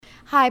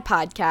Hi,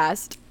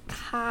 podcast.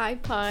 Hi,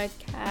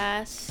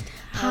 podcast.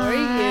 How are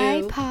Hi,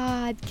 you?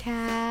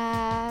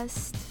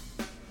 podcast.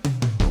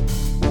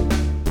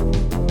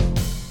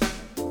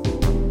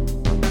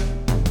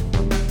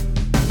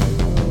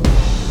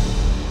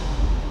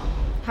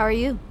 How are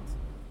you?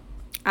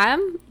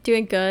 I'm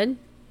doing good.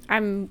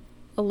 I'm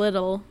a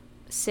little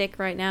sick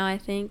right now, I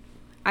think.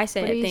 What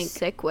are you think.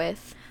 sick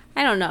with?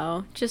 I don't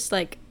know. Just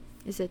like,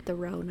 Is it the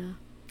Rona?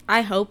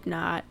 I hope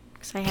not.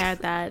 Because I had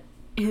that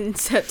in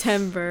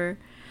September.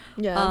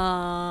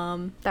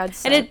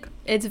 That's And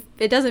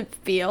it doesn't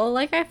feel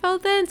like I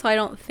felt it, so I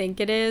don't think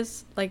it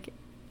is. Like,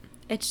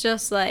 it's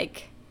just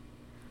like,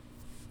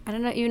 I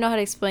don't even know how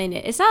to explain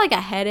it. It's not like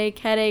a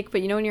headache,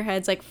 but you know when your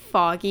head's like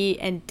foggy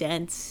and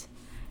dense?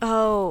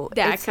 Oh,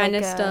 That it's kind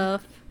like of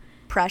stuff.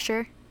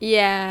 Pressure?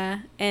 Yeah,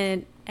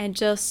 and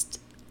just,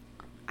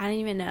 I don't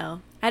even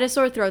know. I had a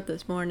sore throat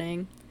this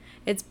morning.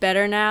 It's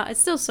better now. It's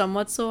still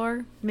somewhat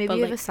sore. Maybe but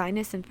you have like, a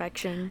sinus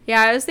infection.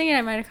 yeah, I was thinking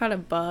I might have caught a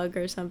bug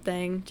or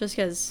something, just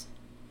because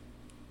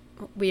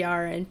we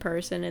are in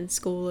person in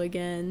school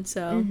again,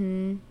 so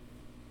Mm-hmm.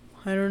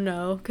 I don't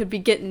know. Could be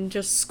getting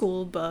just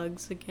school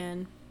bugs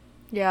again.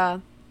 Yeah.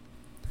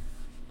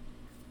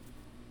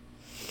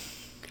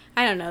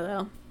 I don't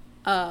know,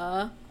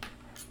 though.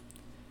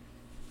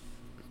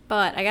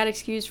 But I got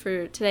excused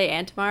for today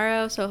and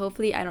tomorrow, so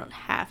hopefully I don't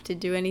have to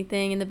do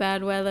anything in the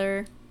bad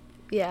weather.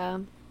 Yeah.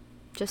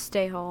 Just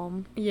stay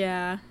home.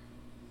 Yeah.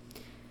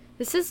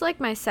 This is like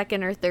my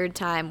second or third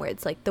time where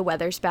it's like the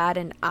weather's bad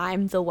and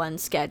I'm the one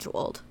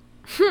scheduled.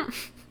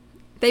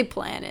 They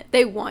plan it.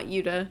 They want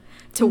you to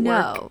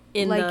work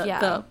in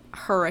the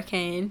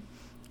hurricane.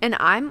 And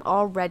I'm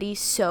already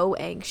so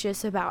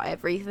anxious about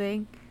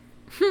everything.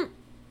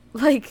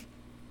 Like,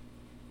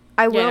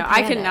 I will Yeah, no,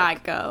 I panic. could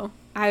not go.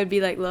 I would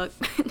be like, look,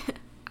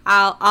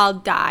 I'll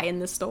die in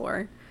the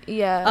store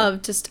Yeah.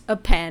 of just a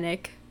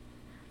panic.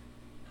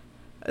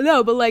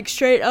 No, but like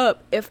straight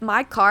up, if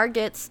my car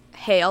gets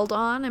hailed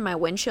on and my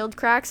windshield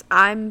cracks,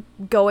 I'm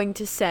going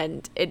to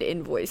send an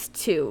invoice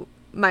to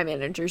my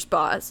manager's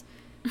boss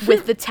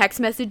with the text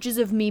messages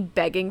of me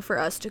begging for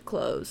us to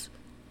close.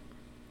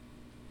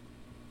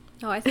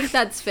 Oh, I think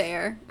that's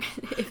fair.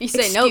 If you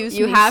say no, Excuse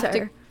you me, have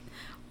sir.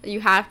 you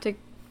have to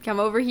come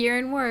over here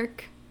and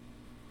work.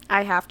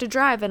 I have to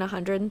drive in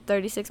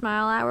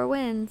 136-mile-an-hour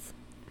winds.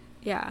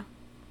 Yeah.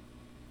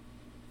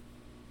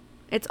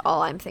 It's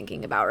all I'm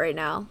thinking about right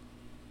now.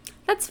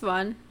 That's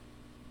fun.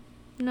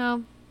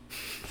 No.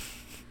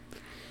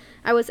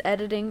 I was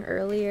editing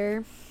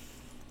earlier.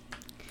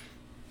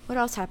 What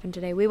else happened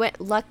today?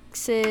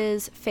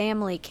 Lux's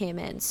family came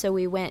in, so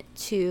we went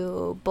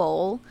to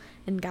Bowl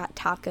and got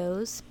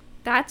tacos.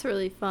 That's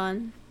really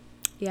fun.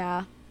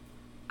 Yeah.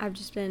 I've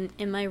just been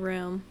in my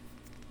room.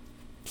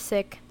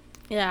 Sick.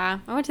 Yeah,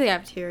 I went to the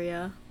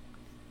cafeteria.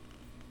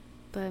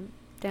 But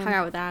Hung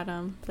out with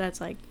Adam. That's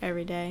like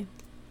every day.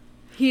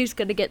 he's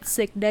gonna get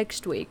sick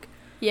next week.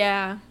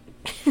 Yeah.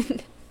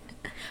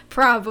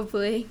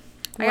 Probably.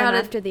 One I got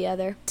after the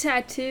other. a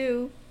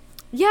tattoo.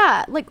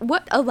 Yeah, like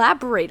what?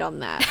 Elaborate on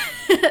that.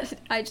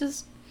 I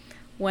just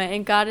went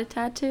and got a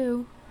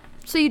tattoo.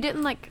 So you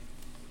didn't like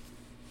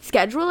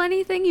schedule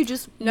anything? You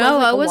just No,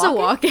 like, it was a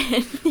walk-in?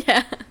 walk-in.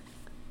 Yeah.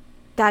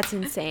 That's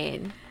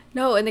insane.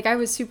 No, and the guy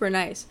was super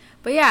nice.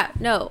 But yeah,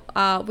 no,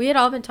 we had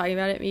all been talking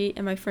about it, me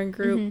and my friend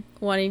group,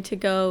 wanting to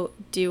go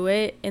do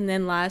it. And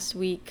then last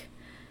week,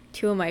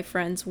 2 of my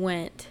friends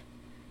went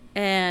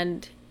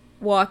and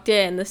walked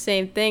in the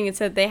same thing and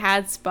said they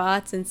had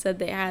spots and said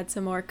they had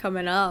some more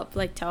coming up.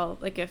 Like,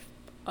 if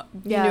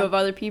you knew of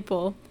other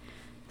people.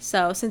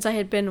 So since I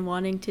had been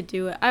wanting to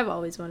do it, I've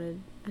always wanted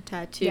a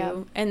tattoo. Yeah.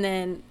 And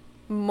then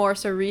more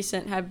so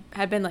recent,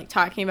 had been like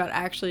talking about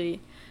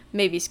actually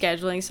maybe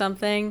scheduling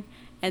something.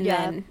 And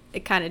then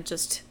it kind of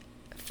just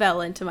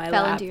fell into my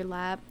lap. Fell into your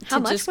lap. How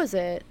much was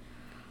it?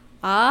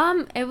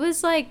 It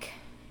was like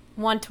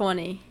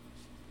 $120.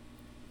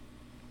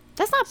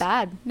 That's not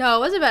bad. No, it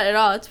wasn't bad at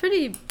all. It's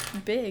pretty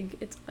big.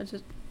 I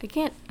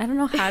don't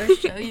know how to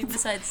show you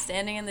besides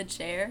standing in the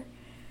chair.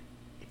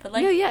 But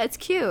like, No, yeah, it's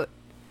cute.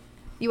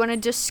 You want to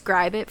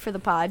describe it for the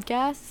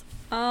podcast?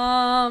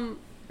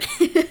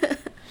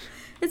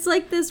 it's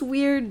like this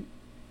weird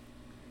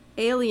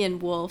alien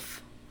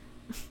wolf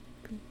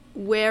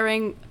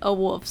wearing a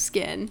wolf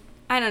skin.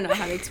 I don't know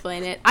how to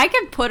explain it. I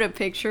could put a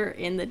picture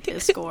in the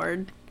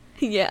Discord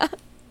Yeah.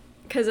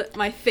 because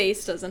my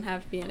face doesn't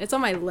have to be in. It's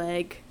on my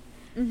leg.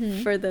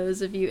 For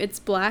those of you, it's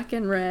black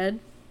and red.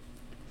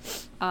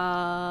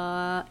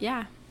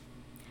 Yeah.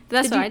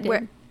 That's what I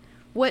did.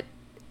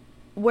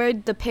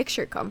 Where'd the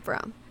picture come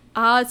from?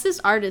 It's this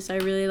artist I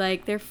really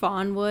like. They're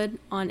Fawnwood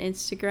on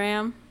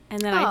Instagram,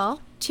 and then I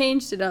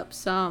changed it up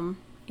some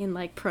in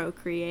like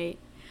Procreate,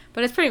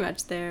 but it's pretty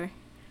much their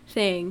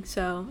thing.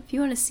 So if you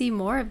want to see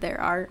more of their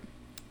art,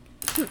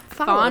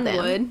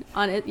 Fawnwood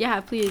on it.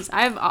 Yeah, please.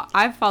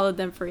 I've followed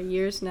them for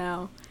years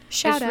now.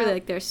 Shout I just out. really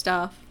like their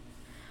stuff.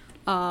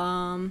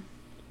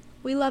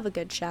 We love a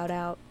good shout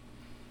out.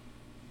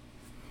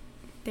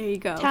 There you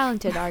go.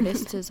 Talented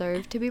artists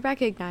deserve to be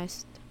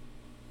recognized.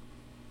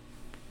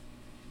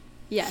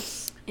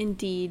 Yes,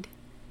 indeed.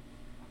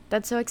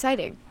 That's so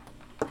exciting.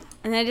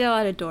 And I did a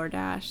lot of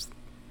DoorDash.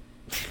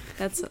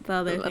 That's the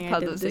other thing I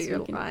did this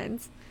weekend.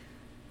 Lines.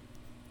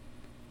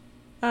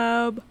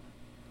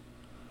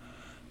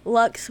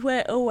 Lux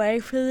went away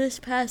for this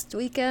past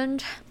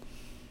weekend.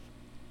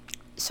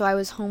 So I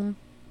was home,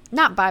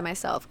 not by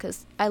myself,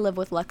 because I live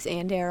with Lux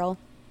and Daryl.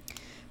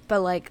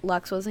 But, like,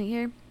 Lux wasn't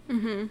here.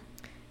 Mm-hmm.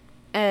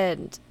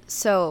 And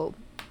so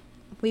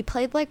we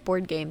played, like,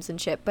 board games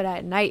and shit. But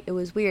at night, it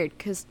was weird,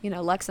 because, you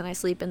know, Lux and I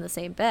sleep in the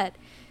same bed.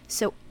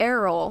 So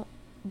Errol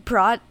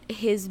brought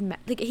his...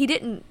 he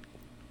didn't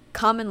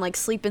come and, like,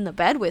 sleep in the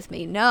bed with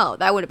me. No,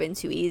 that would have been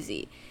too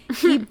easy.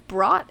 He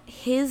brought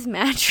his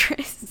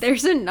mattress.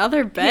 There's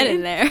another bed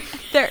in there.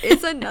 There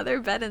is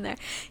another bed in there.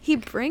 He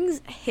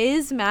brings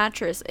his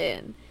mattress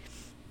in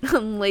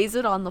and lays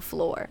it on the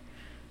floor.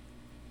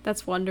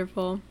 That's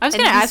wonderful. I was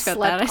going to ask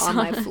about that. I saw on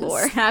my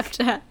floor.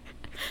 Snapchat. I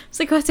was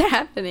like, what's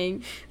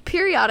happening?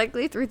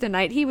 Periodically through the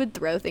night, he would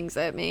throw things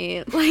at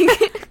me.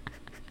 Like,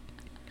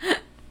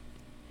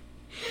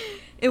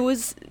 it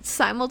was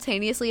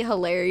simultaneously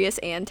hilarious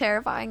and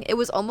terrifying. It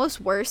was almost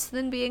worse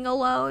than being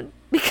alone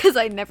because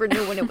I never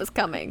knew when it was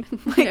coming.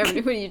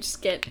 Like, when you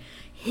just get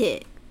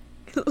hit.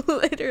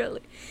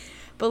 Literally.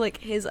 But, like,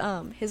 his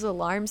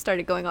alarm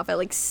started going off at,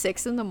 like,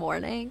 6 in the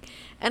morning.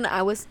 And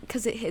I was,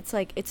 because it's,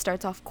 like, it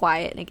starts off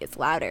quiet and it gets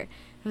louder.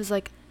 I was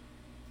like,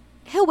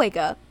 he'll wake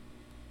up.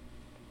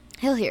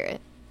 He'll hear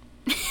it.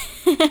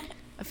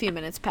 A few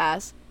minutes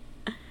pass.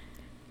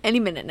 Any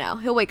minute now.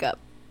 He'll wake up.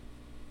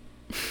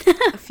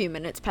 A few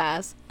minutes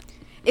pass.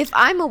 If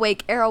I'm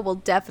awake, Errol will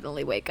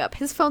definitely wake up.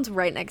 His phone's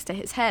right next to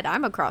his head.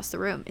 I'm across the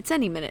room. It's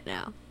any minute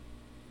now.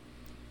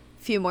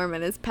 Few more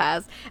minutes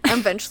pass, and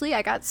eventually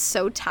I got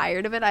so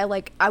tired of it. I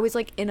was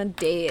like in a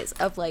daze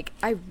of, like,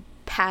 I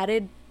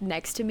patted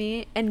next to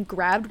me and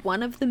grabbed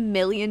one of the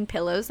million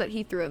pillows that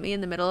he threw at me in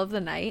the middle of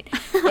the night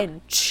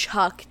and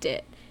chucked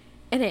it.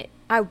 And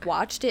I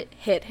watched it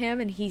hit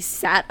him, and he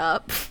sat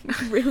up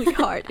really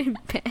hard in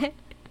bed.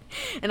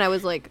 And I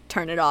was like,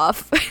 turn it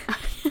off.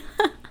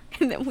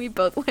 And then we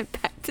both went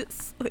back to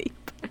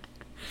sleep.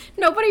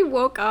 Nobody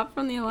woke up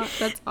from the alarm.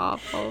 That's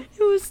awful.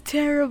 It was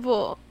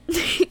terrible.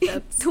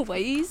 The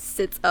way he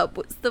sits up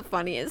was the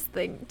funniest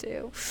thing,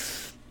 too.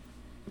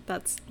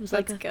 That's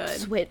like good.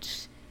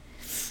 Switch.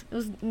 It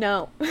was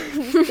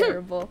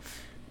terrible.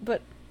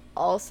 But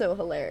also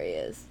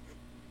hilarious.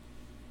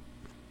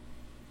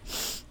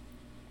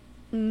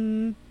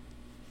 Ooh,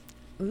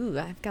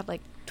 I've got,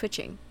 like,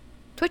 twitching.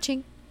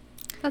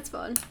 That's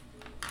fun.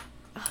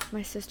 Oh,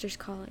 my sister's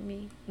calling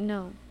me.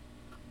 No.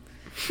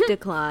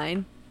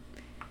 Decline.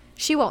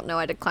 She won't know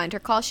I declined her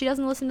call. She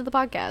doesn't listen to the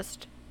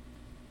podcast.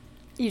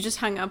 You just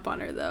hung up on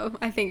her, though.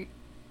 I think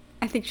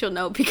she'll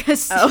know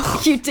because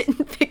Oh. you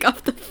didn't pick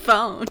up the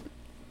phone.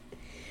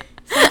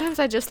 Sometimes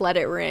I just let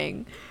it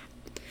ring.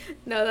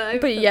 No,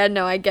 But yeah,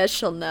 no, I guess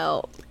she'll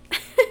know.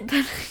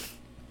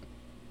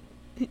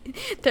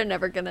 They're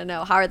never gonna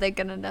know. How are they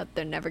gonna know?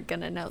 They're never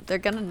gonna know. They're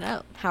gonna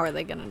know. How are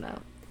they gonna know?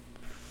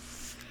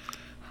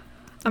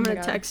 I'm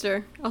gonna text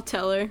her. I'll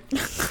tell her.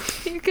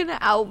 You're gonna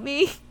out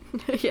me?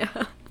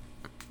 Yeah.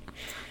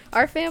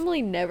 Our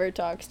family never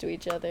talks to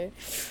each other.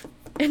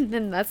 And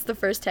then that's the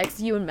first text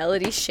you and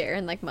Melody share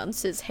in, like,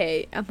 months is,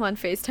 hey, I'm on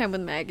FaceTime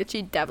with Maggot.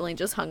 She definitely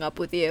just hung up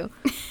with you.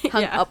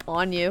 Hung up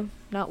on you,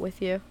 not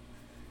with you.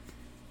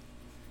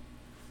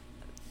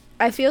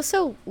 I feel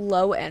so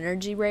low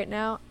energy right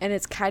now, and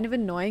it's kind of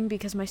annoying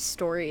because my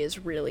story is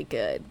really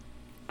good.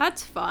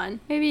 That's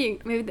fun. Maybe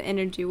the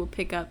energy will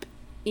pick up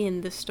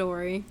in the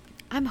story.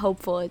 I'm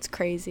hopeful. It's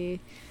crazy.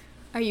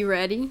 Are you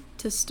ready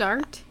to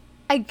start?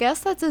 I guess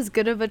that's as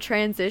good of a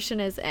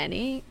transition as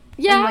any.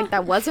 Yeah. And, like,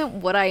 that wasn't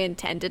what I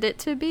intended it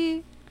to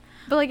be.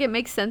 But, like, it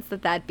makes sense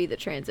that that'd be the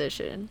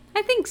transition.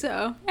 I think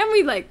so.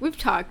 And we've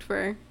talked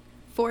for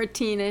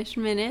 14-ish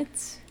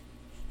minutes.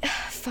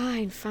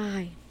 Fine.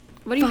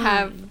 What do you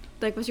have?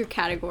 Like, what's your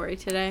category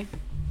today?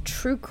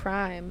 True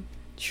crime.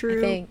 True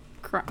I think.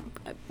 crime.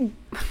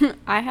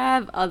 I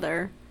have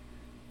other.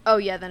 Oh,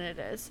 yeah, then it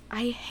is.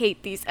 I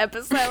hate these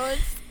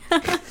episodes.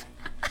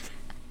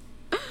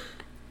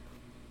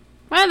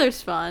 My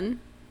other's fun.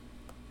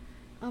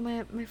 Oh,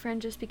 my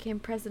friend just became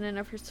president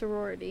of her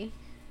sorority.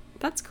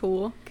 That's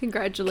cool.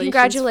 Congratulations,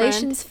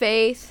 Congratulations,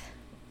 Faith.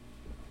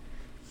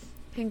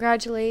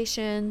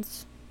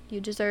 Congratulations. You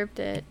deserved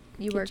it.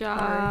 You Good worked job.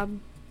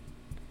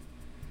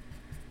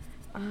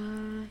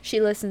 hard.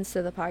 She listens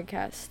to the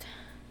podcast.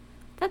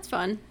 That's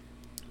fun.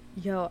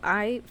 Yo,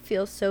 I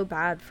feel so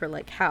bad for,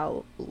 like,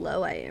 how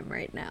low I am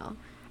right now.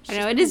 I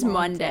know, it is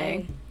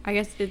Monday. I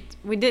guess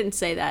we didn't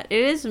say that.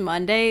 It is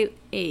Monday,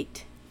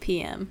 8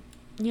 p.m.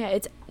 Yeah,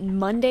 it's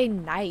Monday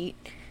night,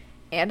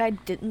 and I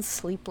didn't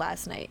sleep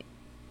last night.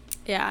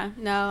 Yeah,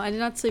 no, I did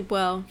not sleep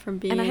well from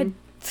being And I had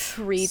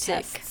 3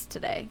 sick. tests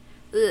today.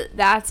 Ugh,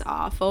 that's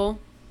awful.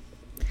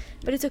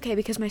 But it's okay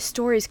because my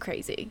story's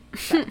crazy.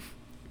 So.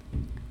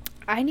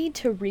 I need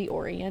to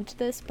reorient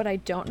this, but I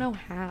don't know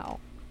how.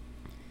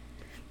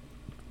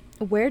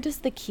 Where does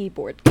the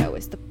keyboard go?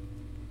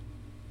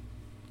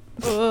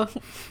 Oh,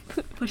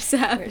 what is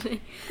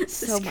happening?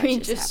 So The screen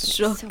much is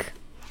just happening. shook.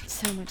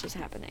 So much is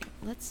happening.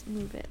 Let's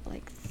move it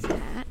like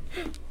that.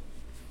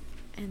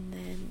 And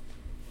then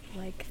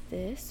like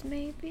this,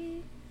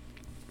 maybe?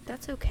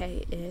 That's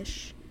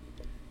okay-ish.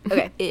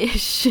 Okay.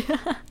 Ish.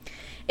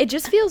 It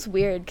just feels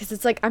weird because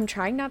it's like I'm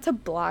trying not to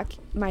block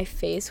my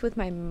face with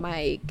my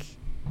mic.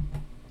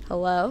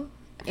 Hello?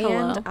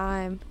 Hello?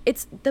 And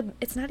it's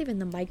not even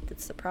the mic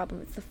that's the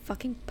problem. It's the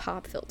fucking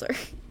pop filter.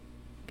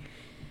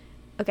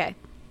 Okay.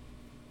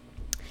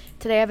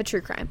 Today I have a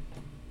true crime.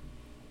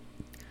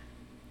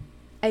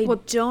 I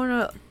don't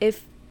know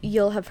if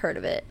you'll have heard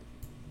of it.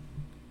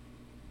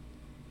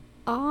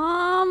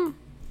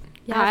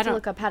 Yeah, I have to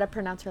look up how to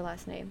pronounce her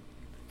last name.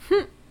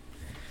 Do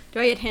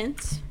I get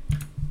hints?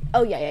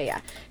 Oh,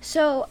 yeah.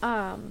 So,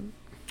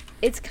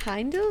 it's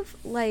kind of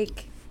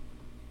like,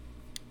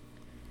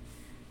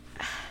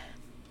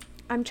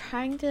 I'm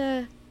trying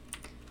to,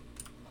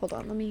 hold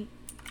on, let me,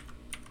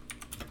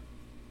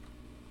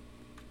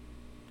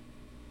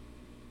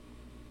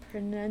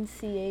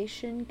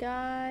 pronunciation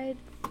guide.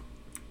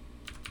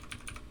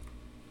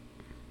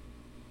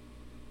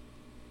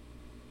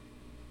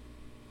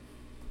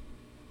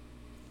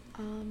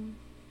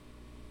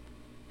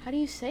 How do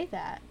you say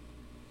that?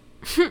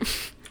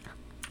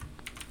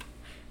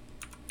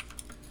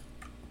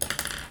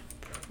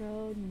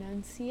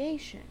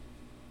 Pronunciation.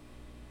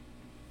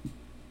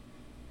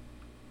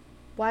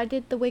 Why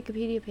did the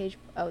Wikipedia page...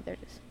 Oh, there it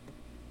is.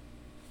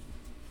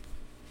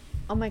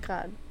 Oh my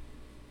god.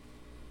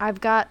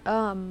 I've got,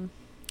 an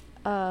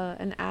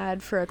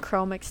ad for a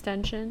Chrome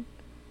extension.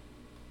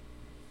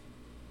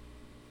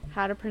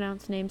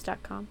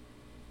 Howtopronouncenames.com.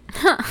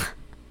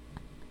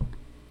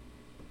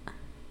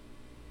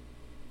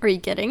 Are you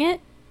getting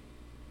it?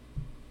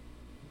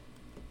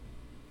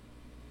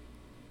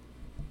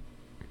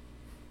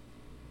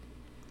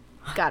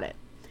 Got it.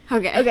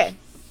 Okay.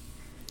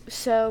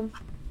 So,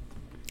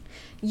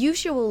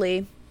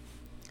 usually,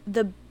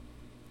 the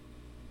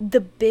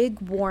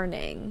big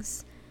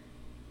warnings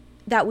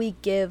that we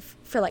give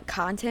for, like,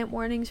 content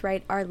warnings,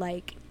 right, are,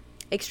 like,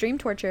 extreme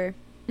torture,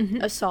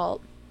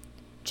 assault,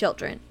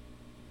 children,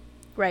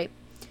 right?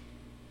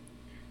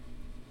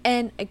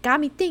 And it got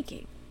me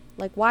thinking,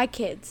 like, why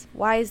kids?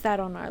 Why is that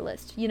on our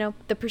list? You know,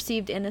 the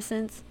perceived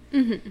innocence.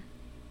 Mm-hmm.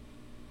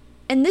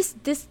 And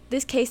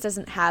this case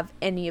doesn't have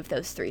any of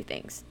those three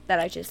things that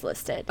I just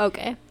listed.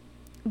 Okay.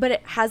 But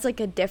it has,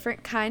 like, a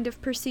different kind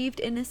of perceived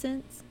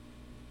innocence.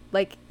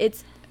 Like,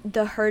 it's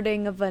the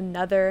hurting of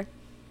another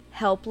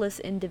helpless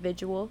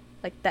individual,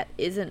 like, that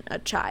isn't a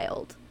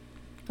child.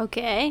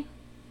 Okay.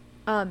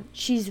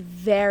 She's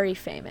very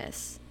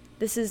famous.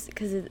 This is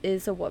because it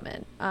is a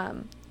woman.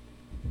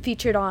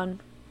 Featured on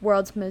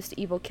World's Most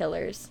Evil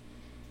Killers.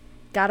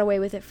 Got away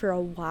with it for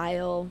a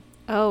while.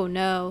 Oh,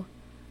 no.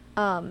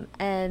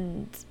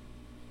 And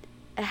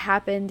it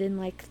happened in,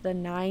 like, the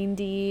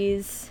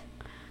 90s.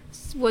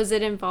 Was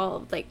it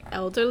involved, like,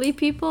 elderly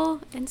people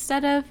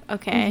instead of?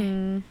 Okay.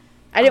 Mm-hmm.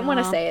 I didn't want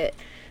to say it.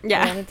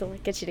 Yeah. I wanted to,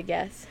 like, get you to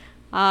guess.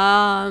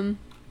 I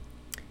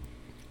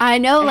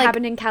know, It like,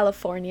 happened in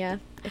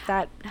California, if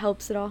that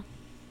helps at all.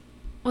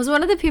 was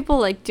one of the people,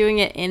 like, doing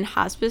it in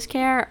hospice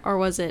care, or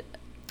was it?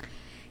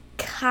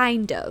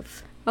 Kind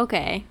of.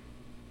 Okay.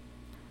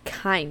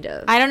 Kind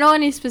of. I don't know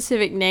any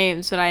specific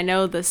names, but I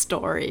know the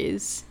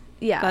stories.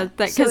 Yeah.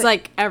 Because,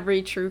 like,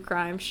 every true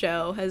crime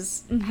show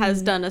has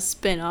done a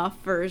spin-off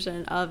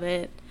version of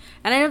it.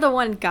 And I know the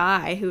one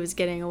guy who was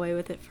getting away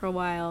with it for a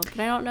while, but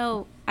I don't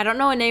know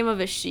a name of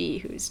a she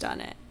who's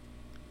done it.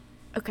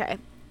 Okay.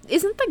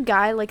 Isn't the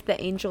guy, like, the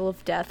angel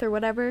of death or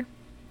whatever?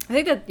 I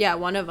think that, yeah,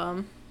 one of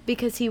them.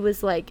 Because he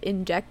was, like,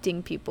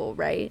 injecting people,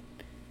 right?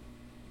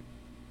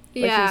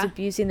 Yeah. Like, he was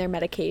abusing their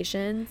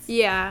medications.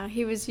 Yeah,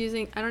 he was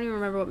using, I don't even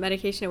remember what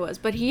medication it was,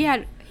 but he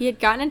had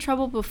gotten in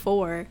trouble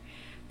before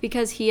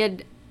because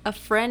a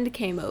friend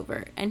came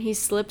over and he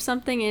slipped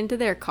something into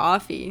their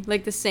coffee,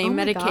 like the same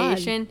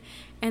medication. God.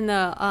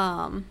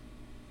 And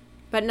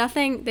but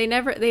nothing, they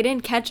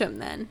didn't catch him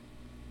then.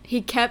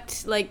 He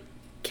kept, like,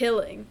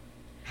 killing.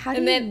 How do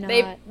and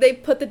then they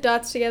put the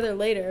dots together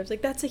later. I was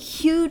like, that's a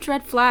huge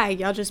red flag.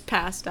 Y'all just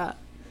passed up.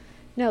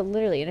 No,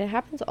 literally. And it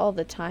happens all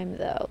the time,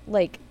 though.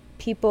 Like,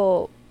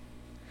 people,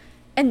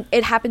 and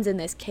it happens in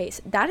this case.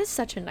 That is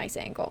such a nice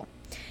angle.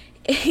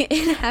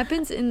 It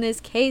happens in this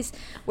case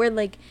where,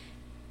 like,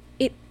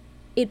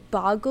 it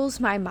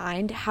boggles my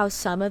mind how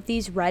some of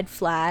these red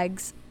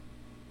flags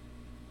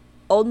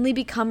only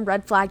become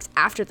red flags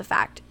after the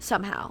fact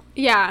somehow.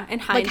 Yeah, in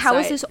hindsight. Like, how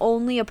is this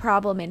only a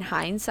problem in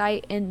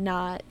hindsight and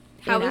not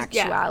in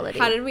actuality?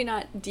 Yeah. How did we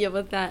not deal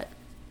with that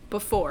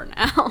before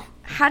now?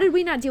 How did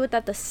we not deal with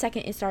that the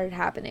second it started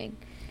happening?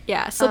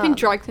 Yeah, slipping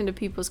drugs into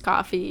people's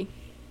coffee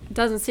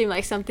doesn't seem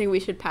like something we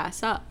should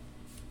pass up.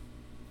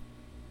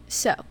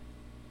 So,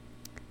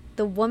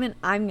 the woman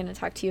I'm going to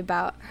talk to you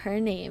about, her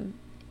name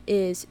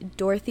is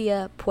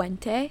Dorothea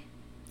Puente.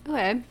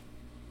 Okay.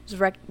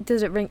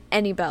 Does it ring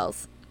any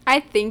bells? I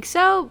think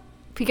so,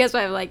 because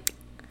I've, like,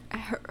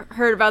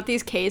 heard about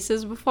these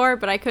cases before,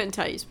 but I couldn't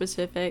tell you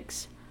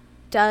specifics.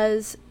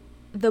 Does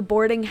The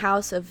Boarding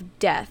House of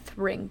Death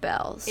ring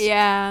bells.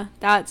 Yeah,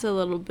 that's a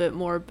little bit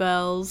more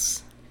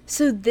bells.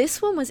 So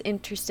this one was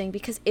interesting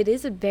because it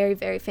is a very,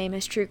 very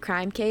famous true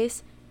crime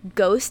case.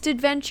 Ghost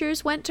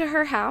Adventures went to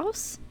her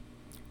house.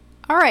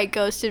 All right,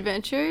 Ghost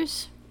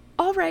Adventures.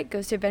 All right,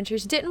 Ghost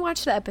Adventures. Didn't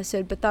watch the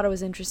episode, but thought it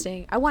was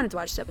interesting. I wanted to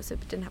watch the episode,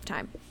 but didn't have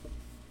time.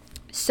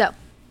 So,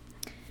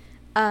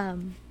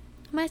 I'm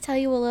going to tell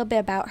you a little bit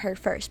about her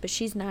first, but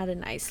she's not a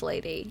nice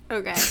lady.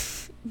 Okay.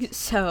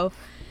 So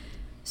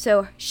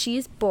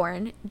she's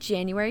born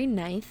January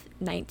 9th,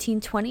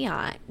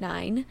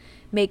 1929,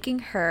 making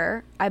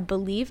her, I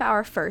believe,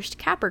 our first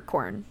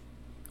Capricorn.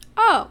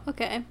 Oh,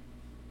 okay.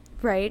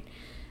 Right?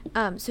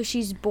 So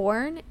she's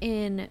born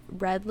in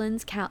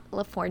Redlands,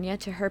 California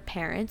to her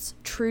parents,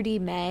 Trudy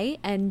May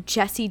and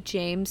Jesse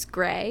James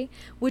Gray,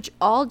 which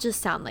all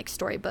just sound like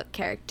storybook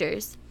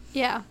characters.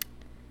 Yeah.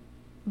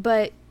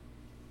 But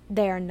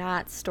they are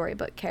not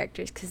storybook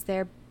characters because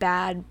they're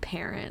bad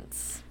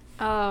parents.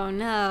 Oh,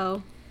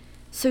 no.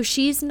 So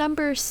she's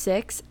number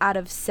 6 out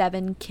of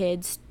 7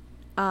 kids,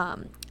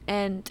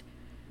 and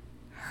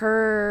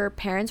her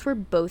parents were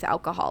both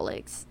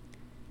alcoholics.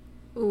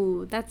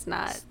 Ooh, that's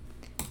not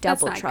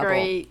Double trouble.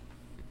 Great.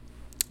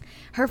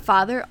 Her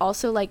father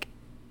also, like,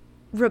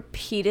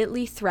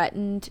 repeatedly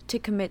threatened to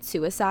commit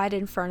suicide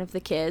in front of the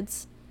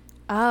kids.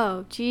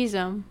 Oh,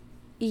 jeez.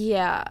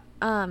 Yeah.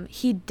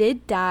 He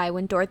did die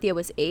when Dorothea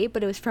was 8,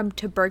 but it was from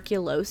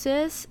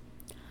tuberculosis,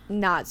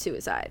 not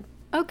suicide.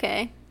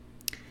 Okay.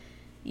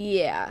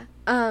 Yeah.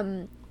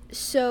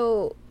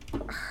 So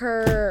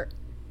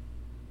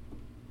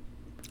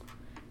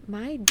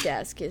my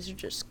desk is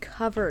just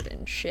covered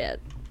in shit.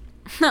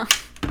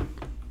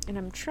 And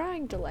I'm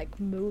trying to, like,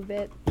 move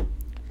it.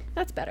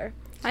 That's better.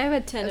 I have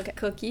a tin of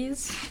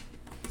cookies.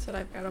 That's what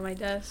I've got on my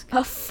desk.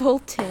 A full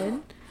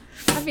tin?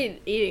 I've been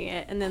eating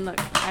it, and then look,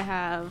 I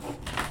have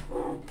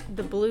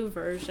the blue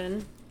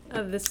version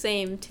of the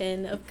same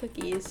tin of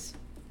cookies.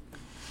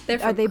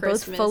 Are they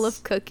Christmas. Both full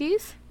of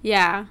cookies?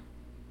 Yeah.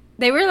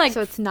 They were like...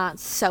 So it's not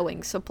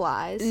sewing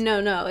supplies?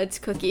 No, it's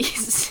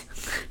cookies.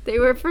 They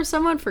were for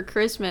someone for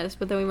Christmas,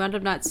 but then we wound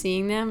up not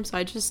seeing them, so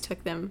I just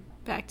took them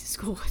back to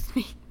school with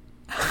me.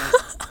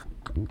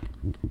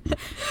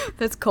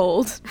 That's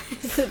cold.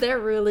 They're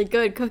really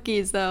good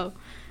cookies, though.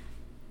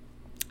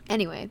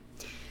 Anyway,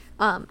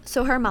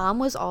 so her mom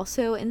was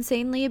also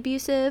insanely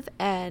abusive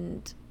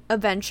and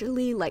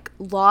eventually, like,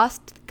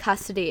 lost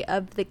custody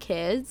of the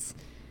kids.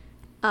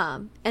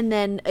 And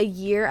then a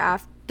year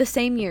after, the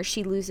same year,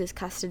 she loses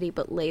custody,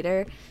 but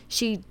later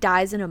she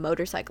dies in a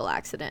motorcycle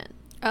accident.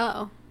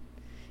 Oh.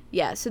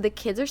 Yeah, so the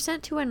kids are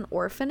sent to an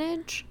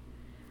orphanage.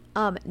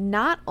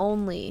 Not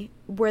only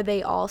were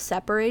they all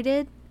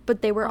separated,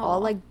 but they were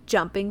all, like,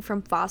 jumping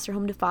from foster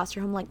home to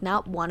foster home. Like,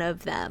 not one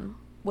of them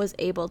was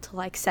able to,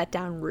 like, set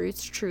down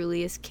roots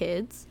truly as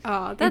kids.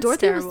 Oh, that's and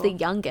Dorothy terrible. was the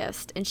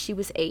youngest, and she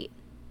was 8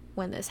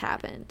 when this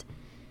happened.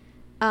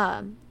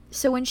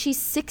 So when she's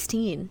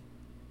 16,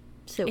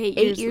 so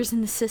 8 years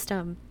in the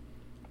system,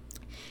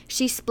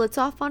 she splits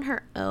off on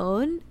her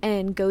own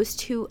and goes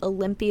to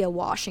Olympia,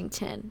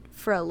 Washington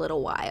for a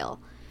little while,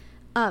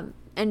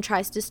 and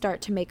tries to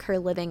start to make her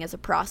living as a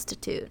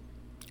prostitute.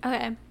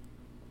 Okay.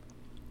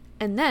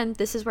 And then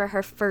this is where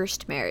her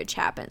first marriage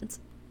happens.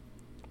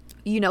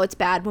 You know it's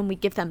bad when we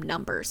give them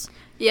numbers.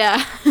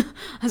 Yeah. I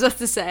was about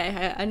to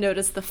say, I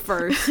noticed the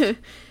first.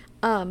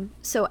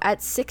 So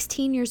at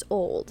 16 years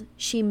old,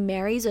 she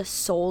marries a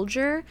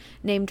soldier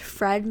named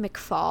Fred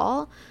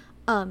McFall.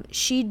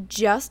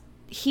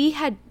 He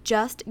had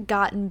just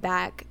gotten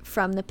back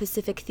from the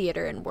Pacific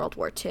Theater in World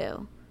War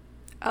II.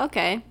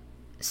 Okay.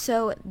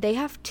 So they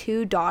have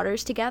 2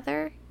 daughters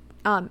together.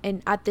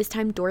 And at this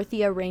time,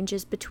 Dorothea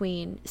ranges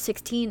between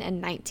 16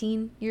 and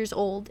 19 years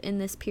old in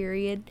this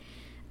period.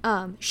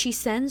 She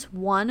sends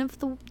one of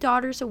the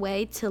daughters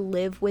away to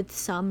live with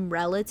some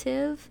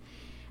relative,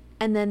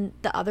 and then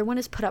the other one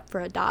is put up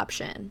for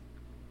adoption.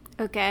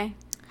 Okay.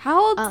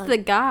 How old's the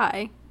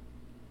guy?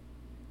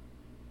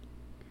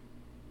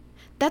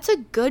 That's a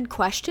good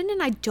question,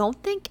 and I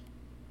don't think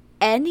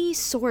any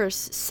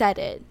source said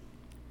it.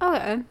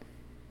 Okay.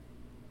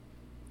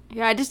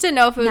 Yeah, I just didn't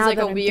know if it was now like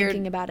that a I'm weird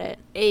thinking about it.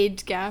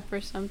 age gap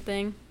or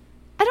something.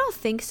 I don't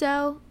think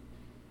so.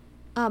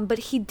 But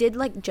he did,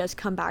 like, just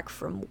come back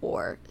from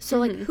war. So,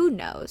 like, who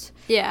knows?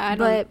 Yeah,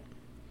 But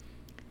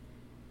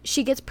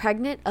she gets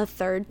pregnant a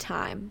 3rd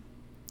time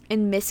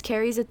and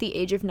miscarries at the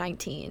age of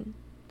 19.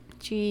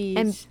 Jeez.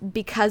 And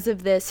because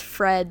of this,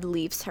 Fred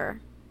leaves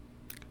her.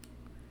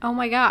 Oh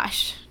my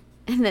gosh.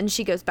 And then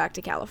she goes back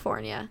to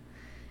California.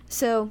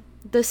 So,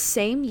 the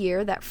same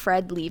year that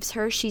Fred leaves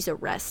her, she's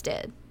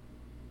arrested.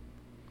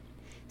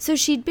 So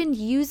she'd been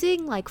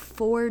using, like,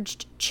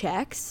 forged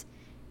checks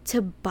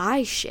to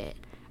buy shit.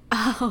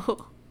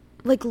 Oh.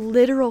 Like,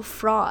 literal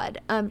fraud.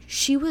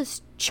 She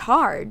was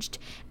charged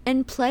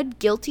and pled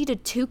guilty to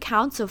 2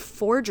 counts of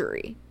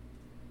forgery.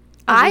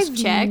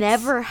 I've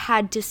never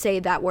had to say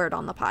that word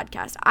on the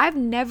podcast. I've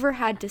never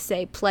had to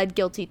say pled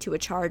guilty to a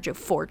charge of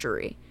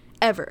forgery.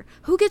 Ever.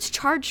 Who gets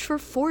charged for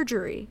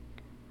forgery?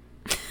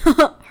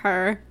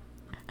 Her.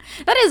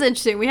 That is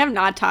interesting. We have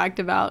not talked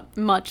about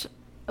much,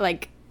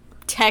 like,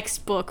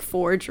 textbook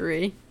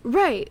forgery.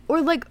 Right.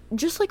 Or, like,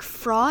 just, like,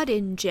 fraud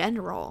in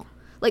general.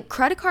 Like,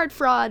 credit card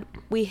fraud,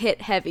 we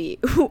hit heavy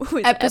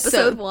with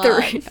episode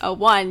 1. 3. Oh,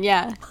 1,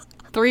 yeah.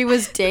 3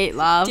 was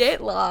Dyatlov.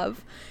 Dyatlov.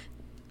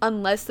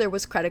 Unless there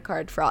was credit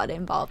card fraud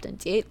involved in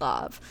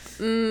Dyatlov.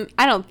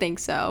 I don't think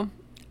so.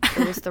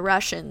 It was the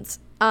Russians.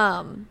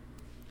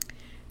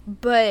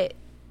 But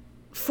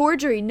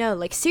forgery, no,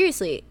 like,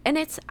 seriously. And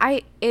it's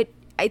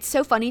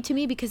so funny to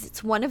me because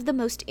it's one of the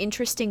most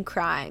interesting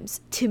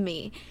crimes to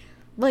me.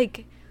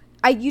 Like,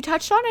 you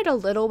touched on it a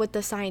little with the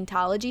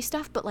Scientology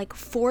stuff, but, like,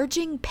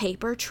 forging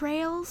paper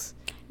trails.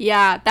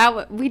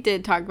 Yeah, we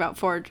did talk about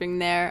forging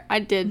there. I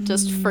did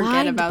just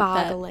forget about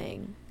that.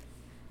 Mind-boggling.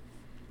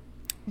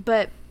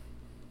 But,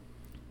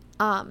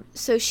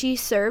 so she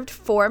served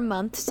 4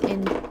 months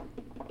in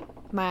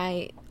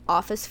my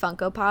office.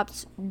 Funko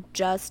Pops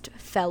just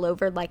fell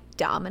over like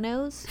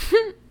dominoes.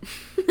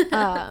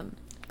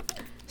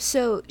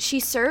 So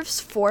she serves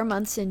 4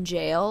 months in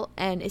jail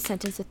and is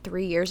sentenced to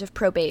 3 years of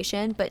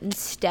probation, but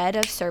instead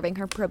of serving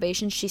her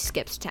probation, she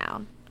skips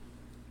town.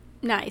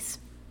 Nice.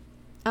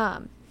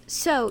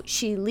 So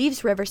she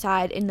leaves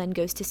Riverside and then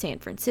goes to San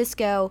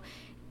Francisco.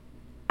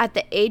 At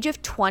the age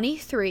of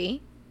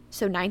 23,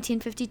 so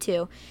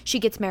 1952, she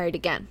gets married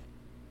again.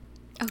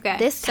 Okay.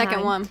 This second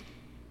time, one.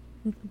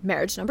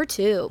 Marriage number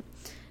 2.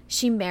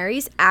 She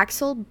marries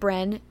Axel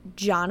Bren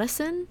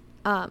Jonassen,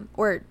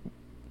 or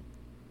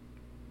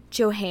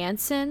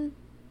Johansson.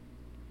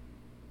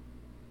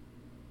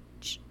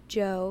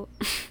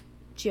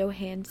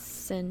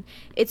 Johansson.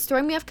 It's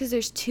throwing me off because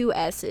there's 2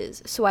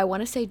 S's, so I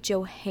want to say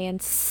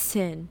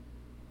Johansson.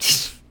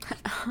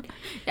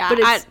 Yeah, but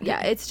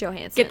it's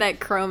Johansson. Get that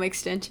Chrome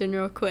extension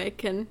real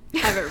quick and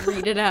have it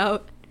read it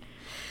out.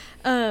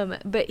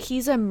 But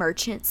he's a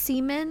merchant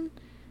seaman.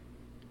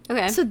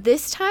 Okay. So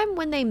this time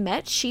when they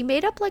met, she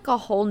made up like a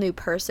whole new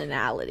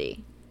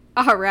personality.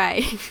 All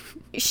right.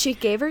 She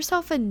gave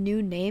herself a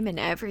new name and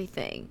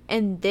everything.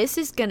 And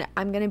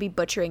I'm gonna be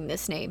butchering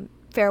this name.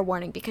 Fair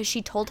warning, because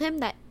she told him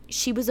that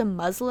she was a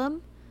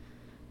Muslim,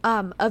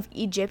 of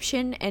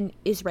Egyptian and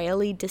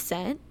Israeli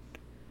descent.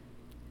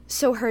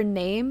 So her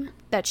name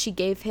that she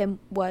gave him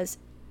was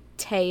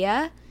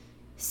Taya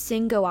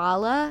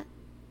Singoala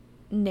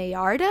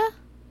Nayarda.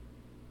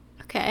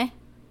 Okay.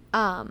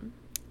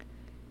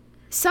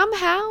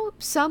 Somehow,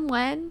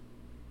 somewhen,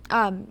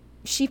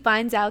 she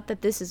finds out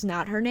that this is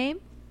not her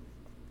name.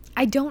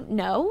 I don't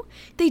know.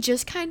 They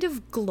just kind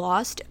of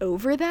glossed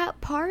over that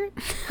part.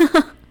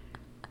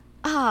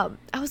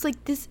 I was like,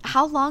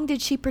 how long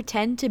did she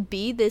pretend to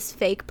be this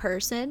fake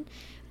person?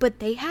 But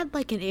they had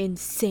like an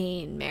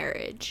insane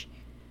marriage.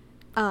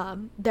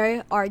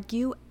 They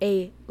argue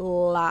a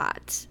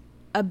lot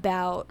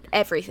about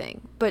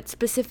everything, but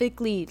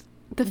specifically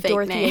the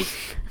fake name.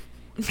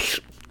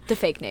 The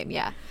fake name,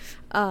 yeah.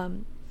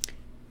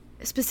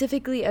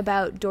 Specifically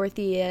about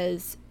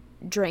Dorothea's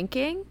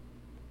drinking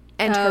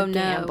and her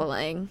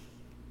gambling.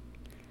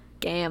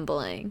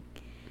 Gambling.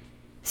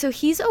 So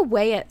he's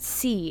away at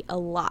sea a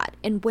lot,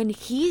 and when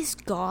he's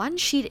gone,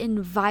 she'd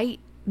invite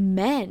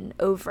men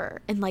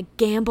over and like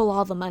gamble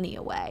all the money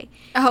away.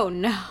 Oh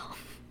no.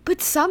 But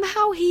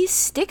somehow he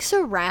sticks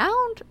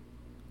around.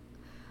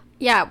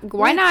 Yeah,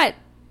 why not?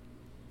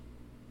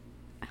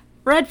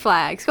 Red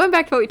flags. Going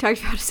back to what we talked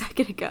about a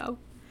second ago.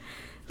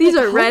 These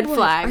are red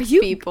flags, are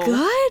you people.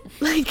 Good?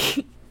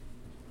 Like,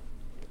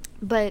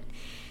 but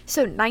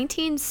so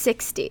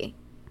 1960.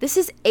 This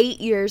is 8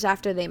 years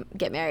after they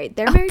get married.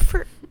 They're married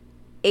for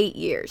 8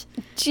 years.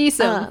 Jeez.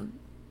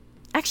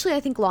 Actually, I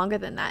think longer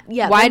than that.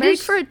 Yeah, they're married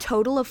for a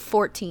total of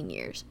 14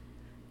 years.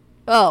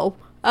 Oh.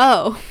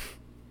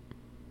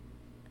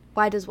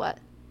 Why does what?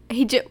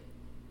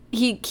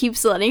 He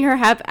keeps letting her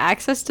have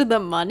access to the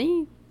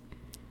money?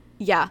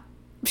 Yeah.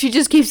 She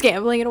just keeps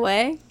gambling it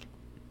away?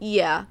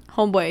 Yeah.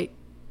 Homeboy,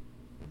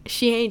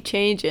 she ain't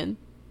changing.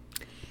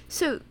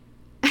 So,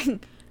 in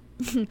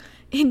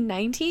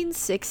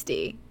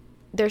 1960,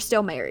 they're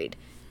still married.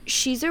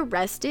 She's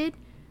arrested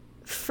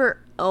for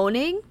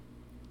owning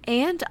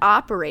and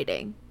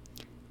operating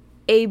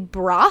a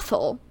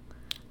brothel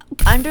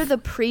under the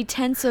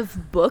pretense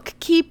of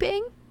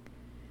bookkeeping.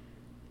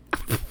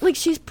 Like,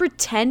 she's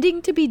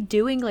pretending to be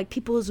doing, like,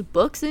 people's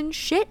books and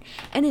shit,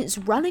 and is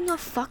running a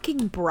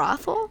fucking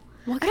brothel?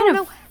 What kind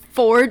of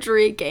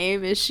forgery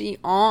game is she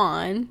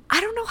on? I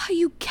don't know how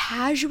you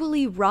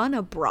casually run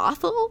a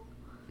brothel.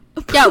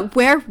 Yeah,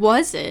 where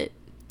was it?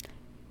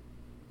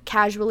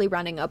 Casually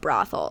running a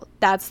brothel.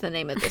 That's the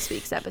name of this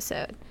week's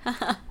episode.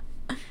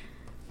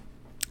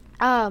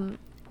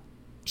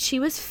 She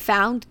was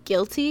found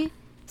guilty,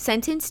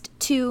 sentenced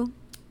to...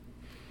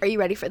 Are you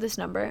ready for this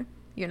number?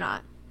 You're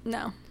not.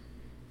 No.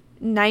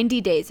 90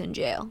 days in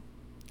jail.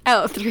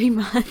 Oh, 3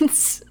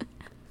 months.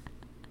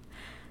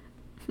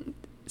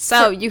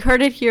 So, you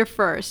heard it here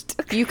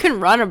first. You can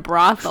run a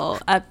brothel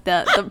at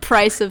the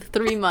price of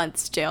 3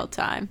 months jail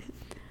time.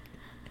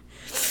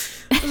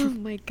 Oh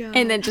my god.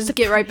 And then just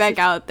get right back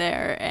out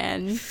there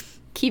and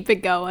keep it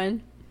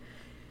going.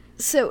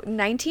 So,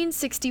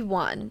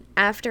 1961,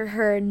 after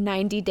her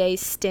 90-day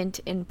stint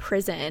in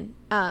prison,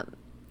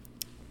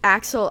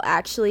 Axel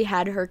actually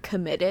had her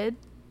committed.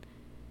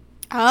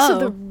 Oh. So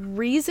the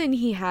reason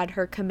he had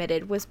her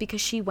committed was because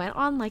she went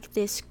on like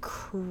this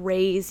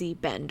crazy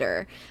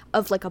bender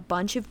of like a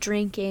bunch of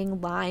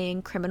drinking,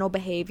 lying, criminal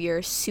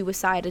behavior,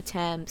 suicide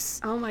attempts.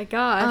 Oh my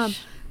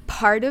gosh.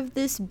 Part of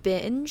this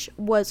binge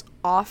was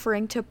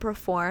offering to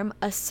perform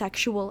a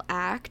sexual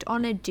act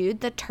on a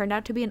dude that turned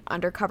out to be an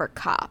undercover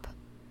cop.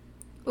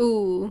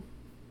 Ooh.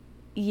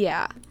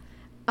 Yeah.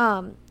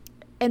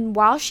 And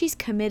while she's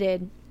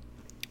committed,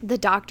 the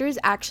doctors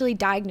actually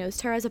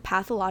diagnosed her as a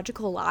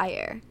pathological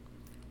liar.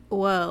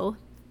 Whoa.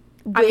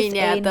 I mean,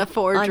 yeah, the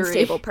forgery.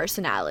 Unstable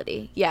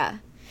personality. Yeah.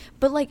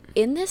 But like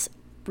in this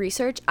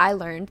research, I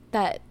learned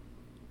that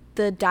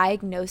the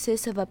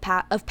diagnosis of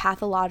of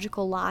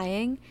pathological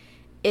lying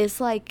is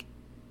like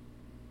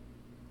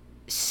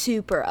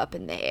super up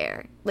in the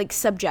air, like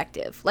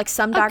subjective. Like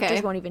some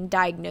doctors won't even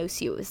diagnose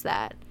you as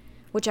that,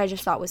 which I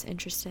just thought was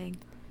interesting.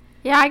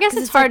 Yeah, I guess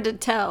it's hard to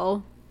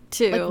tell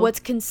too. Like what's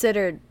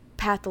considered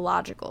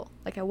pathological?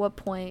 Like at what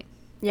point?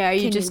 Yeah, are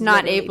you just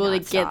not able to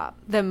get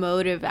the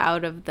motive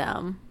out of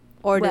them?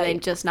 Or do they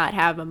just not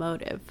have a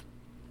motive?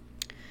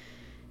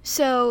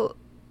 So,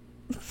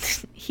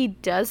 he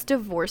does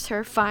divorce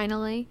her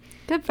finally.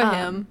 Good for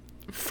him.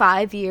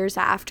 5 years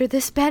after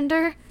this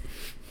bender.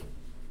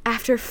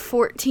 After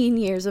 14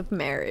 years of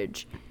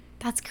marriage.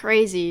 That's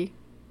crazy.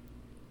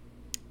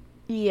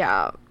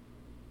 Yeah.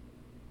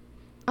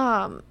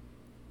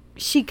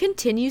 She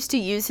continues to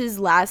use his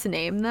last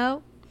name,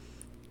 though.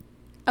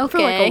 Okay.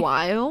 For like a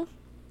while.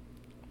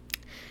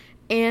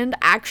 And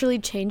actually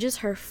changes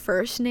her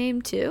first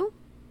name too.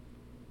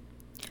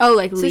 Oh,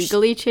 like so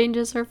legally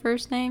changes her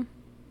first name?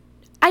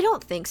 I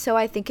don't think so.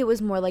 I think it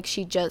was more like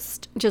she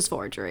just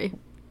forgery.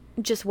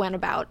 Just went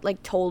about,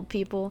 like told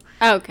people.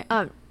 Oh, okay.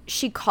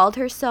 She called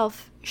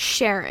herself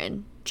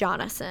Sharon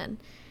Jonassen.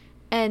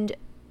 And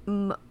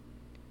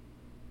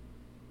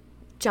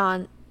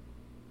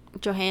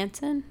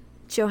Johansson?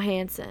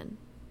 Johansson.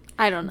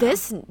 I don't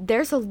know.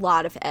 There's a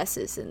lot of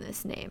S's in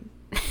this name.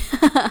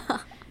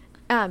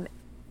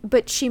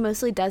 But she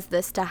mostly does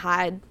this to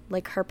hide,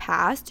 like, her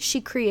past.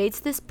 She creates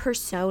this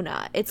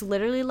persona. It's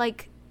literally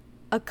like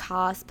a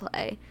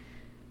cosplay.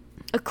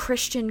 A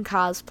Christian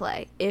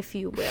cosplay, if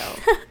you will.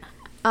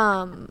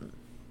 But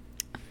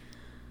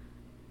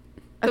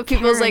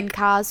people's, Karen like,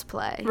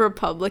 cosplay.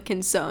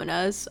 Republican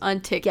sonas on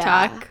TikTok.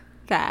 Yeah.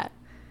 That.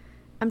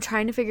 I'm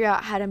trying to figure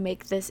out how to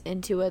make this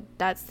into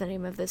that's the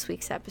name of this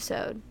week's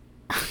episode.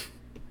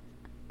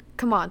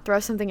 Come on, throw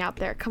something out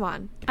there. Come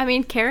on. I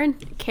mean, Karen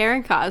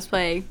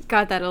cosplay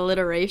got that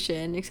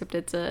alliteration, except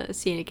it's a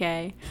C and a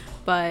K.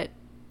 But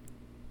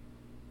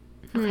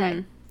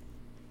okay,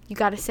 you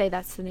got to say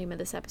that's the name of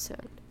this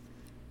episode.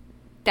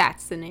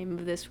 That's the name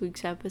of this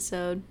week's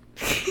episode.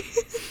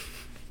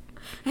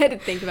 I had to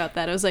think about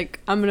that. I was like,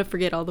 I'm gonna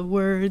forget all the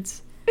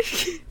words.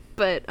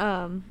 But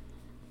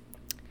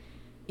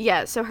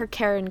yeah. So her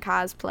Karen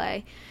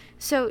cosplay.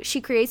 So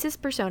she creates this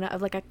persona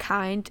of like a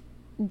kind,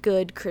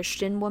 good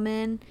Christian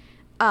woman.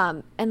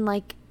 And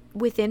like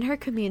within her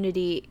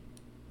community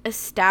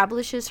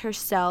establishes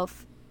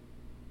herself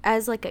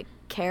as like a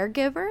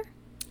caregiver.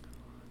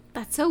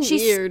 That's so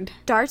weird. She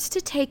starts to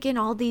take in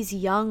all these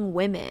young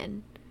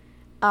women.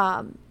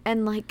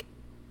 And like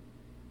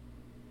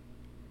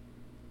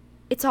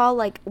it's all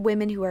like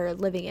women who are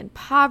living in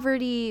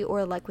poverty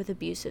or like with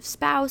abusive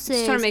spouses.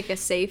 She's trying to make a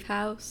safe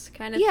house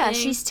kind of thing. Yeah,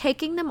 she's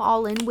taking them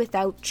all in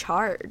without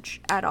charge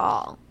at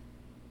all.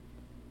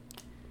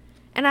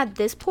 And at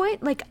this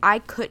point, like, I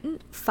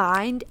couldn't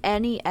find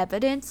any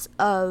evidence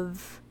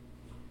of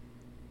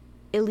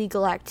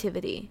illegal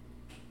activity.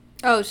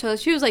 Oh, so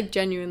she was, like,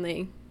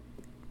 genuinely...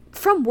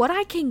 From what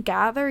I can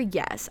gather,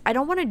 yes. I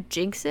don't want to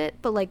jinx it,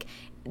 but, like,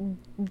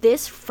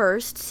 this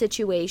first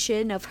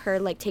situation of her,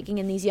 like, taking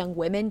in these young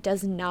women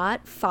does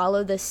not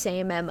follow the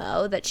same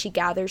MO that she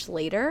gathers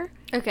later.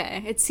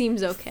 Okay, it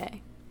seems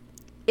okay.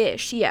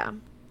 Ish, yeah.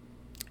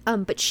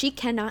 But she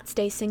cannot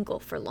stay single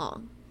for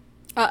long.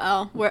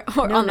 Uh-oh. We're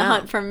on the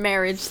hunt for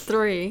marriage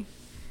 3.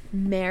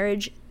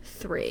 Marriage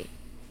 3.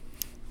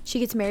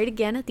 She gets married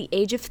again at the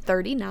age of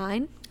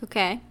 39.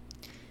 Okay.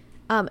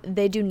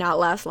 They do not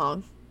last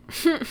long.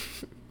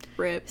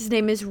 Rip. His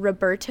name is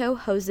Roberto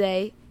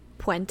Jose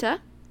Puente.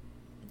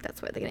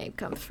 That's where the name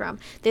comes from.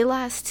 They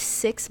last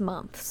 6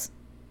 months.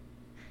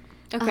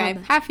 Okay,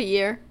 half a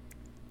year.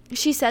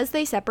 She says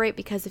they separate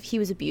because if he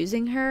was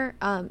abusing her.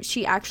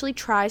 She actually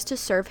tries to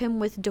serve him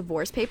with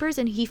divorce papers,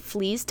 and he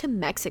flees to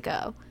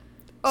Mexico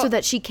so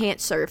that she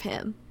can't serve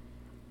him.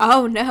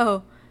 Oh,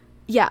 no.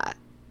 Yeah.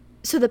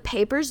 So the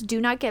papers do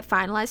not get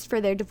finalized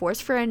for their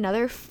divorce for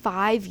another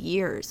 5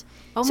 years.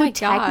 Oh my gosh.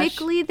 So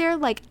technically they're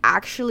like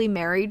actually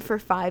married for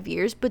 5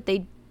 years, but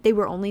they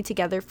were only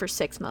together for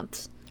 6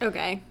 months.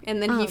 Okay.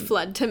 And then he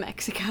fled to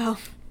Mexico.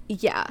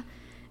 Yeah.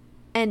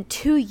 And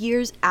 2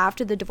 years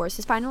after the divorce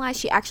is finalized,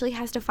 she actually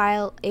has to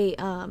file a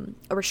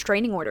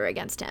restraining order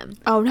against him.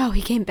 Oh no,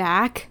 he came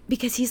back?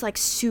 Because he's like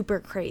super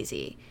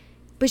crazy.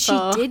 But she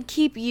did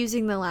keep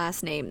using the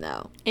last name,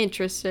 though.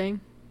 Interesting.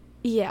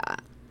 Yeah.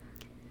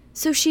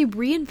 So she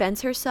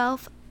reinvents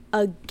herself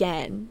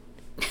again.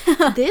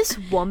 This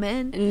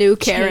woman New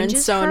Karen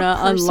Sona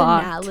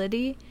unlocked.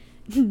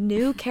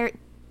 New Karen.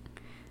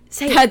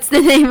 That's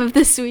the name of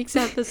this week's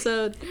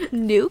episode.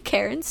 New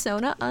Karen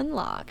Sona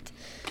unlocked.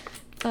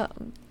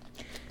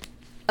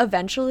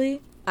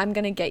 Eventually, I'm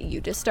going to get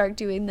you to start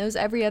doing those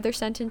every other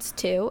sentence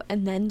too,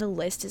 and then the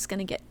list is going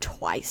to get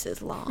twice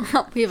as long.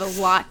 We have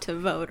a lot to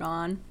vote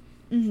on.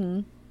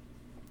 Mm-hmm.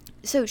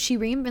 So she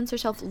reinvents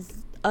herself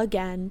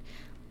again.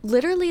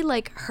 Literally,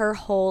 like, her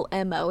whole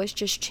MO is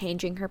just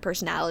changing her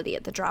personality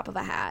at the drop of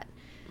a hat.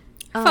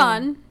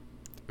 Fun.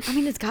 I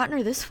mean, it's gotten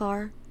her this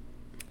far.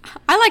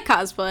 I like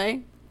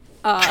cosplay.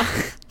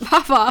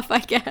 Pop off, I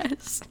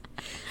guess.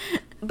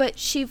 But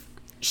she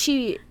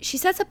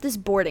sets up this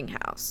boarding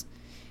house,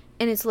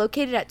 and it's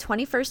located at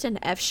 21st and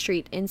F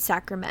Street in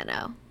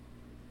Sacramento.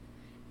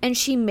 And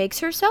she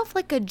makes herself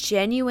like a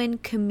genuine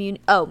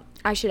Oh,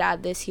 I should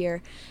add this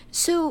here.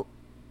 So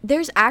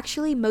there's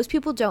actually, most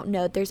people don't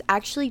know, there's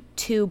actually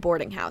 2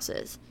 boarding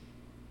houses.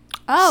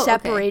 Oh,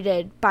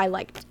 separated by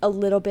like a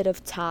little bit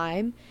of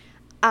time.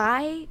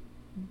 I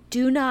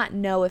do not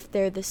know if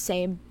they're the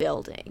same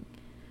building.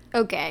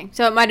 Okay,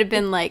 so it might have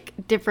been like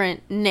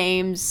different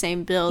names,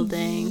 same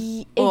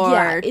building,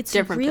 or it's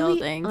different really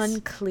buildings.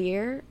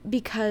 Unclear,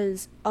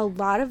 because a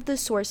lot of the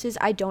sources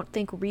I don't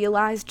think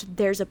realized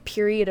there's a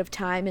period of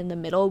time in the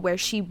middle where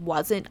she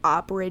wasn't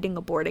operating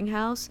a boarding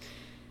house.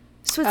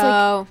 So it's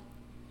like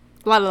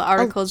a lot of the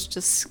articles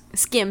just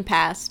skim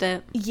past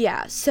it.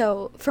 Yeah,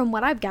 so from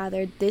what I've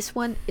gathered, this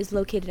one is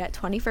located at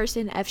 21st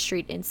and F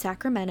Street in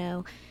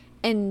Sacramento,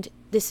 and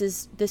this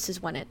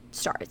is when it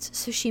starts.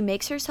 So she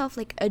makes herself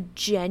like a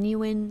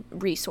genuine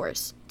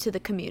resource to the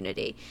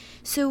community.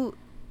 So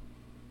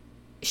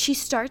she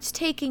starts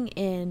taking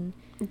in...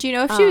 Do you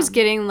know if she was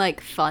getting like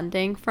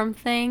funding from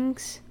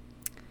things?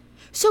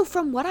 So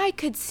from what I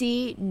could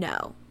see,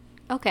 no.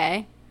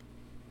 Okay.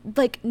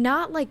 Like,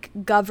 not like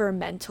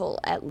governmental,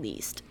 at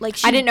least. Like,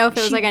 I didn't know if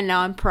it was like a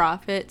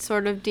nonprofit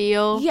sort of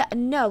deal. Yeah,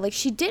 no, like,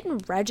 she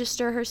didn't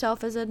register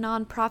herself as a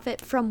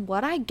nonprofit. From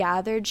what I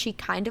gathered, she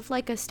kind of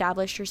like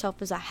established herself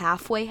as a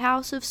halfway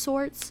house of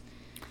sorts.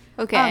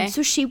 Okay.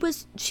 So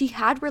she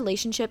had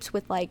relationships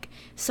with like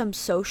some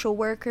social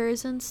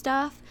workers and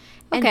stuff,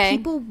 and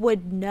people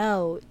would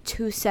know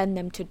to send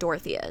them to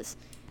Dorothea's.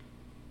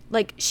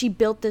 Like, she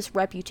built this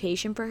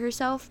reputation for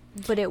herself,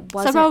 but it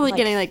wasn't... So probably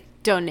getting, like,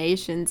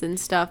 donations and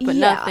stuff, but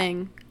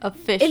nothing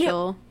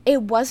official.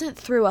 It wasn't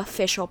through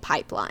official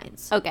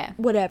pipelines. Okay.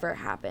 Whatever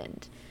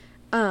happened.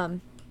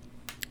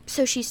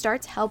 So she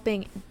starts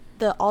helping...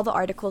 All the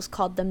articles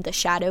called them the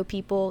shadow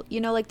people.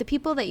 You know, like, the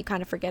people that you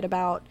kind of forget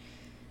about,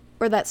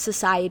 or that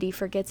society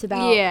forgets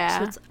about. Yeah.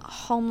 So it's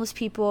homeless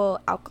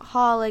people,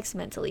 alcoholics,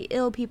 mentally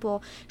ill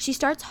people. She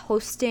starts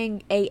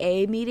hosting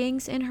AA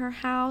meetings in her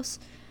house.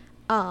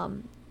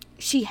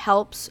 She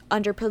helps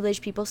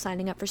underprivileged people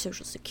signing up for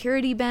Social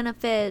Security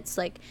benefits.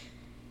 Like,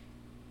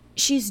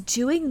 she's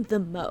doing the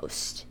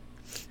most.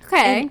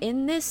 Okay. And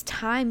in this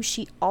time,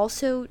 she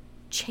also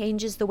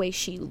changes the way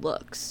she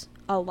looks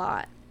a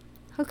lot.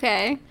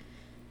 Okay.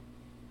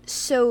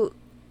 So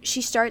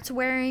she starts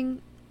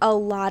wearing a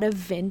lot of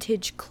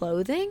vintage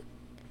clothing.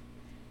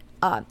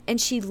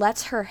 And she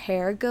lets her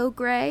hair go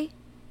gray.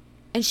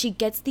 And she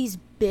gets these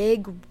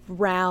big,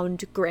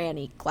 round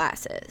granny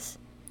glasses.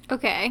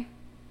 Okay.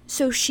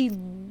 So she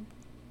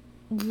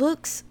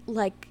looks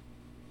like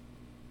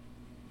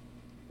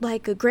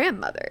a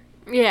grandmother.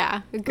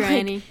 Yeah, a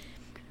granny.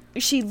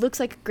 Like, she looks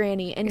like a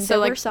granny. And so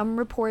there were some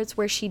reports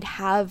where she'd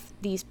have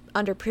these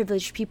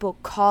underprivileged people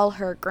call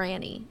her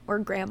granny or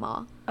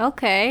grandma.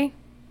 Okay.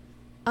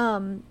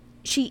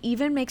 She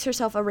even makes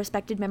herself a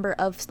respected member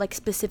of, like,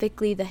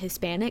 specifically the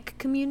Hispanic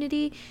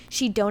community.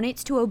 She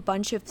donates to a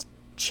bunch of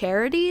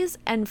charities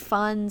and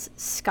funds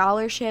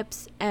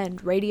scholarships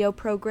and radio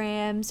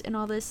programs and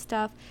all this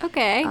stuff.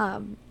 Okay.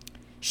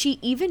 She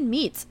even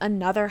meets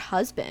another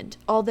husband,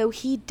 although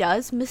he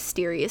does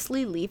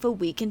mysteriously leave a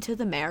week into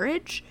the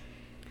marriage.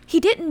 He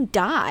didn't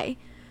die.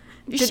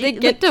 Did they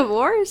get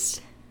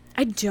divorced?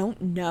 I don't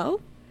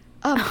know.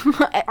 All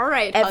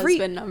right,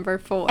 husband number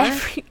 4.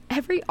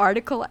 Every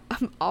article,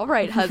 all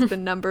right,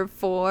 husband number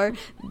 4.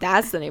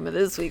 That's the name of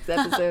this week's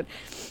episode.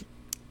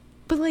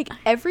 But, like,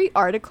 every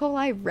article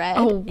I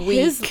read,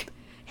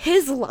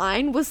 his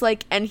line was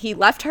like, and he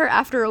left her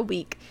after a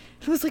week.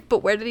 It was like,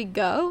 but where did he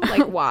go?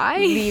 Like, why?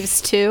 Leaves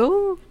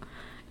too?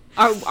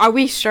 Are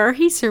we sure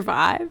he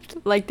survived?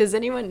 Like, does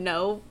anyone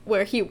know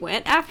where he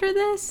went after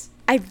this?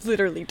 I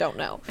literally don't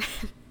know.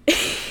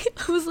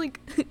 I was like,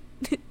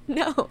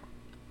 no.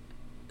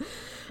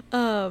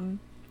 But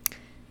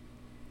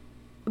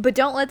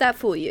don't let that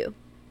fool you.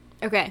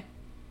 Okay.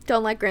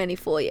 Don't let Granny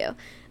fool you.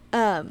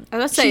 I was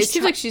gonna say, it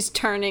seems like she's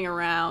turning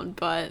around,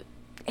 but...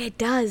 It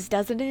does,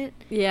 doesn't it?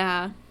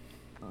 Yeah.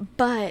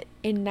 But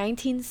in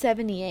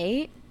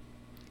 1978,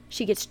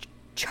 she gets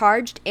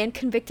charged and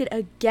convicted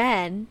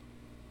again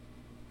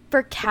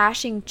for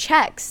cashing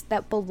checks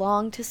that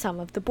belonged to some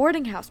of the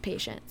boarding house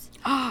patients.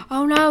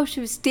 Oh no, she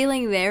was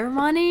stealing their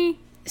money?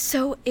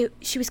 So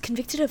she was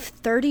convicted of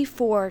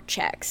 34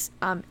 checks,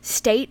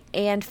 state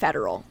and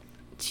federal.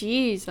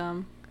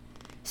 Jeez,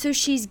 So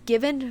she's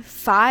given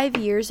 5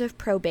 years of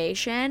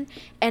probation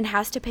and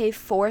has to pay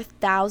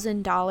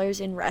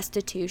 $4,000 in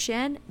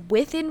restitution.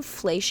 With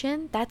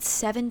inflation, that's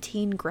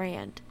 17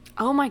 grand.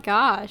 oh my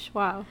gosh,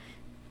 wow.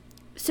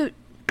 So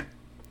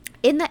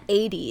in the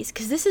 80s,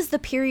 because this is the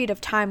period of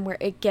time where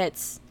it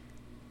gets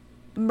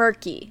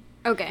murky.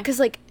 Okay. Because,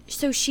 like,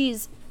 so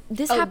this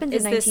happens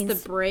in 19... Is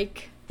this the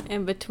break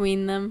in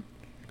between them?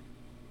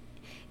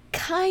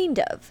 Kind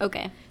of.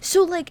 Okay.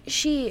 So, like,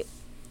 she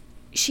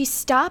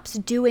stops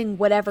doing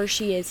whatever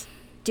she is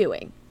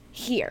doing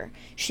here.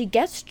 She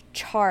gets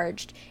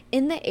charged.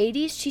 In the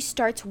 80s, she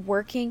starts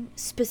working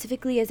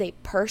specifically as a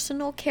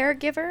personal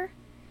caregiver.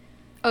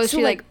 Oh, so,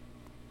 she, like...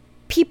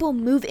 people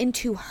move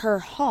into her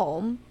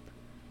home.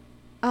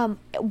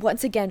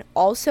 Once again,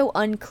 also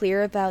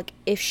unclear about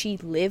if she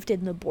lived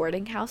in the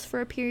boarding house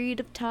for a period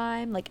of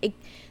time. Like,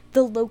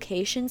 the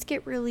locations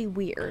get really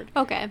weird.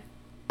 Okay.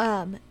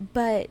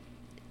 But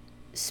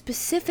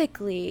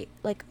specifically,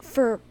 like,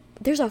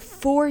 there's a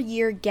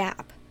 4-year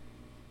gap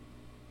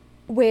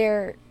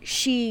where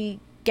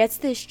she gets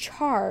this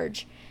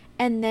charge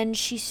and then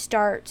she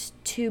starts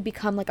to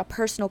become, like, a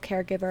personal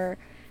caregiver,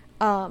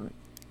 because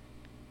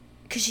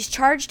she's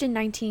charged in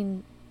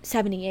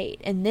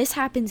 1978, and this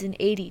happens in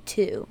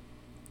 82.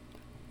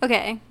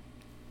 Okay.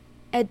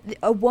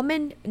 A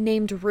woman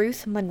named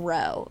Ruth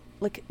Monroe,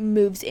 like,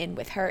 moves in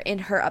with her in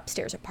her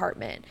upstairs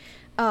apartment.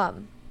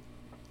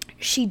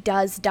 She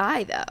does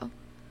die, though.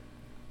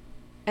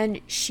 And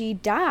she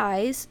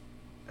dies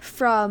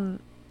from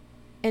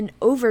an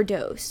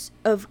overdose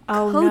of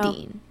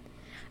codeine.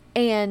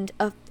 No. And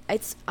I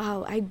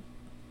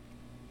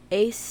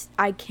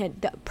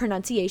can't, the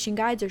pronunciation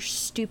guides are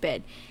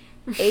stupid.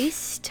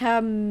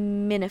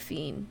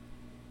 Acetaminophen.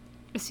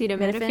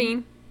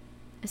 Acetaminophen.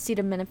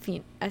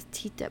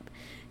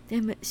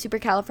 Damn it,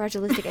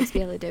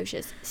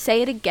 supercalifragilisticexpialidocious.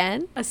 Say it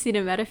again.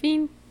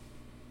 Acetaminophen.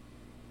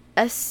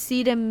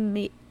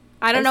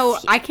 I don't know.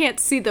 I can't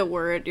see the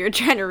word you're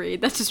trying to read.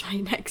 That's just my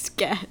next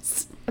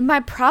guess. My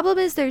problem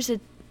is there's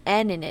an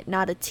N in it,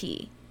 not a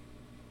T.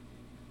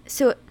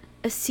 So,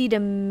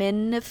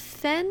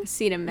 acetaminophen?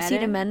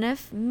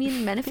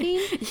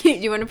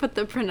 Acetaminophen? You want to put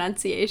the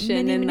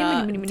pronunciation in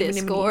the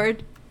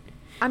Discord?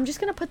 I'm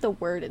just going to put the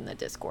word in the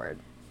Discord.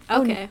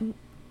 Okay.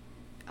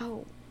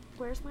 Oh,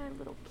 where's my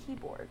little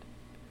keyboard?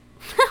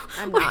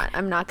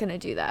 I'm not going to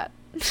do that.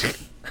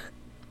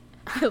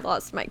 I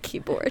lost my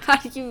keyboard. How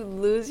did you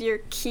lose your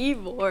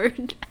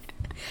keyboard?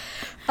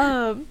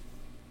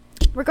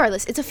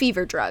 Regardless, it's a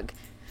fever drug.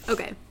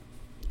 Okay.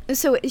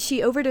 So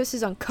she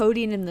overdoses on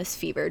codeine in this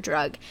fever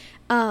drug.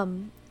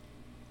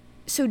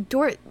 So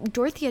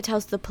Dorothea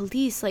tells the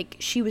police, like,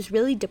 she was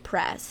really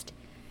depressed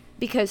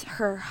because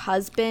her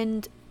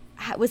husband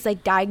was,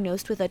 like,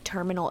 diagnosed with a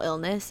terminal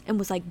illness and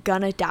was, like,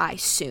 gonna die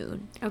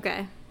soon.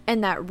 Okay.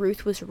 And that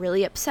Ruth was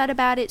really upset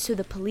about it, so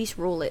the police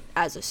rule it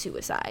as a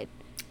suicide.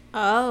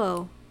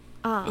 Oh.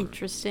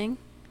 Interesting.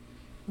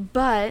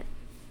 But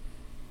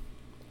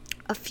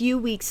a few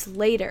weeks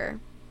later...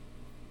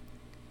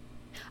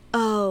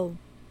 Oh.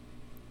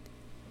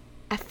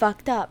 I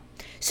fucked up.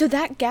 So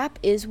that gap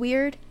is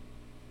weird.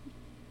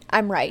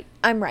 I'm right.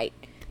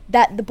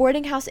 That the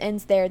boarding house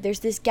ends there. There's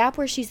this gap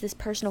where she's this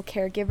personal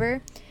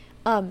caregiver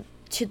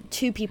to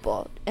two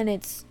people. And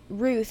it's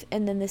Ruth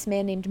and then this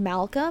man named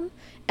Malcolm.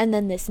 And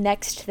then this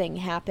next thing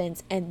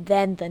happens. And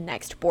then the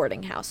next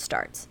boarding house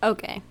starts.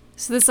 Okay.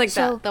 So this is like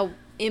the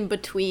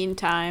in-between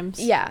times.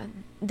 Yeah.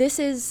 This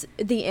is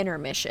the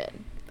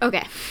intermission.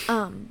 Okay.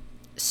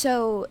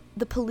 So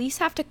the police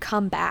have to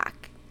come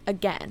back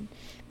again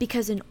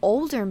because an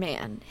older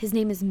man, his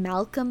name is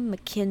Malcolm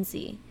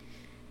McKenzie,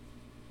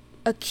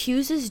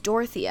 accuses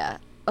Dorothea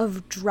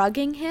of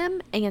drugging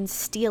him and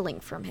stealing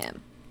from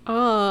him.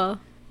 Oh.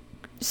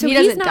 So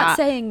he's not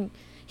saying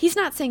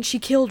she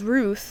killed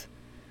Ruth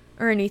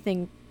or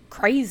anything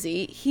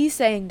crazy. He's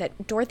saying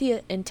that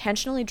Dorothea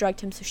intentionally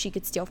drugged him so she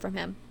could steal from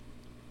him.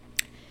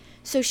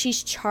 So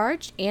she's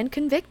charged and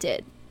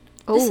convicted.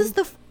 Oh. This is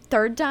the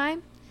third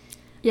time.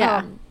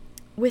 Yeah.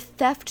 With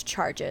theft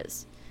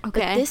charges.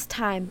 Okay. But this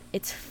time,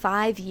 it's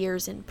 5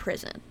 years in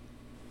prison.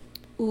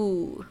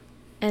 Ooh.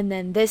 And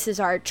then this is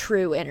our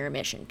true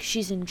intermission.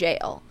 She's in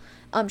jail.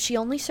 She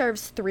only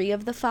serves 3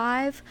 of the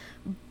 5,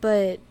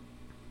 but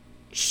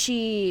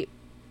she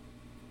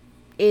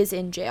is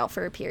in jail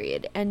for a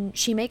period. And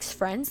she makes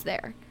friends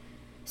there.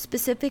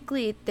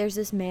 Specifically, there's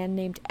this man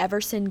named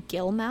Everson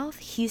Gilmouth.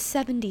 He's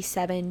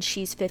 77.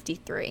 She's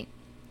 53.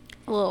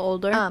 A little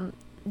older.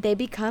 They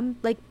become,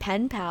 like,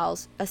 pen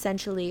pals,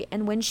 essentially.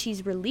 And when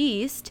she's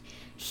released,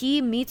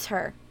 he meets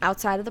her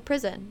outside of the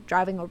prison,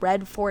 driving a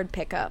red Ford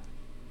pickup.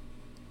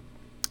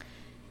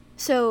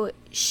 So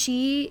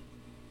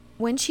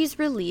when she's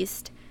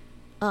released,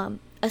 a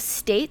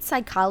state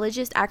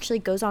psychologist actually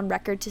goes on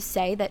record to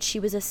say that she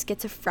was a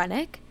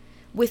schizophrenic.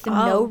 with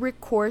no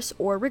recourse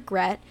or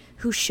regret,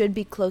 who should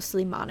be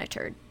closely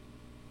monitored.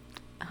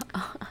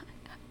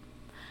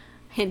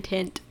 Hint,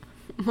 hint.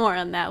 More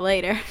on that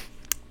later.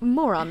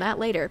 More on that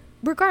later.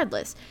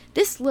 Regardless,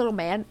 this little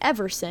man,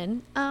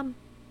 Everson,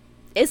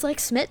 is like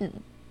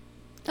smitten.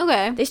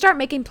 Okay. They start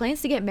making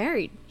plans to get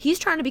married. He's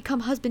trying to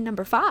become husband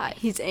number 5.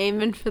 He's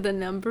aiming for the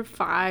number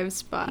 5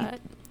 spot.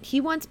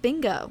 He wants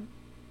bingo.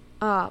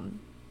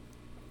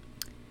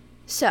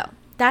 So,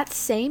 that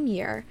same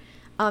year,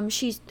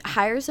 she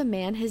hires a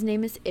man, his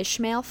name is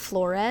Ishmael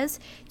Flores,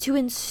 to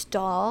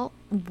install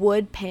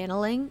wood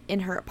paneling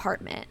in her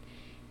apartment.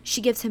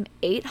 She gives him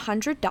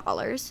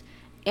 $800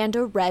 and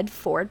a red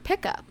Ford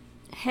pickup.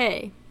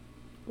 Hey,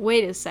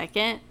 wait a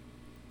second.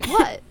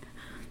 What?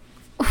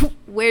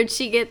 Where'd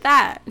she get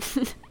that?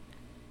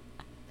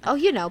 Oh,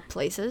 you know,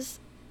 places.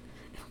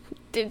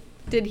 Did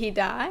he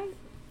die?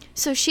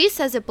 So she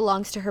says it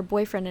belongs to her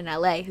boyfriend in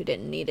LA who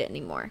didn't need it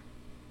anymore.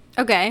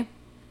 Okay.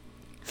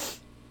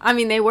 I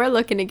mean, they were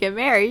looking to get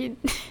married.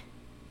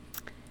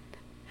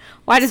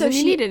 Why doesn't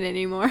he need it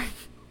anymore?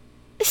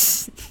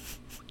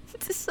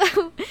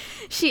 So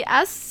she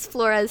asks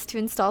Flores to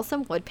install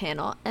some wood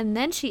panel, and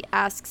then she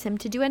asks him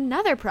to do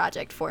another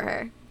project for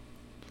her.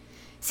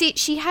 See,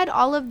 she had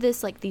all of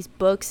this, like these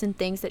books and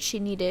things that she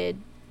needed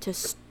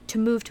to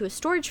move to a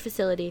storage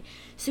facility,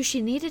 so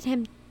she needed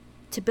him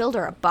to build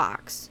her a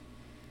box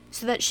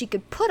so that she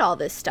could put all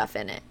this stuff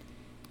in it.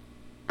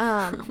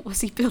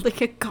 Was he building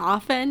a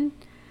coffin?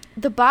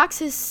 The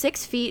box is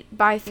 6 feet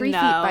by 3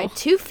 feet by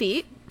 2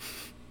 feet.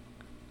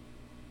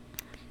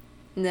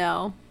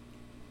 No.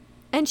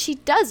 And she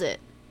does it.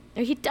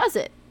 Or he does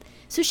it.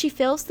 So she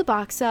fills the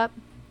box up.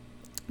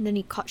 And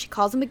then she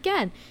calls him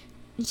again.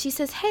 And she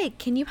says, hey,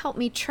 can you help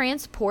me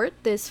transport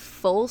this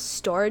full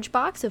storage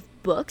box of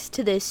books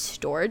to this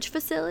storage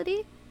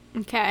facility?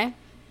 Okay.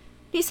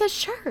 He says,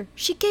 sure.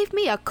 She gave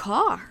me a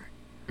car.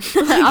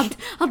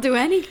 I'll do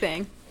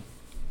anything.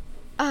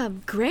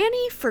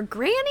 Granny for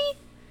Granny?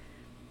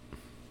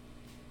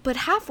 But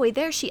halfway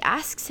there, she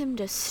asks him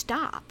to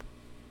stop.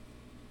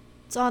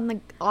 It's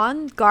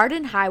on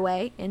Garden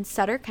Highway in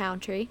Sutter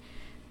County.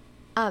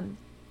 And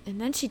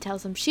then she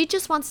tells him she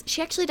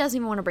actually doesn't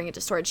even want to bring it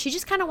to storage. She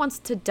just kind of wants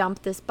to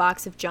dump this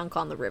box of junk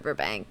on the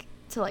riverbank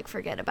to, like,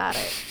 forget about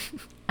it.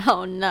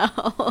 Oh, no.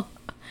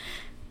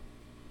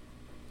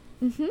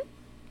 Mm-hmm.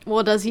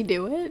 Well, does he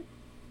do it?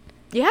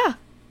 Yeah.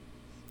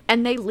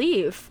 And they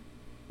leave.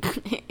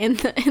 In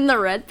the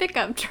red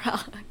pickup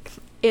truck.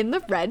 In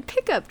the red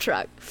pickup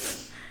truck.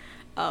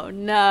 Oh,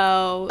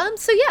 no.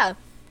 So, yeah.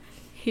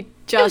 It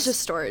was just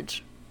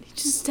storage. He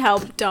just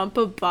helped dump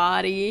a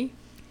body.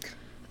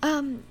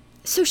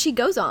 So she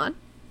goes on.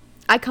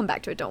 I come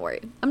back to it, don't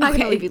worry. I'm not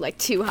going to leave you, like,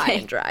 too high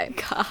and dry.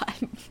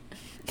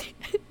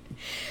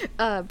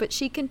 God. But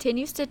she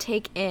continues to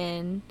take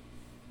in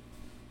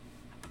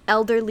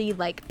elderly,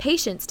 like,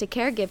 patients to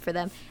caregive for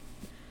them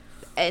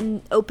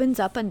and opens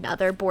up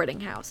another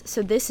boarding house.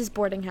 So this is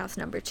boarding house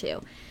number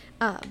 2.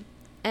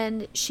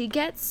 And she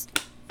gets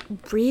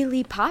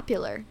really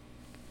popular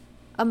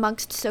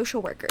amongst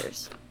social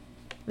workers.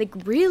 Like,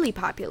 really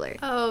popular.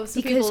 Oh,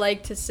 so people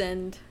like to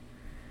send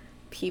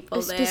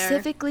people there.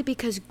 Specifically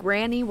because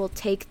Granny will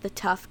take the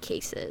tough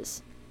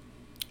cases.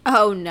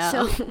 Oh, no.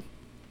 So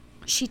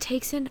she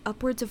takes in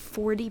upwards of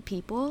 40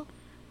 people.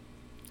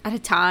 At a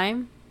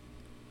time?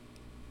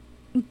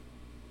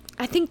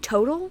 I think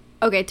total.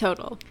 Okay,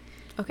 total.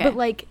 Okay. But,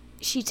 like,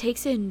 she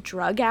takes in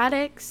drug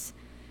addicts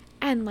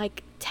and,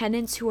 like,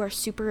 tenants who are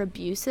super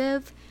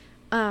abusive.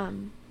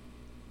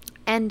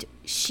 And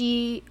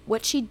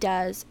what she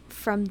does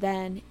from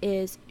then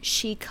is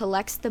she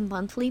collects the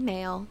monthly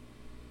mail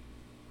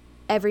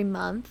every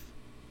month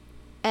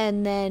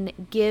and then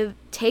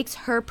takes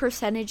her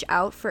percentage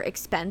out for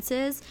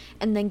expenses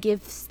and then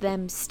gives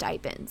them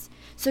stipends.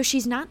 So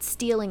she's not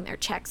stealing their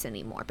checks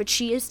anymore, but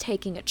she is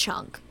taking a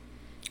chunk.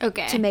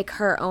 Okay. To make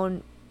her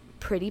own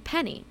pretty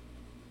penny.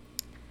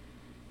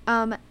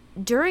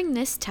 During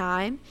this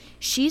time,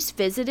 she's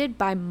visited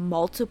by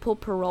multiple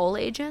parole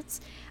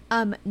agents.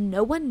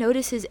 No one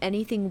notices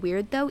anything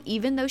weird, though,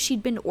 even though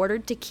she'd been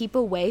ordered to keep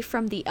away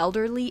from the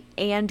elderly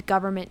and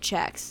government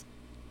checks.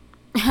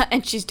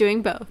 And she's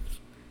doing both.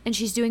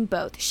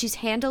 She's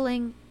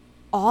handling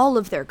all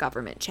of their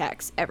government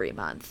checks every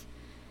month.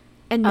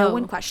 And no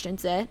one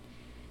questions it.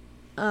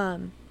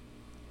 And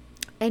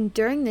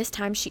during this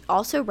time, she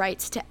also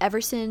writes to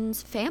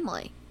Everson's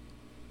family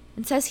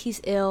and says he's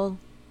ill.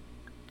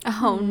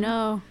 Oh,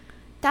 no.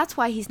 That's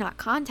why he's not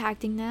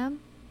contacting them.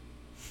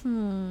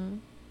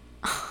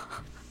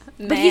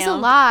 But he's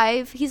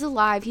alive.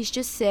 He's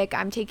just sick.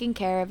 I'm taking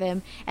care of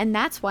him. And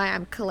that's why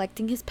I'm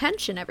collecting his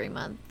pension every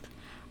month.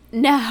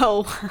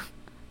 No.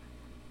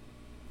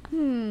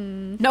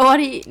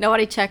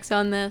 Nobody checks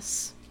on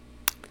this.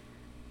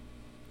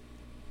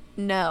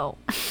 No.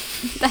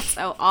 That's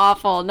so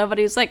awful.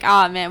 Nobody's like,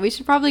 oh, man, we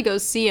should probably go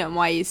see him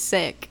while he's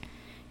sick.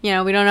 You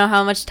know, we don't know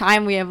how much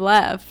time we have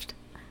left.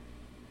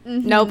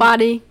 Mm-hmm.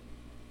 Nobody.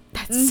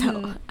 That's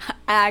so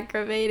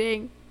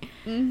aggravating.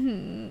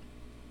 Mm-hmm.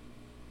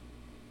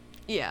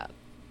 Yeah.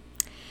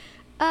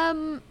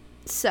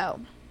 So,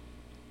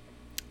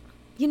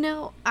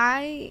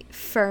 I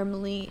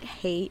firmly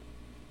hate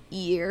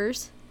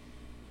years.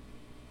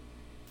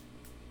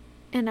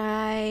 And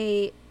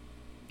I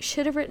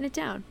should have written it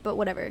down, but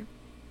whatever.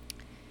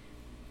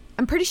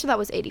 I'm pretty sure that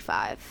was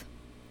 85.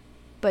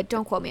 But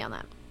don't quote me on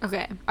that.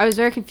 Okay. I was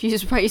very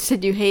confused why you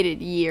said you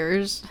hated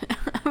years.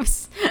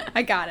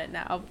 I got it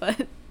now,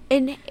 but...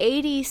 In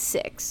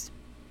 86.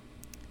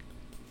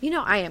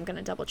 I am going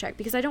to double check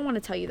because I don't want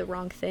to tell you the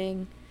wrong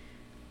thing.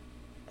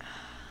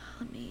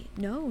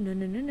 No.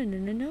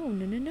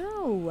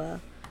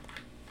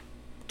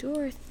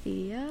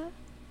 Dorothea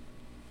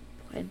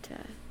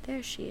Puente.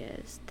 There she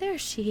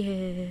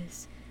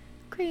is.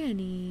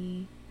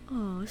 Granny.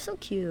 Oh, so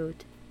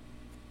cute.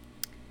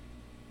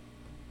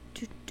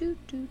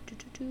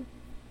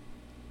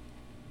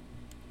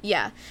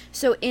 Yeah.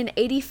 So in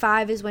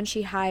 85 is when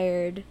she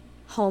hired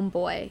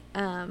Homeboy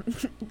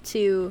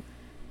to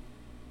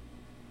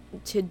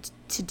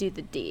do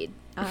the deed.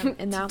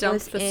 And that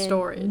was in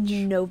storage.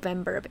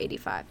 November of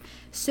 85.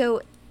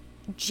 So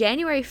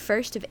January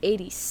 1st of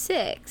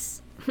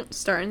 86,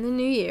 starting the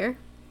new year,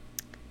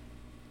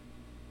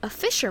 a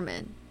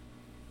fisherman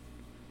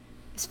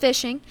is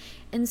fishing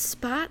and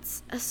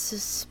spots a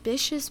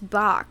suspicious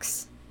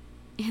box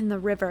in the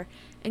river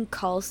and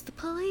calls the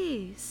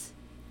police.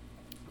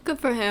 Good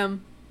for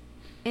him.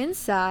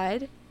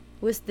 Inside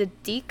was the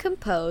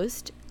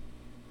decomposed,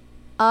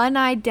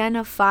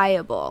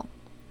 unidentifiable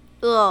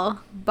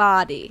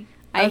body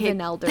of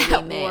an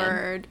elderly man.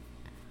 Word.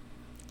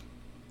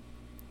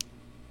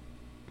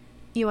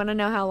 You want to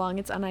know how long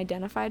it's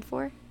unidentified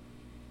for?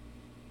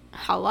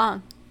 How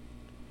long?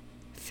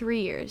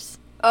 3 years.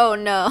 Oh,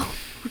 no.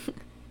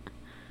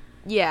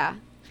 Yeah.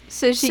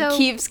 So she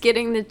keeps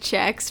getting the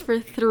checks for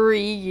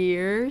 3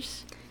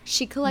 years?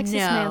 She collects this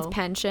man's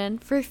pension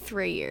for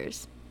 3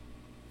 years.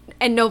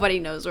 And nobody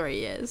knows where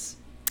he is?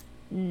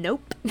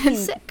 Nope.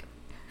 He's sick.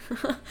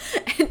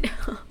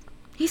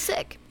 He's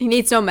sick. He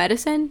needs no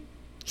medicine?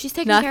 She's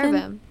taking care of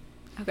him.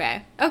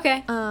 Okay.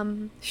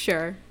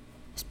 Sure.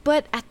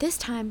 But at this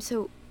time,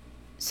 so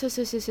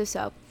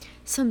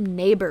some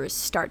neighbors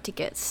start to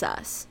get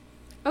sus.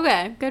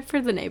 Okay, good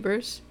for the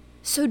neighbors.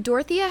 So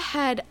Dorothea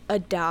had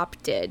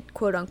adopted,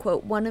 quote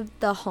unquote, one of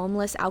the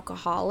homeless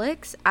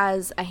alcoholics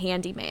as a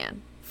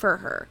handyman for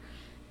her.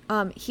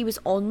 He was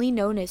only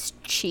known as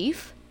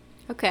Chief.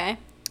 Okay.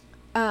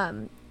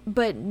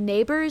 But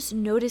neighbors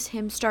notice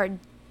him start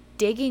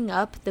digging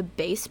up the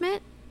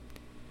basement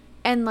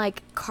and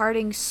like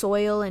carting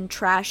soil and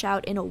trash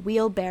out in a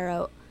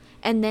wheelbarrow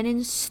and then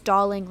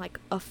installing like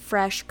a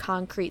fresh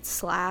concrete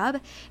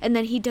slab. And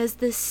then he does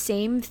the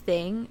same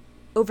thing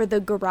over the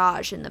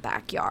garage in the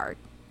backyard.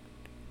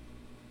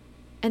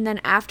 And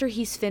then after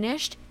he's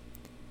finished,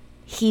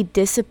 he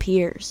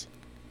disappears.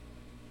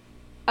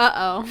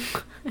 Uh-oh.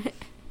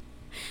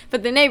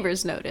 But the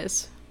neighbors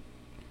notice.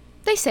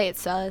 They say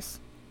it's sus.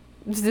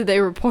 Did they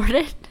report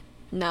it?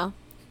 No.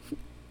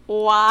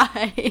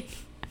 Why?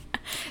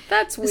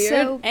 That's weird.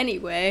 So,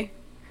 anyway.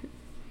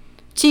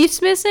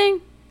 Chief's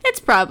missing? It's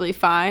probably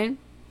fine.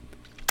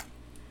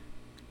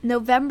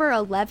 November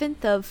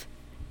 11th of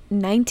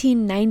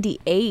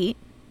 1998.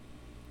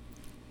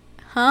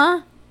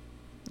 Huh?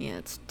 Yeah,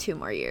 it's 2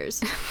 more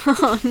years.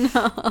 Oh,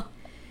 no.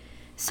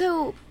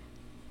 So,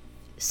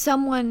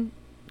 someone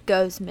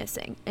goes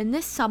missing. And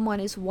this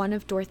someone is one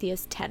of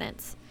Dorothea's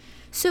tenants.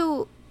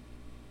 So,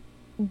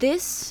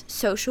 this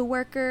social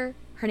worker,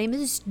 her name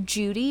is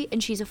Judy,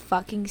 and she's a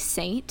fucking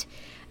saint,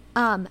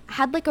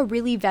 had like a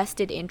really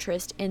vested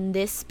interest in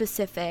this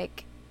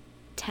specific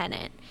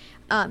tenant.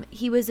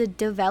 He was a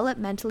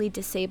developmentally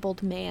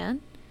disabled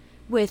man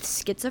with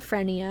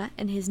schizophrenia,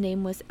 and his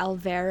name was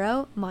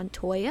Alvaro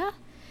Montoya,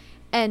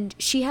 and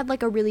she had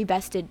like a really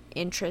vested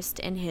interest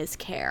in his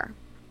care.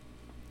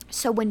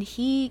 So when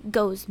he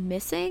goes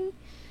missing,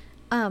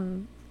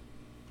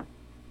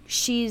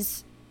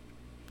 she's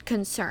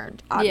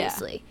concerned,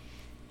 obviously.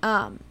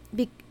 Yeah.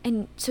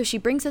 And so she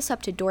brings this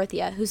up to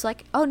Dorothea, who's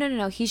like, oh,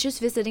 no, he's just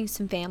visiting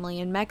some family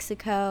in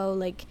Mexico,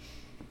 like,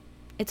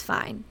 it's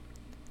fine.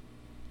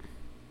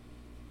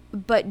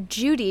 But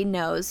Judy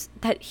knows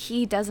that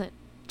he doesn't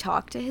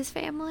talk to his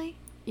family.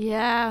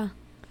 Yeah.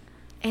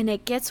 And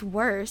it gets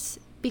worse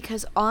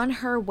because on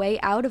her way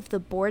out of the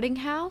boarding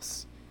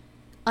house,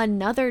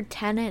 another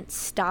tenant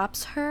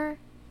stops her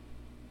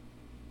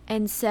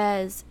and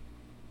says,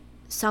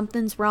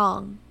 something's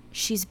wrong.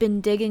 She's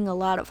been digging a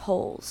lot of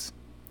holes.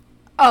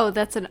 Oh,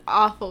 that's an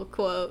awful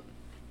quote.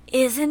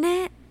 Isn't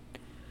it?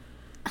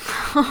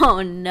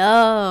 Oh,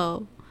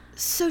 no.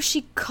 So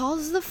she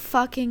calls the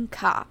fucking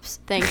cops.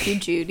 Thank you,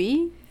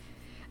 Judy.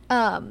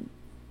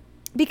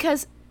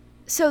 Because,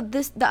 so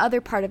the other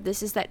part of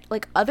this is that,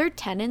 like, other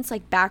tenants,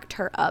 like, backed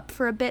her up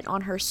for a bit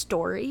on her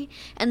story.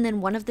 And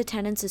then one of the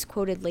tenants is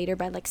quoted later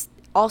by, like,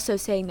 also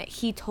saying that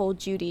he told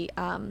Judy,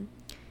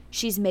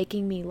 she's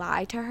making me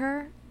lie to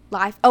her.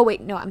 Oh,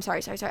 wait, no, I'm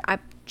sorry. I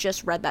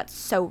just read that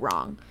so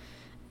wrong.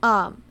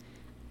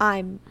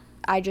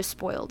 I just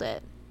spoiled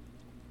it.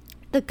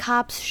 The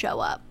cops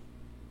show up.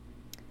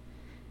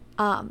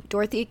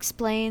 Dorothy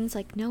explains,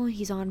 like, no,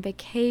 he's on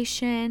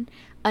vacation.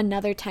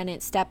 Another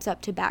tenant steps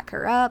up to back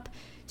her up.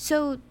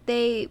 So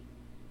they're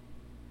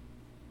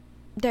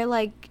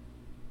like,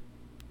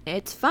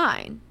 it's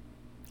fine.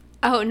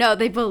 Oh, no,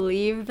 they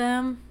believe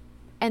them?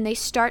 And they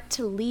start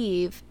to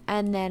leave,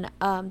 and then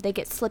they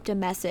get slipped a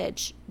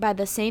message by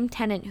the same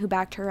tenant who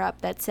backed her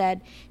up that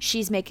said,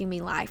 she's making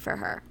me lie for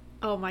her.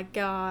 Oh, my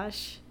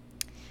gosh.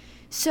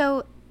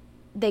 So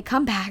they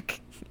come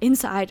back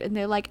inside, and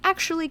they're like,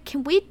 actually,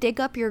 can we dig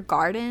up your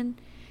garden?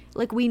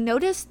 Like, we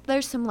noticed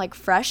there's some, like,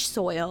 fresh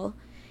soil,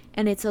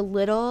 and it's a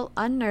little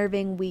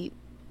unnerving.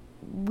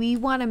 We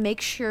want to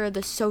make sure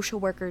the social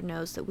worker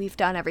knows that we've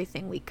done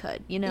everything we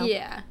could, you know?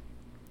 Yeah.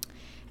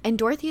 And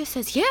Dorothea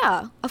says,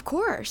 yeah, of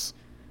course.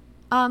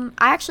 I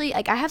actually,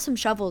 like, I have some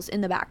shovels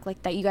in the back,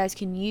 like, that you guys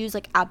can use,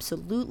 like,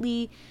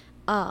 absolutely.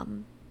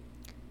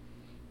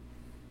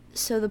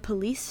 So the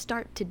police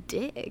start to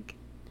dig.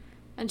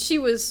 And she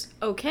was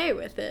okay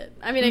with it.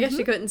 I mean, I guess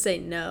she couldn't say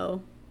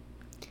no.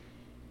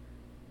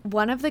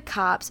 One of the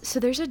cops, so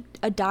there's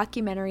a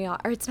documentary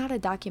on, or it's not a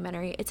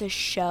documentary, it's a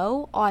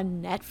show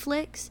on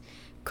Netflix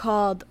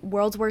called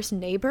World's Worst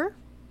Neighbor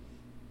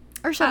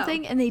or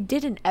something, and they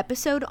did an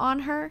episode on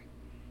her.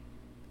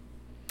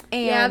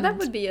 And yeah, that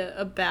would be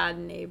a bad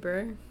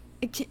neighbor.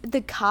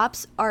 The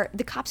cops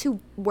who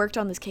worked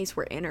on this case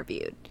were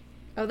interviewed.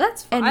 Oh,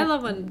 that's fun. And I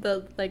love when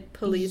the, like,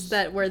 police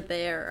that were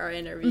there are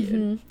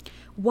interviewed.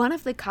 One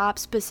of the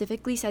cops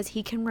specifically says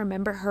he can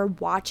remember her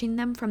watching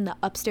them from the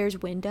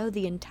upstairs window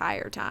the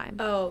entire time.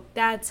 Oh,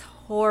 that's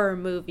horror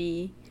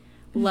movie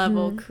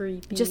level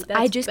creepy.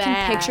 I just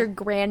can picture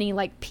Granny,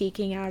 like,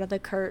 peeking out of the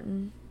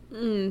curtain.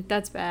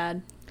 That's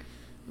bad.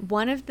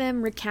 One of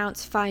them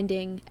recounts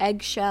finding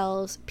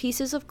eggshells,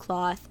 pieces of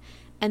cloth,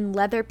 and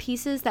leather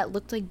pieces that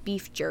looked like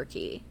beef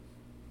jerky.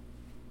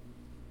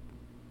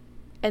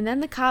 And then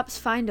the cops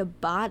find a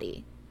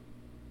body.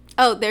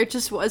 Oh, there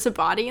just was a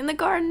body in the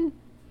garden?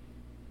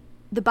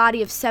 The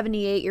body of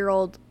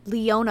 78-year-old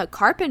Leona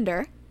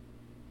Carpenter.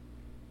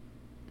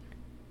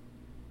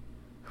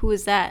 Who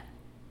is that?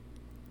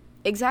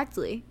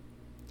 Exactly.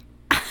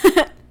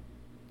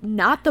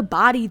 Not the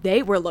body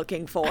they were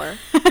looking for.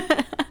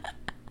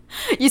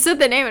 You said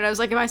the name and I was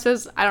like, am I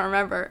supposed to? I don't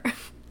remember.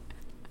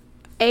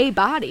 A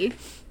body.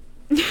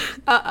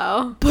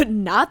 Uh-oh. But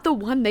not the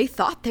one they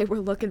thought they were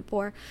looking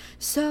for.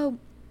 So,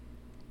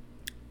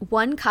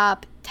 one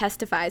cop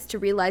testifies to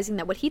realizing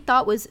that what he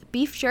thought was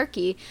beef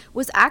jerky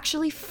was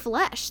actually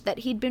flesh that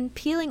he'd been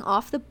peeling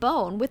off the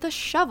bone with a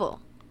shovel.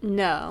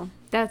 No,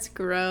 that's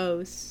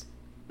gross.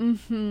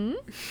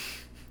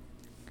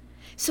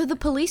 So the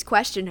police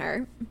question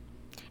her,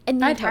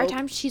 and the I'd entire hope.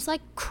 time she's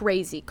like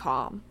crazy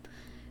calm.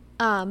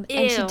 And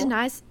she Ew.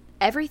 denies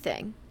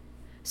everything.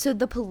 So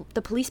the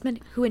policeman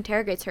who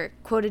interrogates her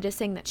quoted as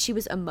saying that she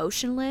was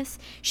emotionless.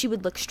 She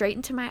would look straight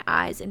into my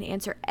eyes and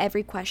answer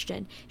every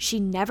question. She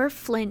never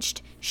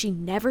flinched. She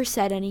never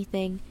said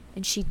anything.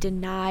 And she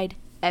denied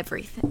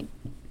everything.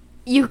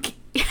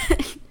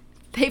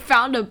 They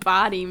found a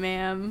body,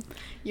 ma'am.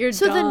 You're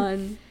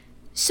done.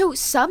 So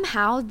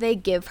somehow they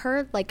give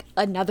her, like,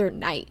 another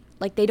night.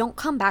 Like, they don't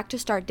come back to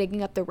start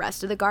digging up the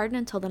rest of the garden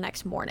until the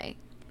next morning.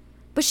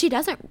 But she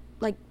doesn't,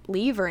 like,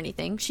 leave or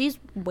anything. She's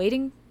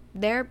waiting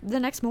there the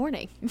next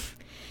morning.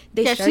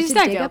 They start to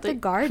dig up the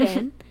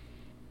garden.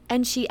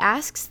 And she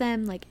asks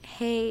them, like,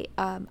 hey,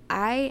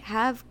 I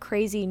have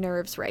crazy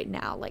nerves right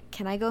now. Like,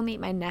 can I go meet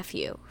my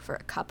nephew for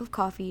a cup of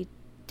coffee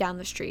down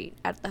the street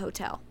at the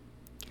hotel?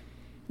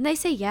 And they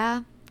say,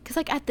 yeah. Because,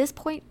 like, at this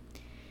point,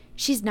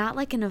 she's not,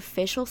 like, an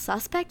official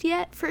suspect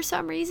yet for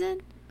some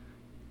reason.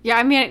 Yeah,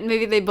 I mean,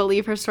 maybe they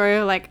believe her story.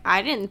 Like,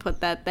 I didn't put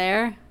that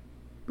there.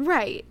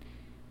 Right.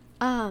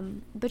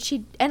 But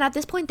and at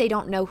this point, they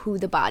don't know who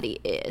the body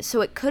is.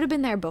 So it could have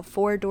been there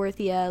before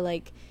Dorothea.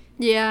 Like,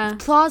 yeah.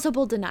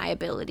 Plausible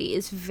deniability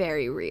is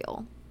very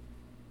real.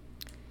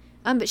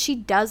 But she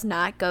does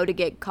not go to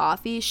get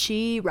coffee.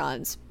 She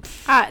runs.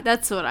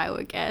 That's what I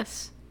would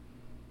guess.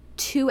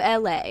 To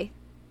LA.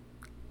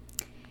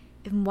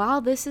 And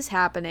while this is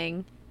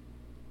happening,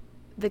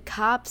 the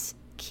cops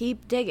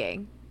keep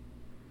digging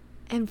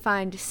and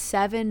find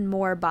 7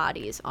 more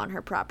bodies on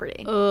her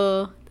property.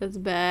 Oh, that's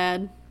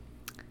bad.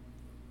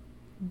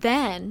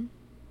 Then,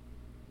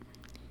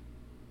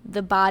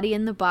 the body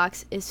in the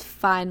box is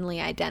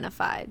finally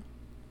identified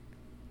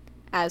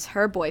as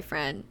her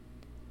boyfriend,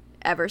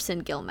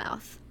 Everson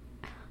Gilmouth.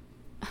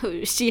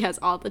 Who she has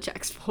all the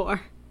checks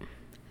for.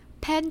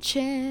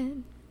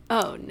 Pension.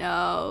 Oh,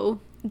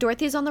 no.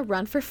 Dorothy's on the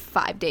run for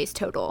 5 days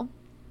total.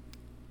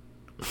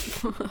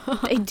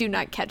 They do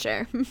not catch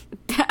her.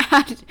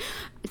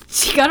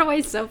 She got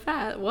away so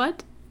fast.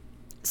 What?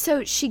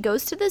 So she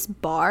goes to this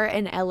bar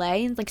in LA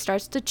and, like,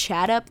 starts to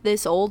chat up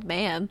this old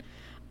man.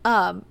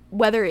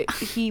 Whether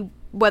she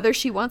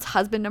wants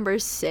husband number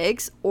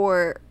 6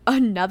 or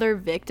another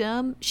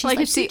victim. She's like,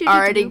 is she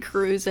already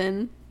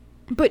cruising?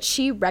 But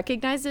he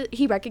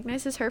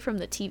recognizes her from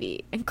the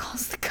TV and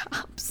calls the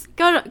cops.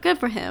 Good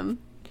for him.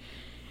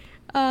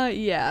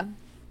 Yeah.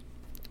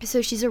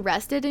 So she's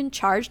arrested and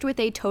charged with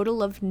a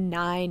total of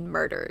 9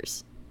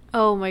 murders.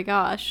 Oh my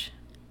gosh.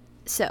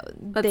 So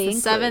That's the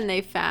 7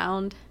 they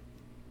found.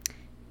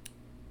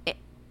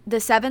 The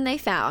 7 they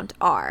found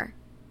are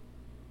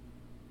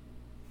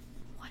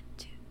 1,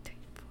 2, 3,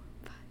 4,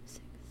 5,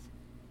 6.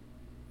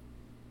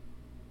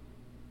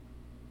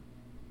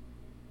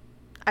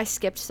 I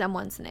skipped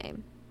someone's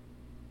name.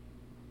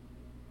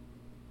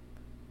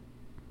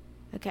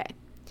 Okay.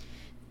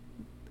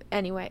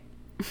 Anyway.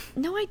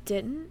 No, I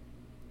didn't.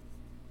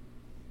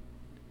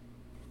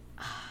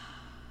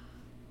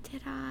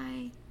 Did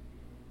I?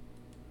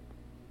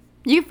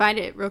 You can find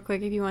it real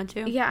quick if you want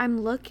to. Yeah,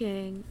 I'm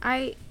looking.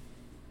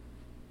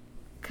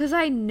 Because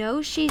I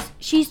know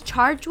she's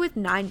charged with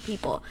 9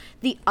 people.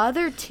 The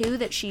other 2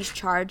 that she's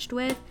charged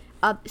with,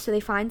 so they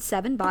find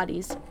 7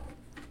 bodies.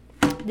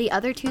 The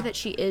other 2 that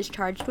she is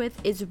charged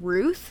with is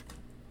Ruth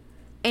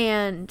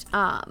and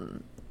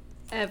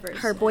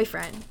Everson. her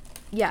boyfriend.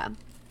 Yeah.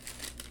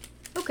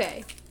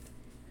 Okay.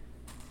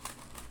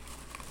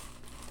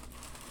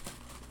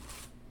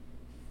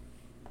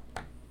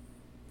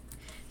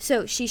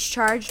 So she's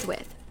charged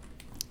with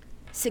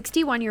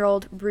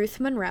 61-year-old Ruth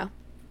Monroe,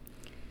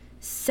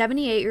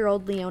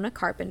 78-year-old Leona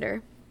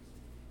Carpenter,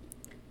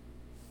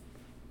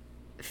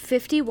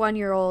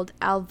 51-year-old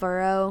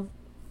Alvaro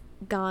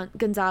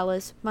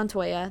Gonzalez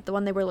Montoya, the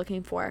one they were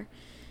looking for,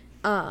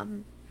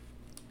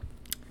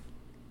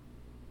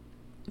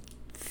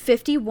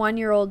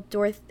 64-year-old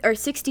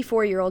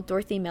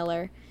Dorothy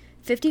Miller,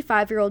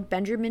 55-year-old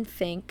Benjamin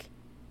Fink,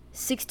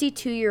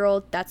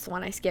 62-year-old, that's the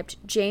one I skipped,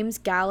 James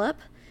Gallup,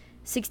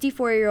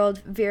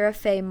 64-year-old Vera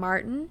Faye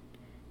Martin,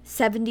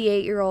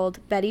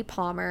 78-year-old Betty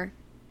Palmer,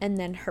 and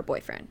then her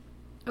boyfriend.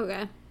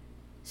 Okay.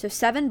 So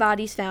 7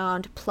 bodies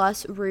found,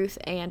 plus Ruth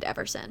and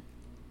Everson.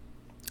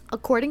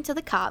 According to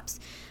the cops,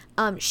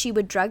 she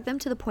would drug them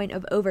to the point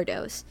of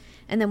overdose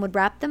and then would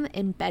wrap them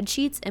in bed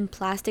sheets and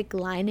plastic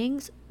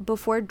linings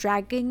before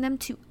dragging them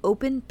to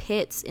open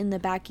pits in the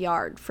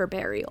backyard for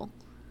burial.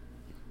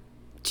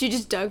 She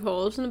just dug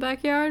holes in the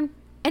backyard?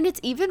 And it's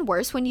even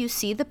worse when you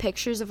see the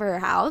pictures of her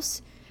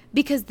house,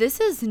 because this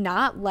is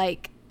not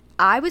like,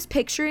 I was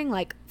picturing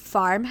like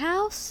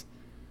farmhouse.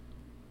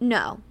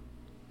 No.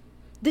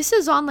 This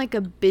is on like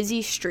a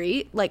busy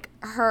street. Like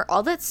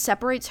all that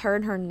separates her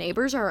and her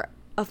neighbors are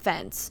a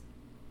fence.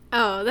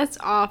 Oh, that's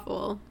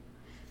awful.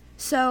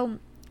 So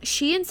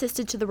she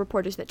insisted to the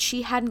reporters that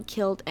she hadn't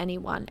killed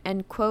anyone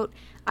and, quote,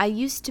 "I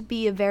used to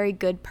be a very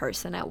good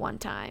person at one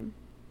time."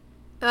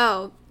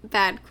 Oh,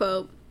 bad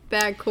quote.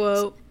 Bad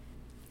quote.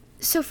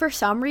 So for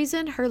some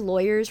reason, her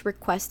lawyers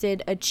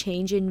requested a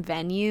change in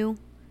venue.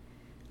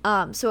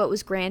 So it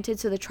was granted.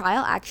 So the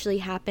trial actually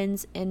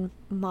happens in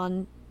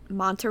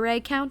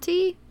Monterey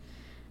County.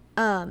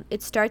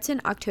 It starts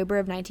in October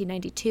of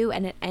 1992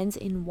 and it ends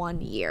in 1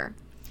 year.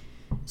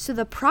 So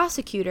the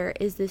prosecutor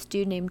is this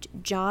dude named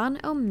John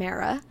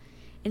O'Mara,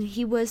 and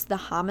he was the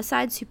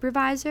homicide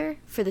supervisor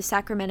for the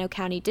Sacramento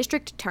County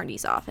District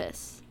Attorney's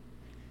Office.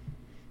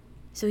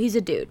 So he's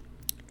a dude.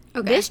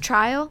 Okay. This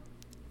trial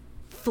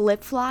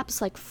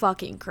flip-flops like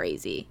fucking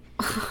crazy.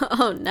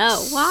 Oh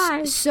no,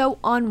 why? So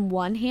on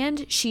one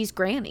hand, she's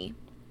Granny.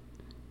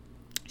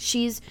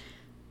 She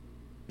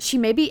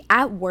may be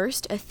at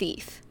worst a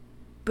thief,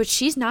 but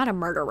she's not a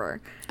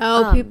murderer.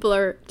 Oh, people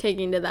are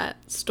taking to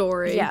that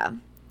story. Yeah.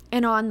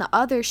 And on the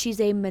other,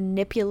 she's a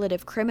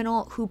manipulative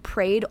criminal who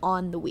preyed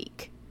on the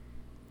weak.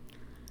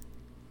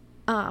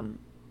 And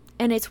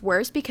it's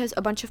worse because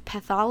a bunch of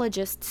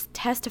pathologists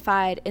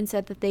testified and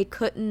said that they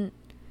couldn't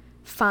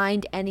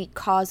find any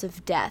cause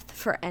of death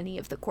for any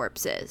of the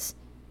corpses.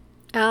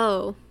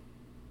 Oh.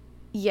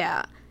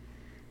 Yeah.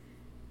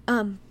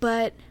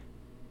 But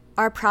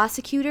our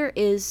prosecutor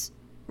is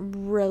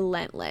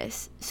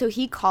relentless. So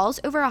he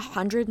calls over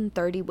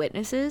 130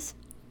 witnesses.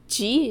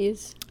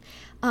 Jeez.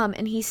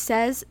 And he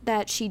says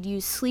that she'd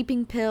use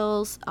sleeping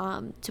pills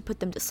to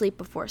put them to sleep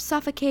before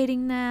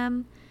suffocating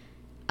them.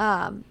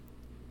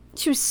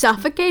 She was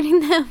suffocating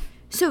them?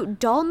 So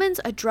Dahlman's,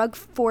 a drug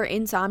for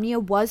insomnia,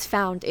 was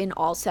found in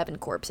all 7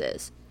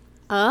 corpses.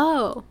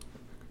 Oh.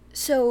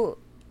 So,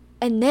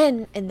 and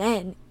then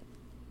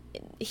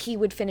he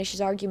would finish his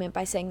argument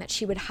by saying that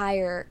she would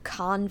hire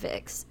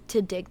convicts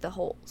to dig the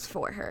holes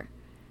for her.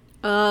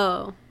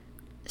 Oh.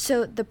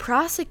 So the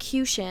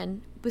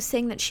prosecution was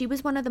saying that she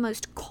was one of the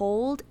most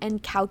cold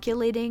and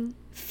calculating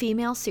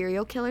female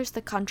serial killers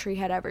the country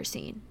had ever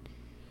seen.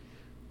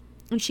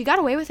 And she got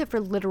away with it for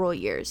literal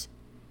years.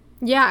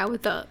 Yeah,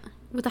 with a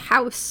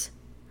house.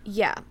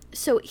 Yeah.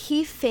 So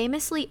he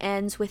famously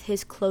ends with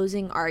his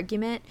closing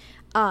argument.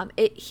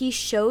 He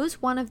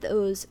shows one of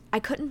those, I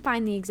couldn't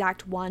find the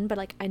exact one, but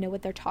like I know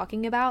what they're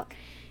talking about.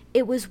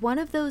 It was one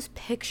of those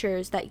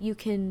pictures that you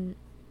can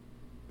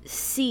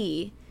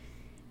see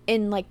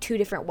in like 2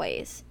 different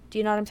ways. Do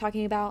you know what I'm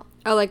talking about?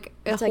 Oh, like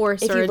a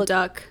horse or a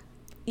duck.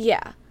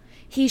 Yeah.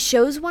 He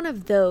shows one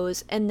of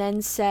those and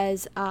then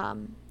says,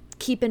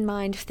 keep in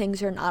mind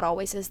things are not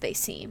always as they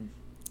seem.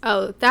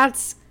 Oh,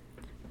 that's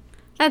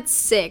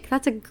sick.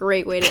 That's a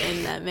great way to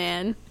end that,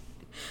 man.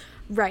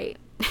 Right.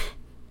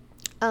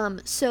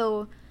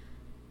 So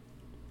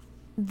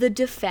the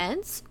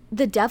defense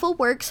the devil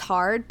works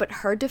hard, but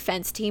her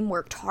defense team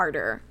worked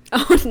harder.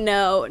 Oh,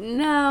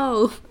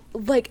 no.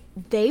 Like,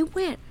 they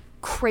went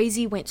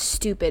crazy, went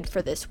stupid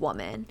for this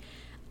woman.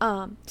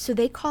 So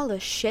they call a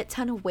shit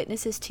ton of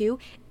witnesses too,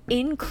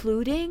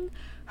 including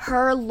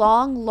her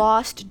long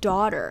lost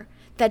daughter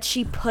that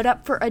she put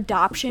up for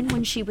adoption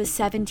when she was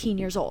 17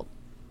 years old.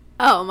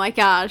 Oh my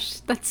gosh,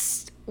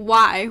 that's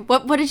why.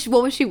 What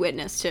was she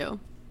witness to?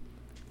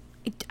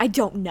 I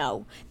don't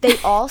know. They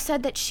all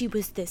said that she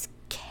was this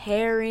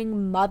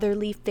caring,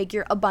 motherly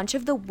figure. A bunch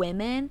of the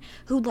women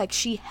who, like,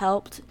 she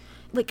helped,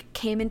 like,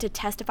 came in to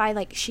testify.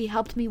 Like, she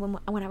helped me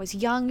when I was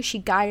young. She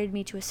guided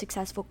me to a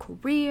successful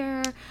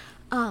career.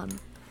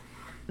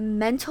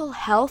 Mental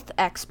health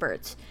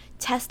experts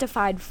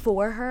testified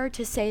for her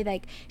to say,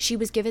 like, she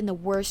was given the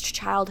worst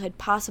childhood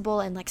possible,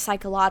 and, like,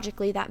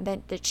 psychologically that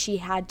meant that she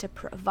had to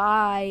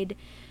provide.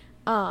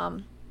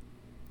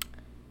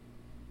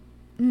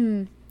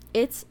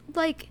 It's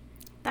like,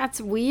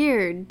 That's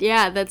weird.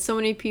 Yeah, that so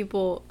many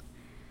people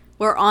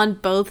were on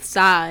both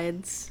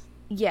sides.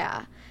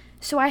 yeah.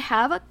 So I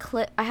have a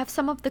clip. I have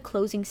some of the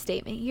closing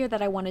statement here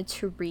that I wanted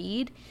to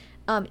read.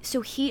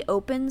 So he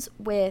opens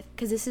with,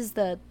 because this is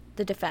the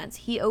defense.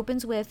 He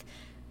opens with,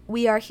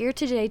 "We are here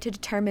today to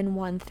determine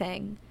one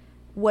thing.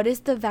 What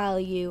is the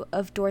value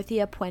of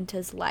Dorothea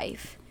Puenta's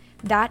life?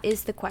 That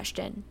is the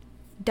question.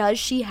 Does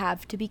she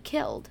have to be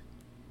killed?"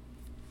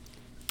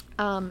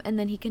 And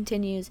then he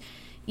continues,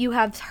 "You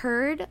have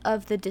heard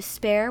of the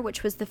despair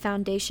which was the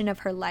foundation of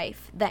her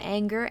life, the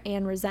anger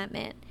and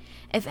resentment.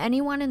 If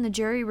anyone in the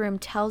jury room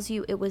tells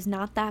you it was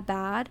not that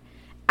bad,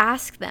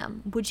 ask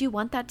them, would you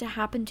want that to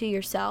happen to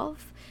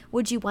yourself?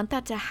 Would you want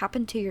that to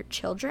happen to your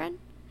children?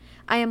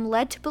 I am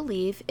led to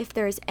believe if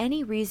there is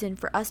any reason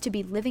for us to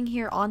be living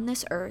here on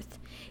this earth,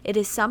 it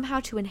is somehow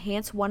to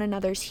enhance one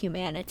another's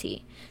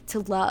humanity, to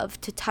love,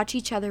 to touch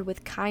each other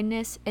with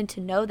kindness, and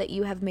to know that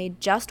you have made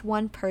just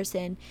one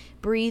person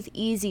breathe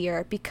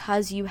easier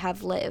because you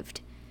have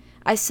lived.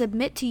 I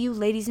submit to you,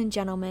 ladies and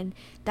gentlemen,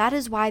 that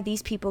is why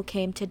these people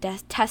came to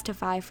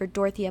testify for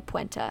Dorothea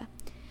Puenta.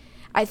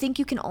 I think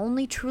you can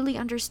only truly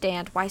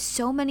understand why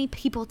so many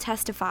people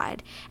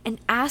testified and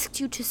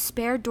asked you to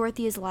spare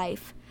Dorothea's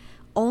life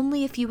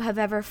only if you have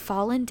ever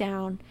fallen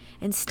down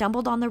and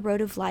stumbled on the road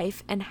of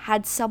life and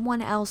had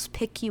someone else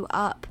pick you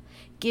up,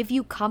 give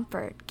you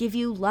comfort, give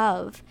you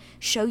love,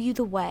 show you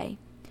the way.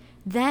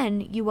 Then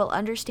you will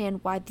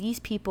understand why these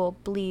people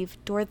believe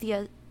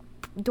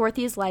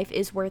Dorothea's life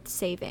is worth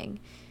saving.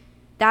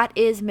 That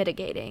is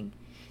mitigating.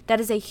 That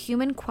is a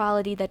human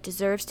quality that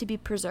deserves to be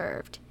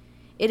preserved.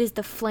 It is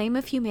the flame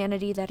of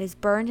humanity that has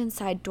burned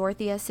inside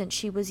Dorothea since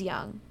she was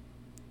young."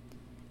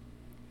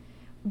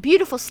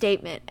 Beautiful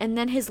statement. And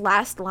then his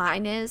last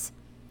line is,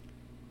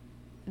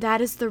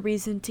 "That is the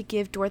reason to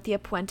give Dorothea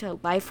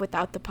Puenta life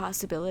without the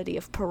possibility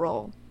of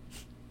parole."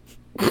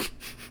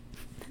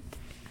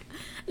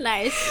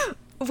 Nice.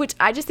 Which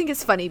I just think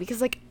is funny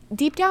because, like,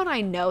 deep down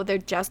I know they're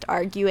just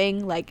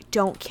arguing, like,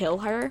 don't kill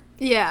her.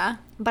 Yeah.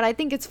 But I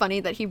think it's funny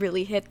that he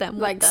really hit them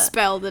with Like,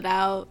 spelled it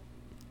out.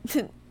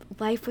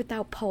 life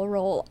without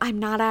parole. I'm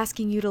not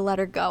asking you to let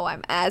her go.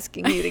 I'm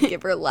asking you to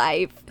give her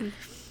life.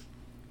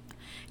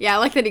 Yeah, I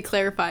like that he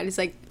clarified. He's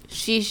like,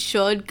 she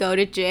should go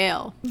to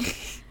jail.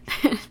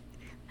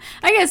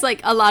 I guess, like,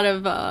 a lot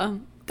of,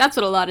 that's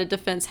what a lot of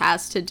defense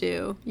has to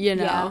do, you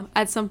know? Yeah.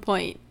 At some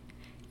point,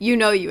 you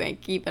know you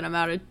ain't keeping him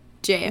out of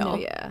jail. No,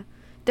 yeah.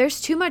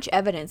 There's too much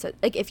evidence.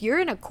 Like, if you're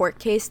in a court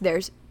case,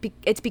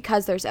 it's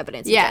because there's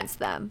evidence against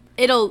them.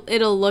 It'll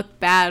look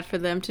bad for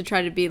them to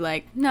try to be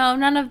like, no,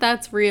 none of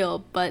that's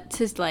real, but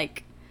to,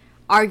 like,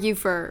 argue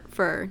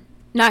for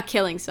not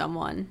killing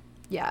someone.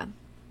 Yeah.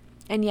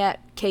 And yet,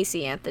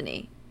 Casey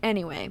Anthony.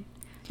 Anyway.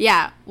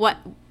 Yeah, what?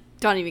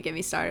 Don't even get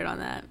me started on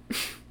that.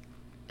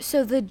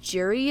 So the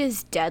jury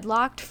is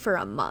deadlocked for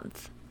a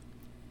month.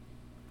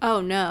 Oh,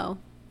 no.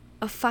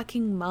 A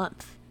fucking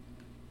month.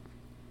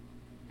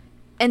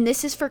 And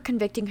this is for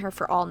convicting her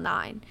for all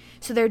 9.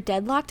 So they're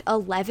deadlocked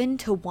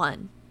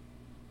 11-1.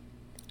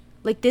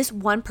 Like, this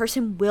one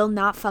person will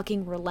not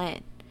fucking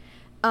relent.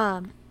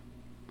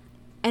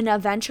 And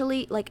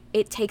eventually, like,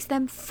 it takes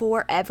them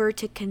forever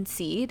to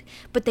concede,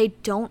 but they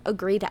don't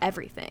agree to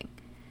everything.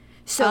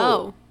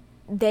 So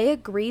they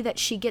agree that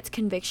she gets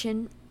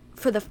conviction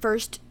for the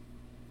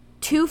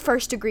two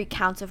first-degree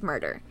counts of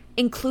murder,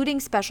 including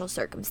special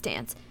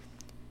circumstance,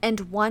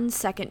 and 1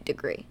 second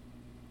degree.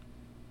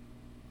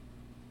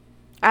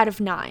 Out of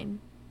 9.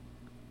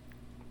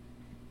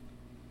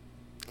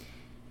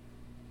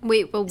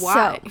 Wait, but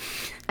why? So,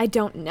 I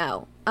don't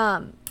know.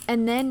 And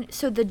then,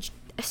 so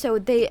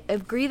they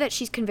agree that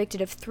she's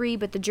convicted of 3,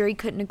 but the jury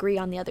couldn't agree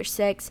on the other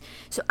 6.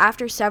 So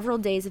after several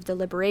days of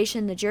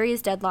deliberation, the jury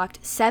is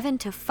deadlocked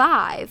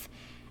 7-5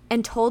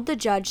 and told the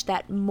judge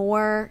that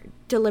more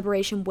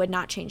deliberation would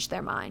not change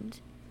their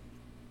mind.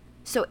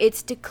 So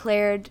it's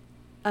declared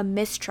a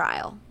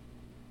mistrial.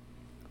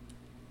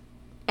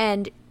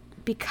 And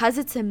because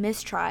it's a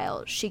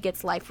mistrial, she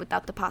gets life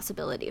without the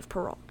possibility of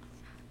parole.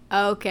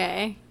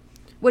 Okay.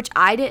 which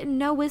I didn't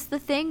know was the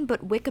thing,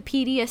 but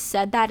Wikipedia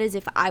said that as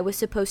if I was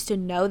supposed to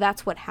know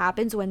that's what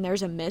happens when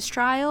there's a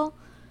mistrial.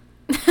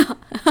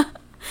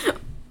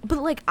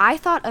 But, like, I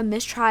thought a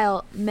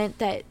mistrial meant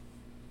that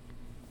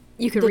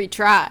you could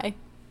retry.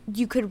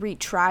 You could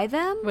retry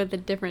them? With a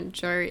different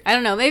jury. I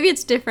don't know. Maybe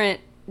it's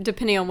different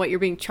depending on what you're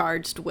being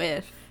charged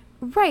with.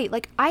 Right.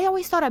 Like, I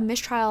always thought a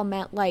mistrial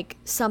meant, like,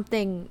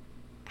 something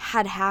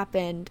had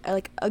happened,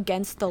 like,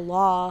 against the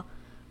law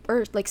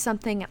or, like,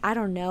 something, I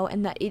don't know,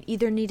 and that it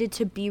either needed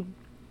to be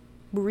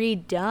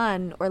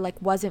redone or,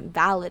 like, wasn't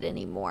valid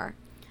anymore.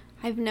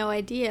 I have no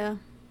idea.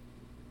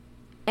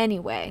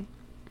 Anyway,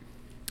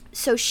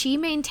 so she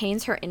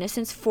maintains her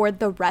innocence for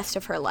the rest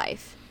of her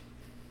life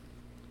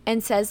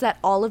and says that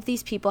all of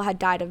these people had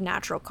died of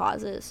natural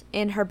causes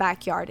in her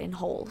backyard in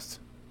holes.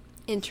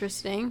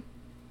 Interesting.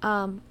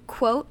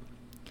 Quote,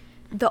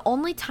 "The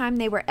only time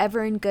they were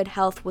ever in good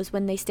health was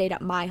when they stayed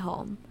at my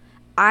home.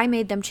 I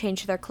made them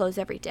change their clothes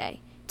every day,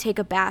 take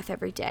a bath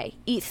every day,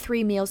 eat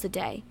 3 meals a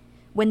day.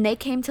 When they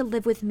came to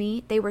live with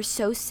me, they were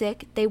so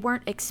sick they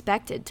weren't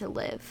expected to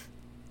live."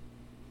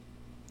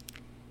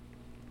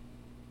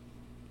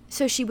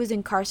 So she was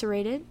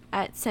incarcerated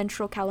at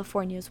Central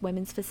California's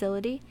women's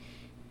facility,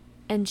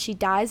 and she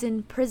dies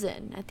in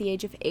prison at the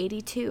age of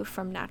 82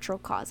 from natural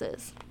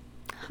causes.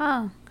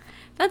 Huh.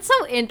 That's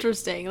so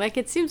interesting. Like,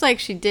 it seems like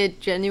she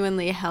did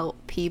genuinely help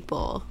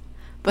people,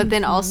 but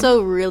then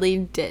also really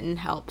didn't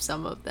help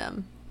some of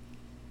them.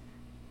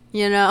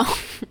 You know?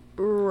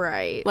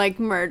 Right. Like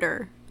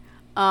murder.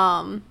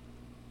 What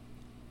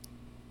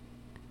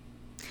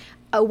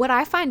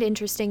I find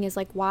interesting is,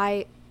 like,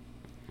 why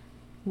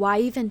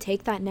even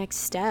take that next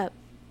step?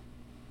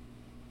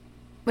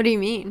 What do you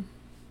mean?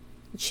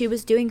 She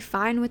was doing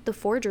fine with the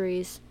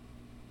forgeries.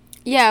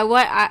 Yeah,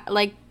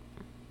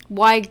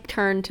 why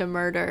turn to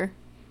murder?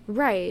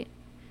 Right.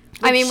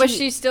 Like, I mean, was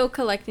she still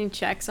collecting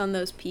checks on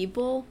those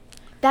people?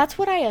 That's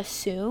what I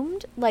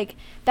assumed. Like,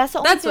 that's the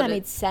only thing that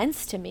made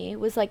sense to me.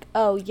 Was like,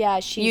 oh,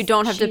 yeah, you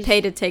don't have to pay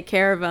to take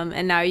care of them,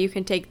 and now you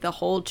can take the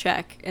whole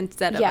check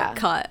instead of a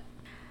cut.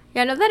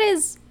 Yeah, no,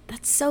 that's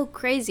so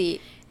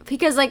crazy.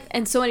 Because, like,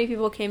 and so many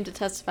people came to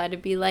testify to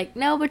be like,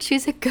 no, but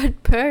she's a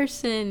good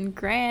person,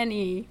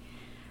 Granny.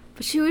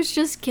 But she was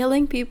just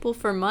killing people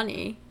for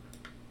money.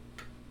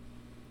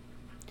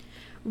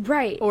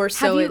 Right. Or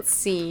so it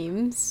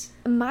seems.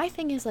 My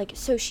thing is, like,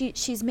 so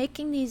she's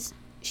making these,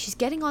 she's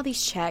getting all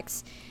these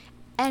checks,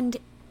 and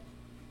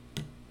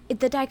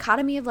the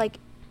dichotomy of, like,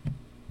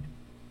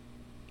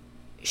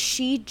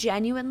 she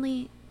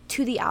genuinely,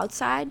 to the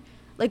outside,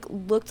 like,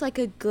 looked like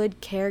a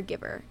good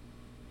caregiver.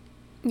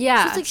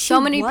 Yeah, so it's like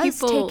so many was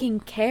people taking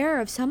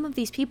care of some of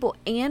these people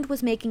and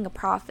was making a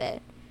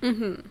profit.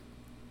 Mm-hmm.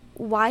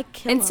 Why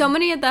kill And them? so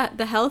many of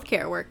the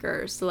healthcare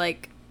workers,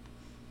 like,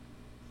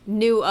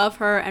 knew of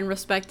her and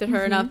respected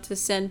her enough to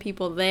send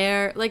people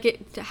there. Like,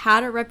 it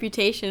had a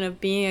reputation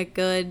of being a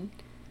good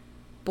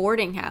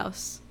boarding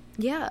house.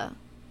 Yeah.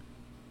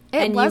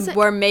 And you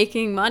were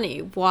making money.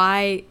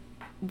 Why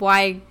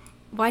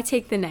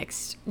take the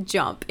next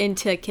jump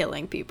into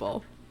killing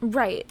people?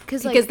 Right.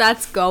 Because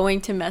that's going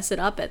to mess it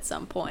up at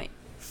some point.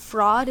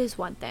 Fraud is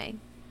one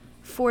thing.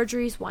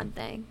 Forgery is one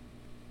thing.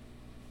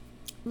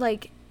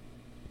 Like,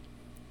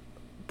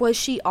 was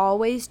she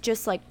always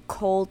just, like,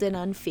 cold and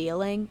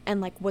unfeeling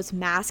and, like, was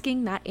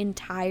masking that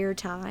entire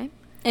time?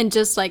 And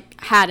just,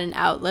 like, had an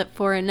outlet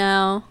for it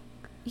now?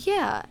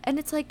 Yeah. And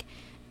it's like,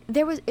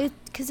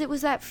 because it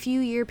was that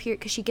few-year period,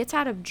 because she gets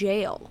out of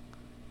jail.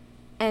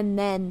 And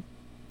then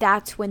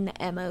that's when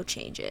the MO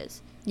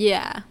changes.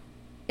 Yeah.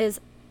 Is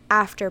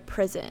after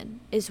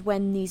prison is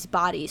when these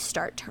bodies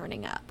start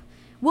turning up.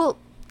 Well,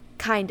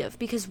 kind of,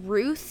 because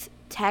Ruth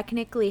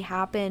technically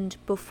happened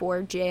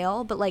before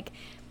jail, but, like,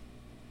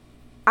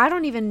 I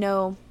don't even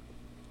know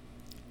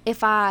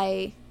if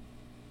I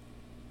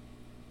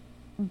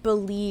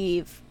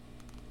believe,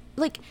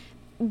 like,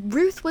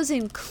 Ruth was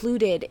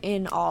included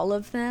in all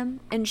of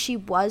them, and she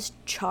was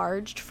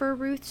charged for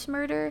Ruth's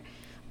murder,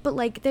 but,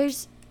 like,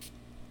 there's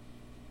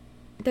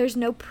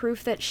no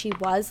proof that she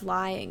was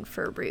lying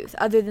for Ruth,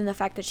 other than the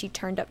fact that she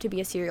turned up to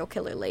be a serial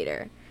killer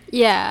later.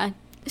 Yeah.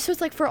 So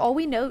it's like, for all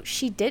we know,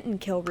 she didn't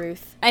kill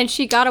Ruth. And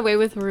she got away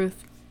with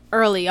Ruth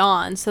early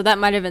on, so that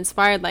might have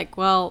inspired, like,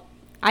 well,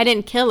 I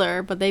didn't kill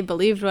her, but they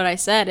believed what I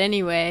said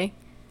anyway.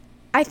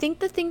 I think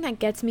the thing that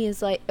gets me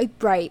is, like,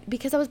 right,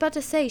 because I was about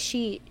to say,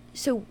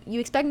 so you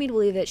expect me to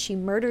believe that she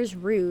murders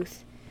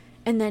Ruth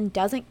and then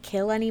doesn't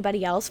kill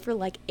anybody else for,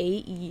 like,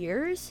 8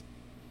 years?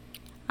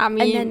 I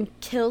mean, and then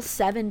kill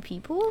 7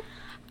 people?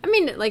 I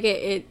mean, like,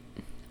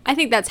 I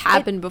think that's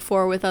happened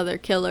before with other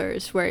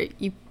killers where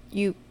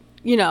you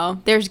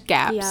know, there's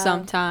gaps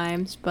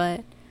sometimes,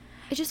 but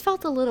it just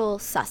felt a little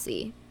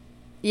sussy.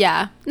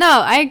 Yeah.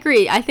 No, I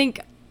agree. I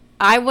think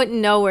I wouldn't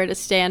know where to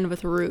stand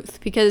with Ruth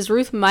because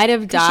Ruth might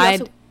have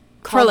died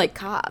for, like,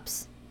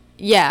 cops.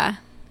 Yeah.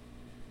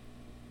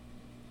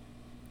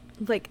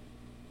 Like,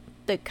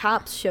 the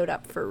cops showed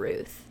up for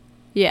Ruth.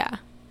 Yeah.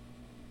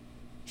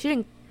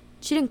 She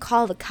didn't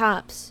call the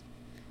cops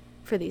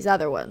for these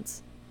other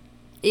ones.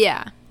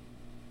 Yeah.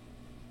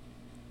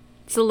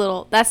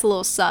 That's a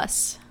little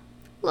sus.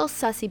 Little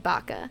sussy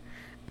baka.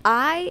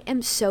 I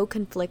am so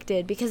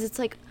conflicted because it's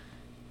like,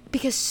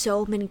 because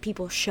so many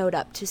people showed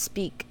up to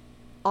speak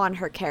on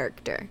her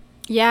character.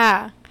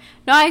 Yeah.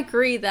 No, I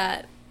agree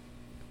that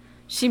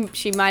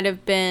she might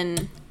have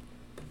been,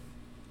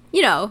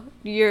 you know,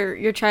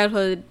 your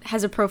childhood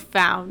has a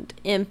profound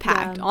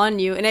impact on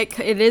you, and it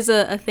is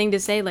a thing to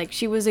say, like,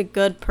 she was a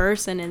good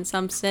person in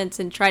some sense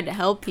and tried to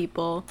help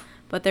people,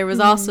 but there was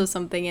also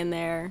something in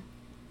there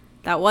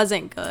that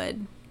wasn't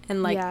good,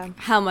 and like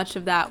how much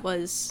of that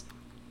was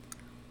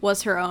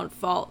her own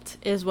fault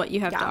is what you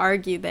have to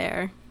argue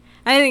there.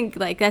 I think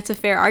like that's a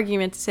fair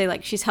argument to say,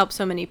 like, she's helped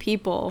so many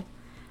people,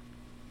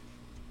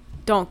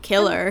 don't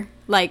kill her,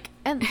 like,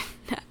 and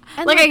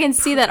like I can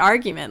see that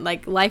argument,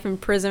 like life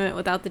imprisonment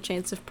without the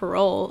chance of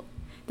parole.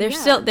 They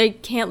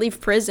can't leave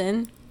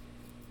prison,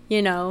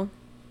 you know.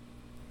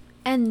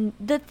 And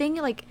the thing,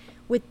 like,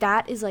 with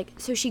that is, like,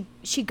 so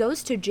she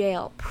goes to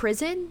jail.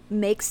 Prison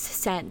makes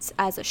sense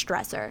as a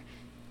stressor.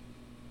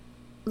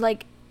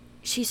 Like,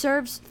 she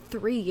serves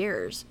 3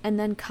 years and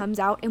then comes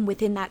out, and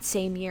within that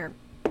same year,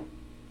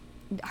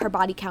 her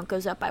body count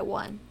goes up by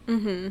 1.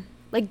 Mm-hmm.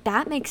 Like,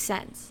 that makes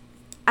sense.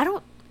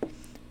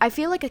 I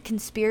feel like a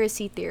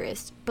conspiracy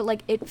theorist, but,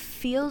 like, it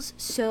feels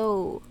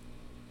so...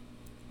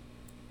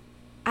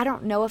 I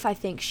don't know if I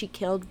think she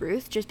killed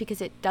Ruth just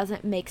because it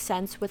doesn't make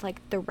sense with,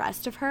 like, the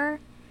rest of her.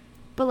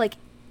 But, like,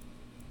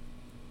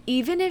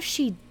 even if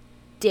she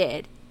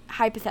did,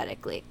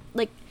 hypothetically,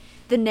 like,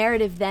 the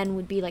narrative then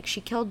would be, like,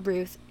 she killed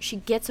Ruth, she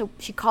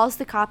calls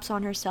the cops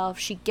on herself,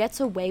 she gets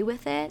away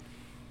with it,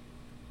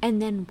 and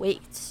then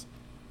waits,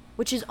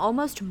 which is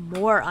almost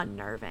more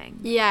unnerving.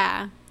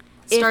 Yeah.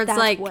 Starts, if that's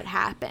like what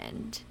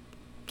happened.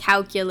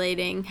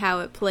 Calculating how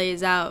it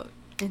plays out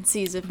and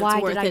sees if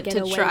it's worth it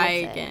to try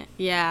again.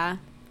 Yeah.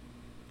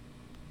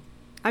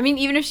 I mean,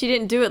 even if she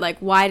didn't do it, like,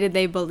 why did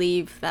they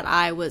believe that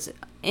I was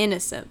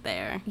innocent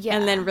there? Yeah.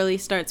 And then really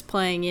starts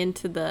playing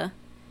into the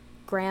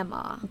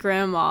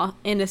grandma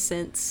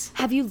innocence.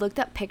 Have you looked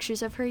up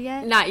pictures of her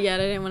yet? Not yet.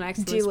 I didn't want to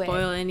accidentally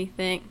spoil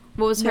anything.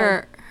 What was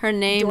her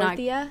name?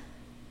 Dorothea.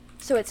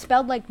 So it's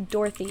spelled like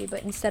Dorothy,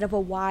 but instead of a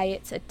Y,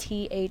 it's a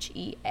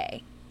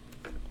Thea.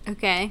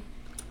 Okay.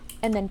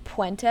 And then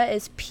Puenta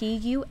is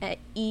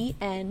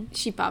Puen.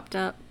 She popped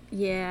up.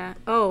 Yeah.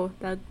 Oh,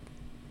 that.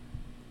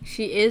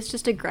 She is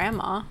just a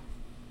grandma.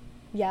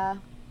 Yeah.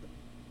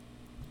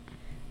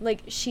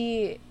 Like,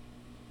 she...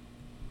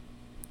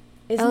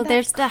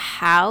 there's the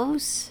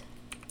house?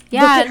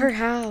 Yeah. Look at her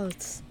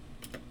house.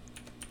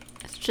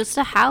 It's just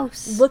a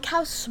house. Look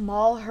how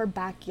small her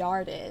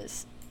backyard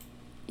is.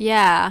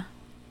 Yeah.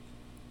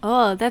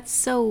 Oh, that's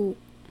so...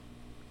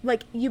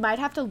 Like, you might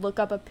have to look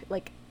up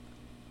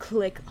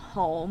click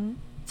home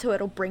so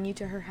it'll bring you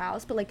to her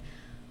house, but, like,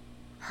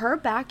 her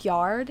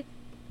backyard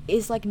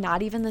is, like,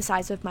 not even the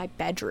size of my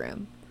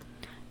bedroom.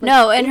 Like,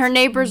 no, and her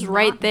neighbor's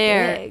right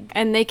there. Big.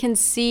 And they can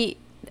see...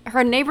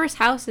 Her neighbor's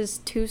house is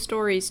 2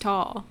 stories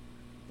tall.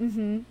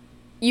 Mm-hmm.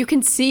 You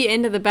can see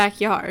into the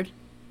backyard.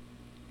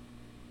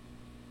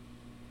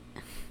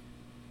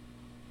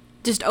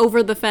 Just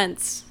over the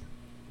fence.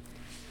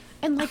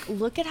 And, like,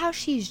 look at how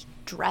she's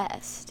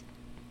dressed.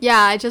 Yeah,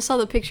 I just saw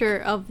the picture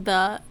of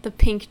the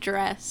pink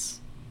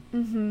dress.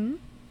 Mm-hmm.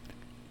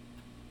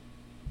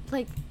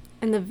 Like...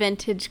 And the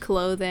vintage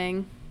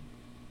clothing.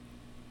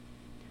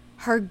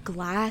 Her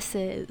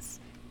glasses.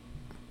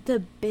 The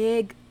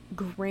big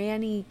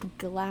granny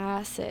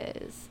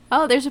glasses.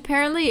 Oh, there's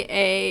apparently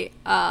a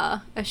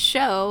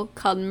show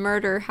called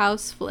Murder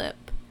House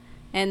Flip.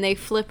 And they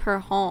flip her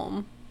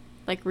home.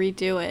 Like,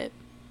 redo it.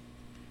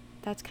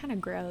 That's kind of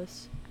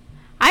gross.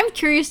 I'm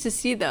curious to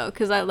see, though,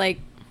 because I, like,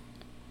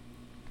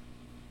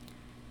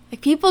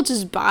 people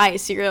just buy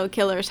serial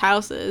killers'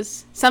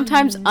 houses,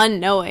 sometimes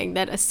unknowing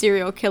that a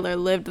serial killer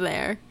lived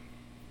there.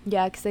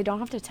 Yeah, because they don't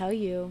have to tell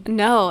you.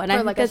 No, and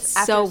I think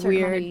that's so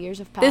weird. Years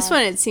have passed. This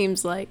one, it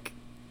seems like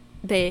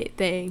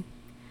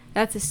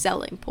that's a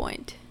selling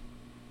point.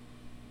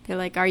 They're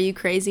like, are you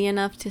crazy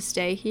enough to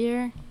stay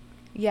here?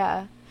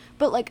 Yeah.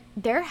 But, like,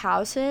 their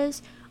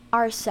houses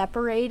are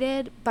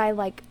separated by,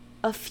 like,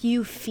 a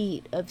few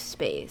feet of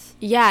space.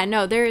 Yeah,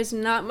 no, there is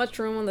not much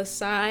room on the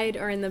side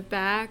or in the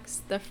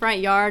backs. The front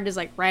yard is,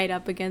 like, right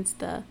up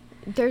against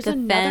There's the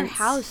another fence.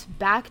 house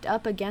backed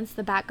up against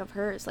the back of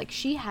hers. Like,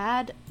 she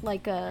had,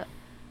 like,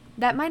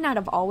 that might not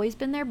have always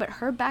been there, but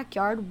her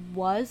backyard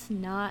was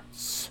not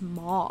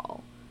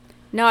small.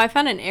 No, I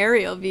found an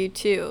aerial view,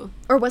 too.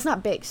 Or was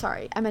not big,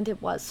 sorry. I meant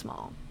it was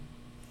small.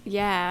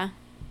 Yeah.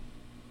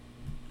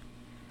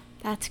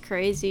 That's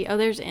crazy. Oh,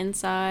 there's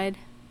inside.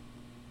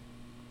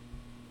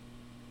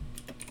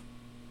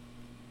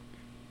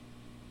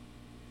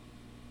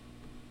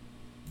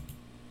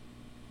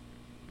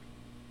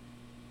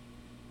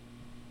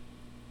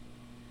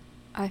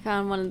 I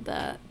found one of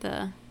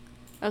the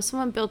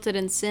someone built it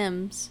in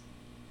Sims.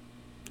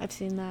 I've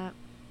seen that.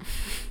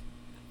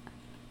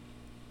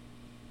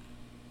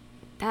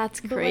 That's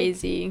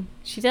crazy. Like,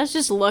 she does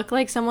just look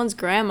like someone's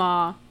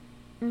grandma.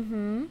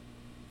 Mm-hmm.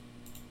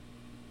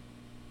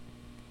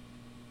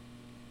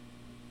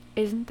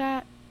 Isn't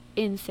that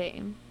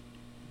insane?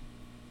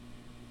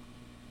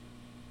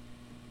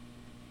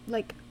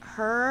 Like,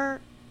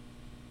 her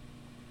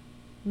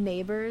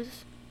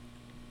neighbors,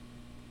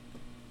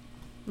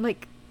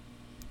 like,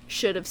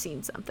 should have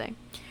seen something.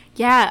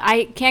 Yeah,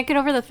 I can't get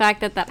over the fact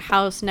that that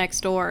house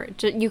next door,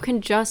 you can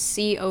just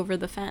see over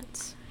the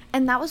fence.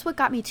 And that was what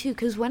got me, too,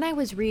 because when I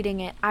was reading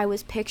it, I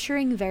was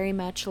picturing very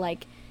much,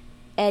 like,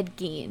 Ed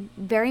Gein.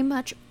 Very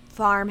much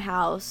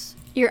farmhouse.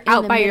 You're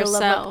out by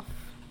yourself. Of,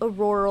 like, a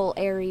rural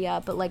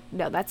area, but, like,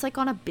 no, that's, like,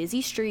 on a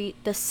busy street.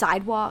 The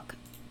sidewalk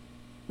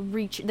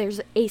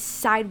there's a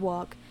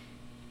sidewalk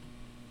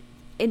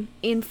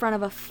in front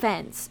of a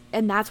fence,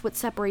 and that's what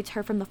separates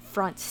her from the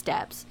front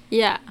steps.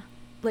 Yeah.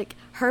 Like,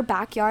 her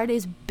backyard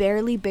is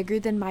barely bigger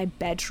than my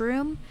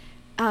bedroom,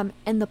 and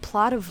the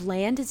plot of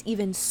land is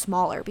even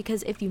smaller,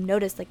 because if you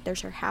notice, like,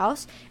 there's her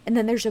house, and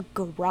then there's a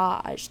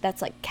garage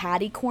that's, like,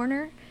 catty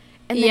corner,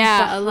 and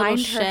then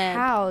behind her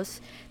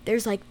house,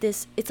 there's, like,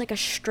 this, it's like a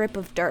strip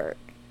of dirt.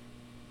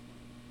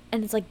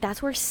 And it's like,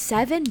 that's where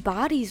 7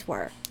 bodies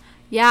were.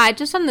 Yeah, I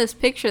just on this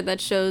picture that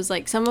shows,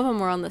 like, some of them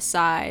were on the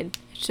side.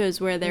 It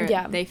shows where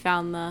they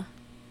found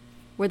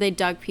where they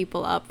dug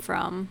people up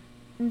from.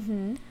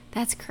 Mm-hmm.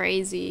 That's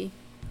crazy.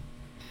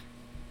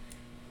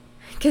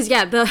 Because,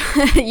 yeah,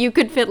 you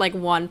could fit, like,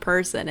 one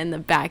person in the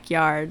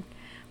backyard.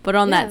 But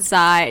on that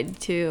side,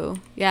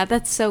 too. Yeah,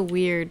 that's so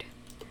weird.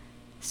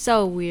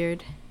 So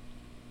weird.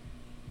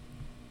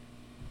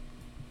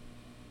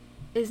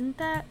 Isn't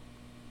that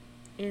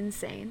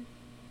insane?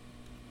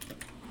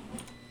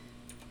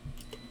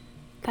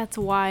 That's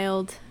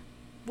wild.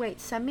 Wait,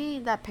 send me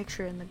that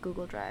picture in the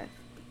Google Drive.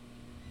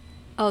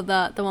 Oh,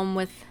 the one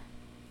with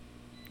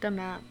the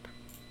map.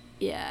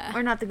 Yeah.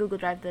 Or not the Google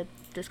Drive, the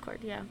Discord,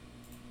 yeah.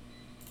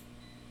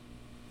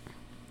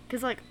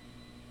 Because, like,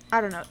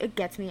 I don't know, it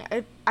gets me.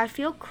 I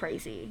feel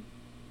crazy.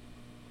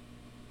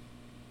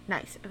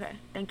 Nice, okay,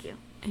 thank you.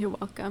 You're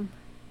welcome.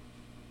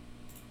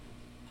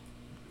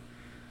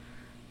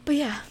 But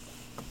yeah,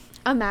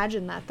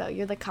 imagine that, though.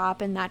 You're the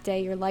cop, and that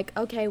day you're like,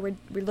 okay, we're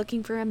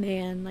looking for a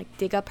man. Like,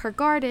 dig up her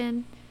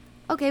garden.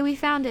 Okay, we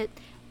found it.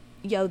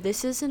 Yo,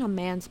 this isn't a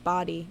man's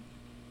body.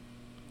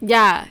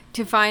 Yeah,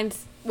 to find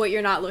what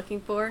you're not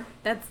looking for,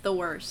 that's the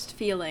worst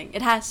feeling.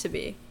 It has to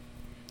be.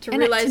 To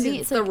realize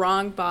it's the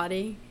wrong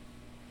body.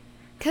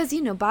 Because,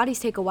 you know, bodies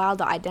take a while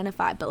to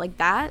identify, but, like,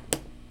 that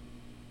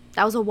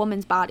was a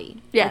woman's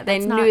body. Yeah, like, they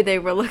knew they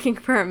were looking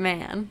for a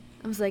man.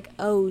 I was like,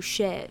 oh,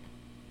 shit.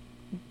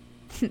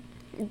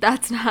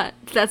 That's not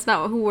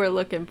who we're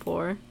looking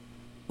for.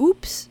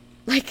 Oops.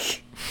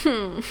 Like,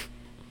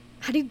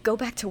 how do you go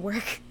back to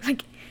work?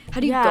 Like,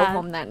 how do you go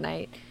home that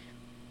night?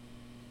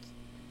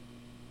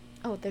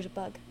 Oh, there's a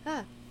bug.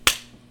 Ah.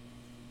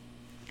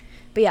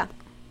 But yeah.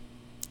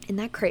 Isn't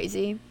that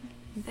crazy?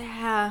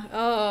 Yeah.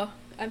 Oh,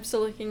 I'm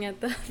still looking at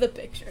the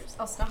pictures.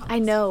 I'll stop. I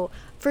know.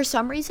 For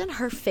some reason,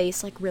 her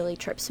face, like, really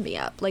trips me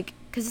up. Like,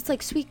 because it's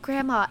like, sweet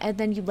grandma, and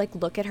then you, like,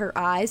 look at her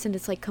eyes, and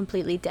it's, like,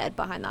 completely dead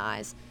behind the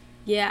eyes.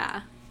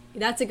 Yeah.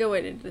 That's a good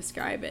way to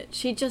describe it.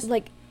 She just,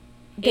 like,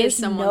 is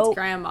someone's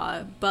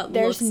grandma, but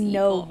there's looks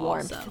no evil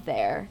warmth also.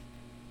 there.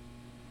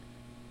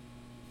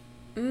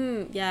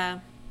 Yeah.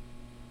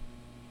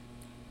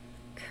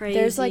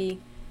 Crazy.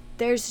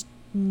 There's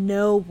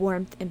no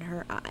warmth in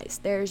her eyes.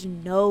 There's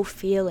no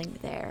feeling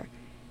there.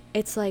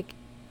 It's like,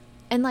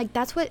 and like,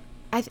 that's what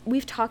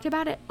we've talked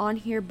about it on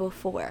here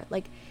before.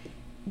 Like,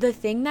 the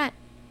thing that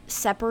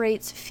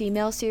separates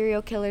female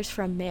serial killers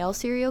from male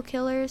serial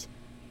killers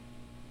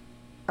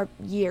are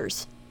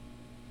years.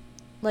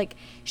 Like,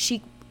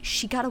 she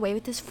got away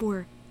with this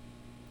for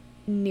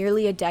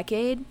nearly a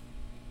decade,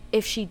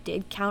 if she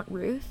did count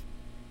Ruth.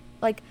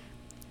 Like,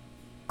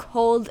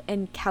 cold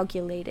and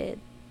calculated.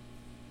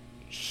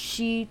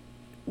 She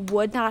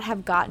would not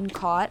have gotten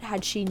caught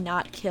had she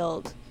not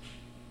killed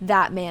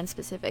that man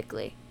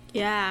specifically.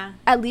 Yeah.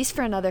 At least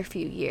for another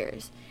few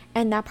years.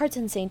 And that part's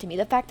insane to me.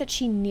 The fact that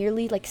she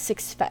nearly, like,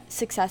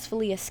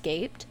 successfully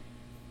escaped.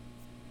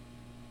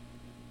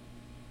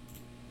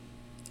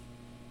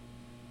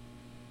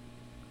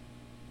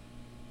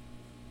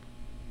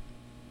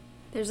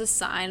 There's a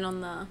sign on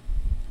the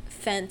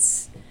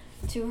fence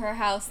to her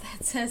house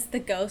that says the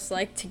ghosts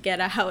like to get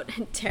out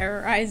and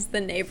terrorize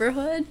the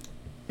neighborhood.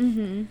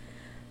 Mm-hmm.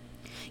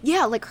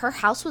 Yeah, like, her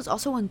house was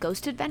also on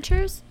Ghost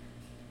Adventures.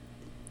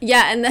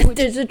 Yeah, and then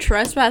there's a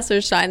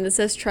trespasser sign that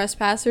says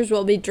trespassers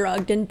will be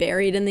drugged and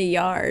buried in the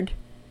yard.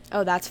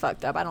 Oh, that's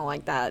fucked up. I don't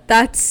like that.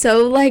 That's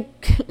so,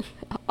 like,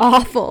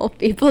 awful.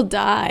 People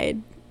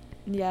died.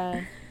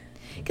 Yeah.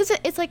 Because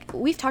it's like,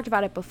 we've talked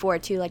about it before,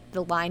 too, like,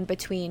 the line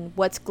between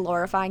what's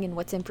glorifying and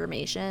what's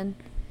information.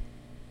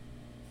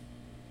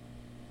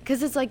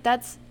 Because it's like,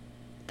 that's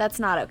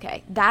not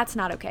okay. That's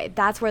not okay.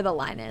 That's where the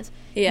line is.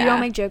 Yeah. You don't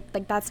make joke,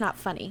 like, that's not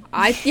funny.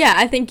 I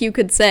think you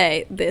could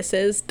say, this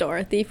is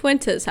Dorothy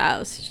Fuentes'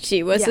 house.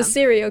 She was a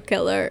serial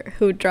killer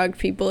who drugged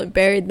people and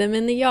buried them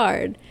in the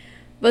yard.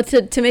 But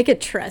to make a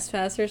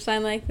trespasser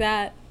sign like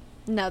that...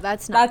 No,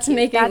 that's not That's cute.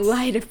 Making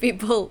light of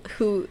people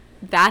who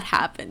that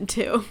happened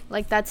to.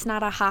 Like, that's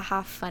not a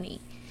ha-ha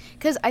funny.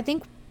 Because I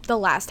think the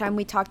last time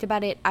we talked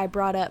about it, I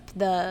brought up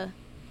the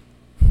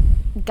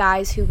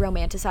guys who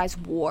romanticize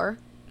war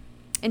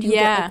and who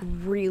get like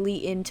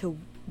really into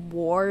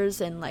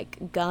wars and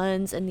like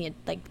guns and the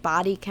like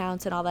body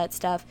counts and all that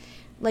stuff.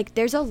 Like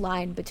there's a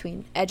line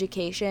between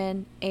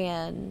education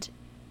and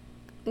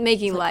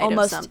making light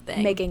almost of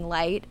something. Making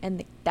light,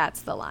 and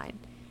that's the line.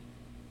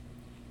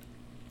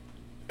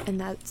 And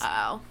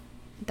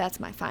that's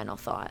my final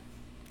thought.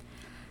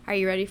 Are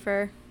you ready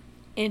for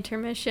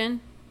intermission?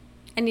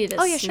 I need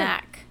a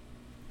snack. Sure.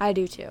 I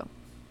do too.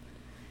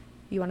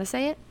 You want to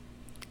say it?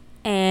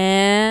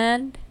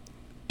 And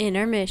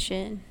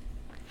intermission.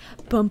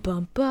 Bum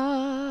bum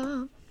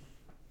bum.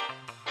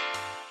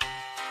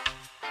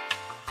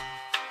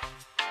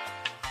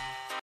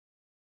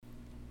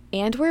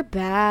 And we're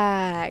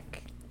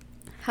back.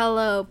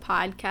 Hello,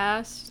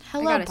 podcast.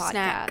 Hello, I got a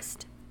podcast.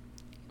 Snack.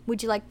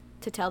 Would you like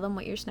to tell them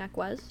what your snack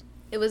was?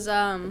 It was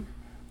a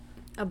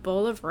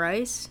bowl of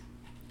rice,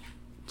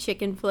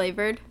 chicken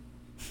flavored,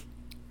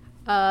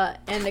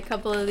 and a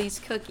couple of these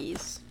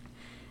cookies.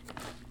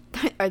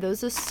 Are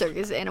those a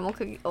circus animal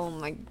cookie? Oh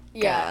my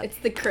Yeah, god. it's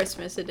the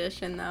Christmas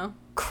edition though.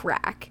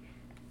 Crack.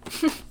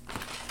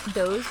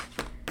 Those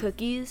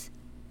cookies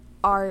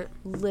are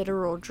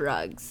literal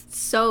drugs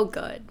So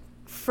good.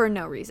 for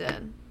no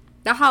reason.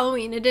 The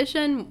Halloween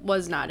edition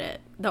was not it.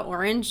 The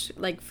orange,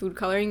 like, food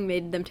coloring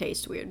made them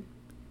taste weird.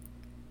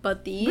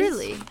 But these...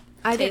 Really?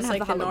 I didn't have like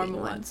the the Halloween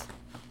normal ones.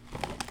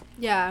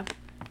 Yeah.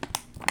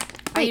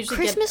 Wait,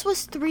 Christmas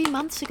was 3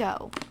 months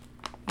ago.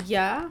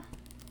 Yeah?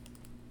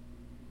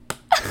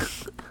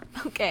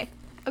 Okay.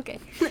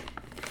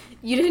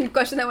 You didn't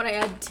question that when I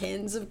had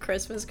tins of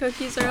Christmas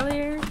cookies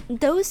earlier?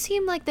 Those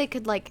seem like they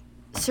could, like,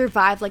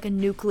 survive, like, a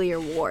nuclear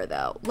war,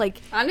 though.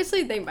 Like,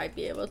 Honestly, they might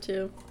be able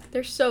to.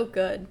 They're so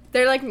good.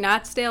 They're, like,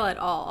 not stale at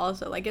all,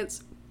 also. Like,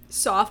 it's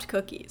soft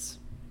cookies.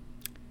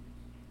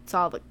 it's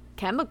all the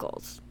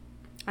chemicals.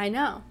 I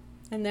know.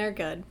 And they're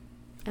good.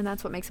 And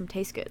that's what makes them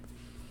taste good.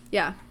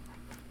 Yeah.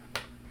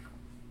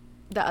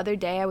 The other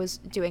day, I was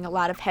doing a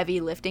lot of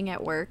heavy lifting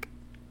at work.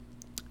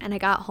 And I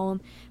got home.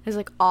 And I was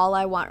like, all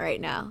I want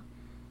right now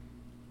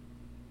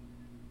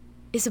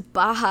is a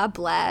Baja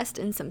Blast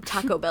and some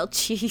Taco Bell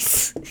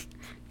cheese.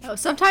 Oh,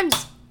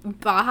 sometimes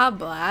Baja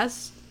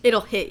Blast,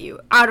 it'll hit you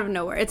out of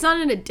nowhere. It's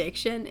not an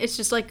addiction. It's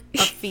just like a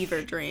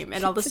fever dream.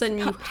 And all of a sudden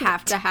you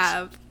have to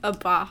have a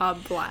Baja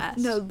Blast.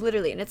 No,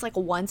 literally. And it's like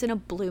once in a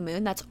blue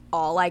moon. That's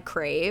all I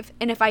crave.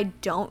 And if I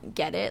don't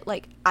get it,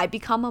 like, I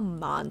become a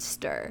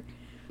monster.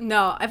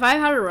 No, if I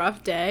had a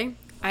rough day,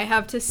 I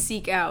have to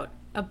seek out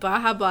a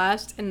Baja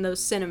Blast and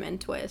those cinnamon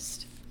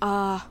twist.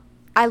 I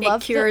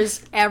love it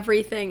cures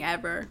everything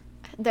ever.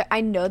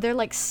 I know they're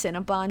like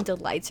Cinnabon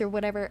Delights or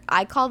whatever.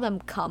 I call them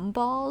cum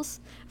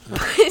balls.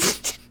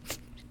 But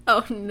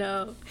Oh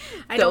no,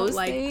 I don't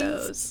like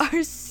those.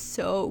 Are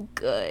so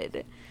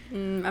good.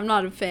 I'm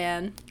not a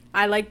fan.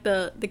 I like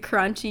the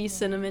crunchy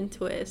cinnamon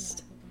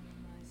twist.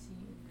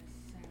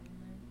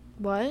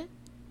 What?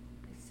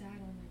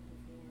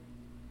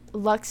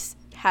 Lux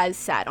has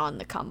sat on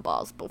the cum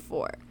balls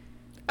before.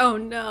 Oh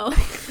no.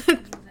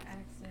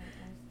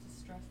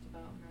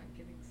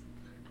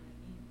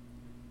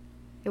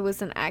 It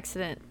was an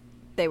accident.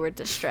 They were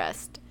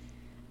distressed.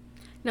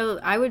 No,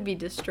 I would be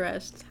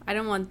distressed. I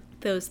don't want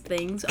those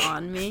things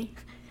on me.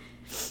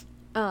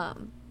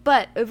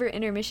 But over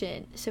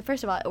intermission, so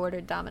first of all, I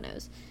ordered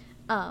Domino's.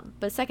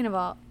 But second of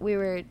all, we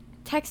were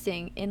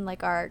texting in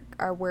like our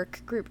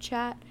work group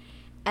chat,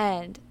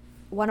 and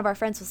one of our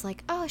friends was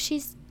like, "Oh,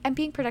 I'm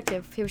being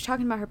productive." He was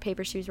talking about her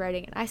paper she was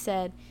writing, and I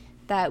said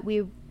that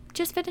we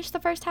just finished the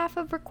first half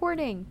of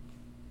recording.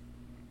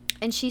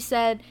 And she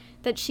said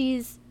that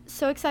she's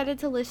so excited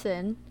to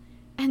listen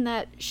and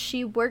that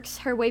she works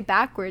her way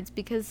backwards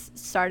because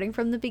starting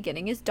from the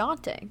beginning is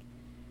daunting.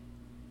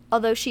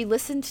 Although she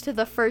listened to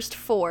the first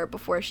 4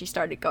 before she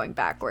started going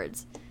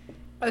backwards.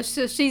 Oh,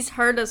 so she's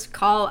heard us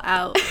call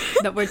out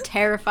that we're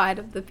terrified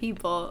of the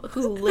people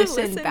who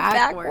listen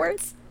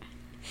backwards.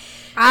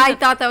 I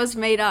thought that was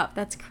made up.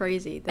 That's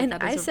crazy.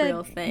 That is a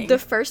real thing. The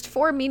first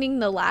 4 meaning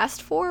the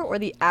last 4 or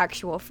the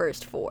actual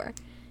first 4?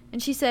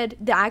 And she said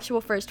the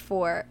actual first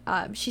 4.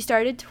 She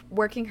started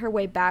working her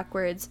way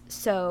backwards,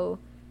 so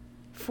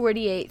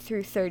 48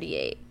 through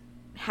 38.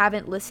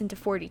 Haven't listened to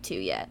 42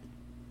 yet.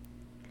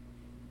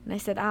 And I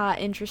said,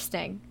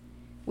 interesting.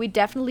 We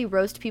definitely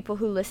roast people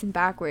who listen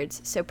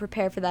backwards, so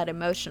prepare for that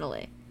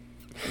emotionally.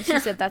 And she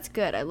said, that's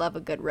good. I love a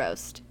good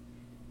roast.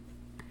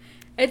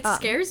 It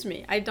scares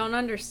me. I don't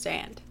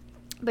understand.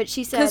 But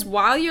she said... Because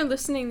while you're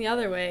listening the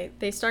other way,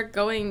 they start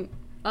going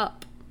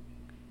up.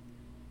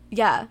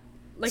 Yeah.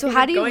 Like, so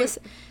how do you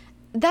listen?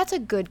 That's a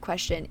good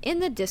question. In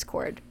the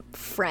Discord,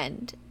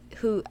 friend,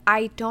 who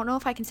I don't know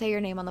if I can say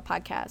your name on the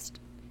podcast.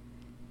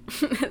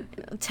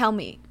 Tell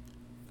me.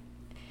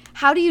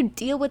 How do you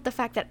deal with the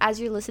fact that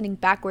as you're listening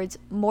backwards,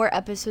 more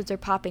episodes are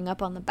popping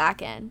up on the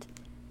back end?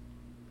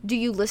 Do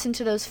you listen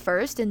to those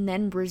first and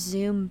then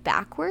resume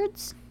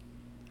backwards?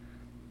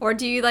 Or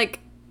do you, like,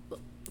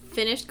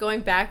 finish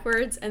going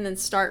backwards and then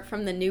start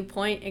from the new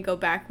point and go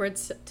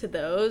backwards to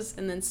those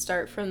and then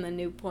start from the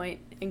new point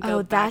and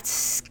go back.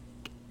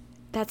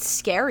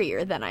 That's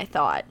scarier than I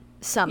thought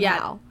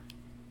somehow.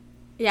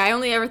 Yeah, I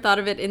only ever thought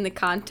of it in the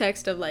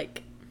context of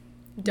like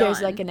done.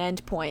 There's like an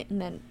end point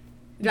and then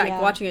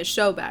like watching a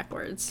show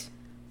backwards,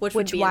 which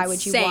would be why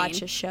insane. would you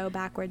watch a show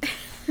backwards?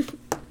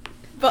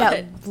 But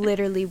that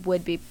literally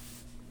would be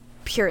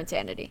pure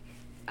insanity.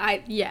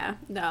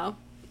 No.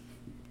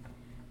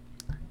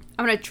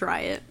 I'm gonna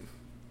try it.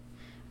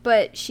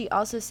 But she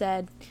also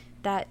said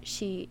that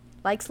she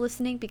likes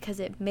listening because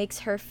it makes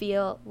her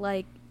feel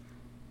like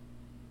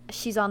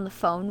she's on the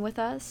phone with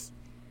us.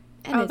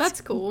 And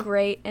that's cool.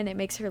 Great, and it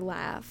makes her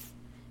laugh.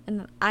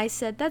 And I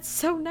said, that's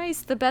so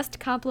nice, the best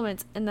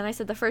compliments. And then I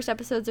said, the first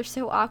episodes are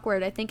so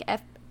awkward. I think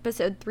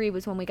episode 3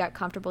 was when we got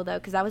comfortable, though,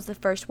 because that was the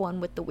first one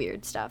with the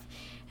weird stuff.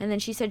 And then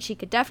she said she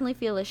could definitely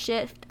feel a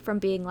shift from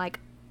being like,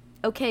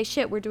 okay,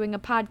 shit, we're doing a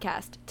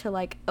podcast, to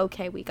like,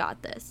 okay, we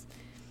got this.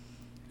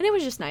 And it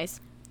was just nice.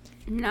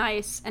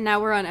 Nice. And now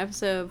we're on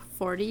episode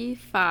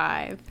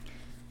 45.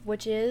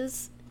 Which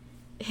is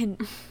an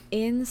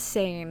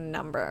insane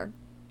number.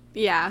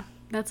 Yeah,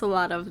 that's a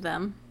lot of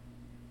them.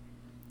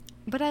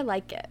 But I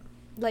like it.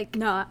 Like,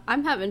 no,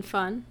 I'm having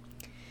fun.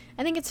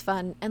 I think it's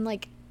fun. And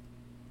like,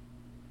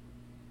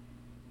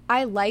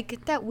 I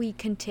like that we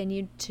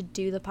continued to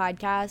do the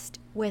podcast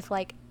with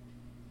like,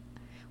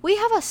 we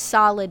have a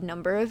solid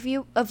number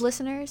of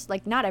listeners.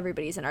 Like, not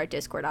everybody's in our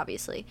Discord,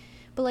 obviously.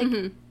 But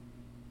like,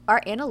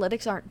 our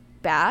analytics aren't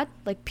bad.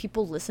 Like,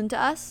 people listen to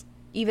us,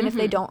 even if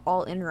they don't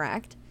all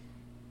interact.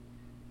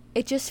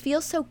 It just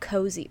feels so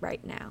cozy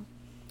right now.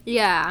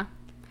 Yeah.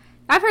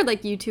 I've heard,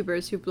 like,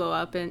 YouTubers who blow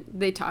up and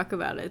they talk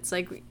about it. It's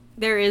like,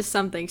 there is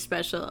something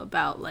special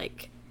about,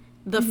 like,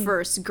 the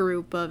first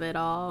group of it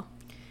all.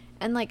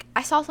 And, like,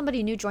 I saw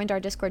somebody new joined our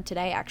Discord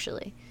today,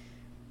 actually.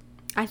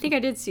 I think I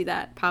did see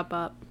that pop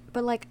up.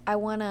 But, like, I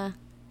wanna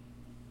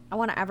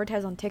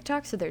advertise on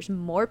TikTok so there's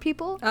more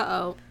people.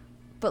 Uh-oh.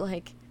 But,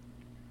 like,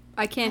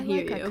 I can't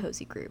hear like you. Our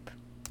cozy group.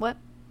 What?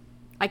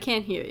 I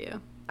can't hear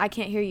you. I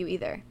can't hear you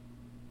either.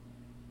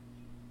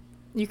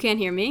 You can't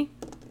hear me?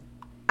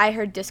 I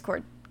heard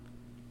Discord.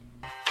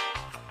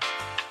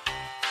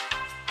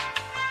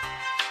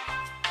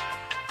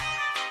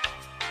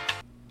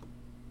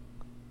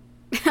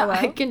 Hello?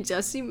 I can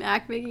just see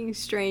Mac making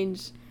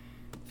strange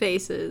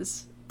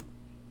faces.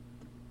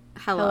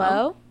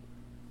 Hello?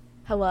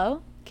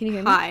 Hello? Can you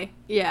hear me? Hi.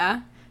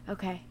 Yeah.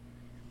 Okay.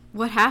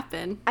 What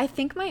happened? I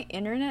think my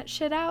internet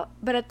shit out,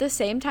 but at the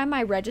same time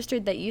I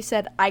registered that you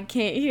said, I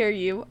can't hear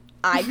you.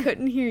 I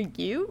couldn't hear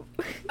you.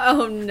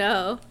 Oh,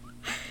 no.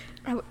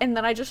 And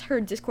then I just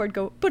heard Discord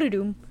go,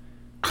 ba-da-doom,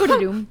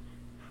 ba-da-doom,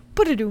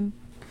 ba-da-doom,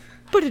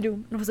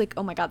 ba-da-doom. And I was like,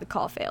 oh my god, the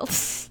call failed.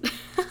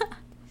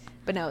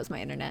 But no, it was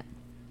my internet.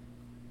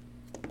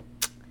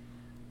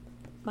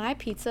 My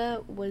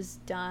pizza was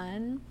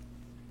done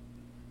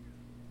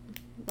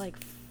like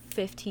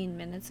 15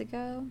 minutes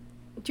ago.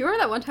 Do you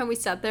remember that one time we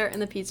sat there and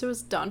the pizza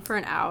was done for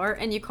an hour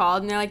and you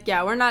called and they're like,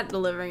 yeah, we're not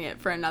delivering it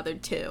for another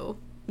 2?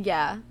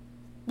 Yeah.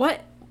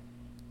 What?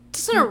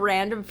 Just on a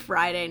random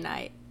Friday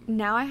night.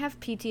 Now I have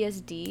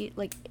PTSD.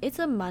 Like, it's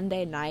a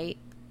Monday night.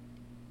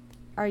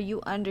 Are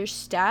you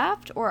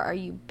understaffed or are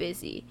you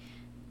busy?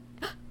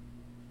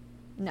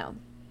 No.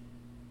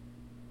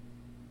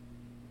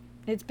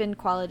 It's been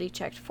quality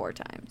checked 4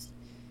 times.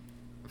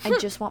 I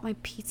just want my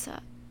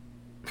pizza.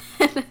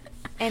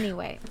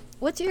 Anyway,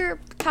 what's your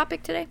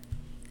topic today?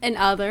 An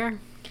other.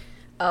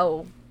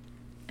 Oh.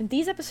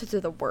 These episodes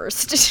are the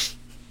worst.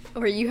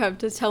 Where you have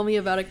to tell me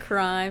about a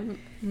crime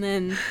and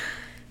then...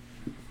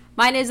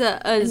 Mine is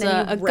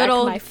a good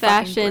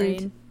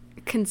old-fashioned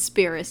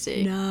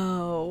conspiracy.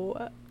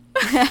 No.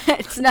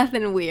 It's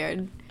nothing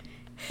weird.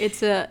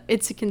 It's a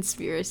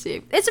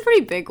conspiracy. It's a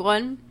pretty big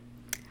one.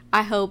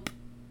 I hope.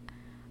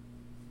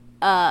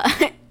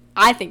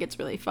 I think it's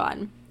really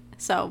fun.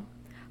 So,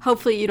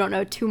 hopefully you don't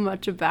know too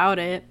much about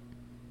it.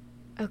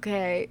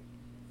 Okay.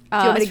 Do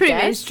you want me it's to pretty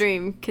guess?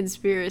 mainstream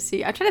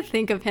conspiracy. I try to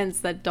think of hints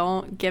that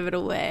don't give it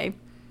away.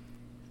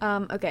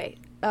 Okay.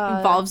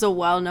 Involves a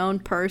well-known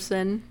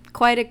person.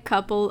 Quite a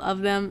couple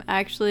of them,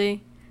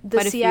 actually.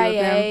 The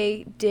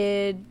CIA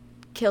did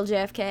kill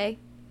JFK?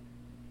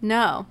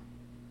 No.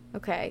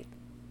 Okay.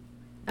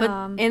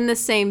 But in the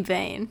same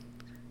vein.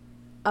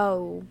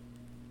 Oh.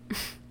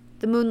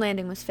 The moon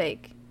landing was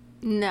fake.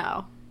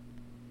 No.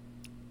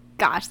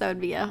 Gosh, that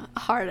would be a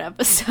hard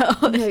episode.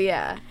 Oh,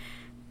 yeah.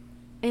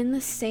 In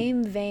the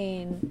same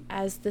vein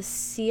as the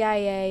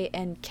CIA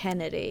and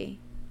Kennedy.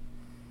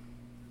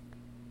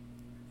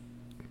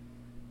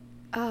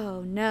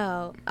 Oh,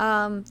 no.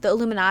 The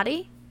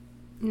Illuminati?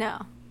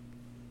 No.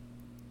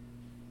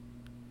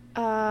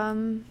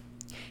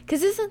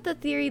 Because isn't the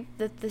theory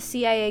that the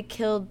CIA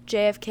killed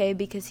JFK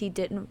because he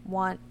didn't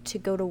want to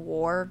go to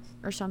war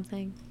or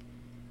something?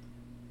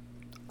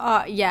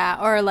 Yeah,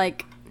 or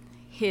like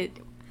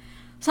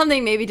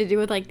something maybe to do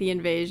with like the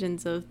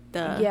invasions of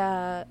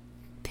the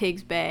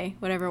Pigs Bay,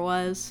 whatever it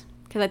was.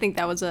 Because I think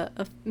that was a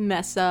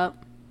mess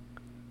up.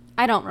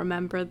 I don't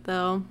remember it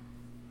though.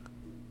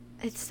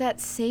 It's that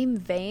same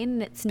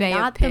vein. It's Bay of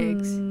not the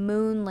Pigs.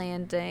 moon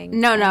landing.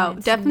 No, and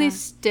it's definitely not-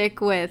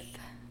 stick with.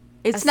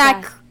 It's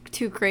Assassin. not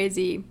too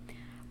crazy.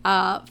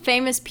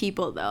 Famous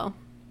people though.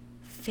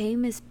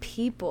 famous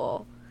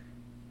people.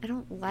 I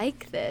don't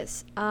like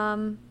this.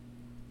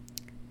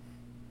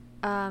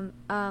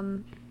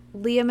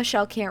 Leah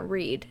Michelle can't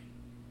read.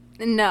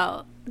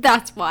 No,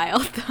 that's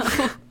wild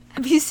though.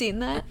 Have you seen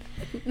that?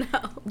 No.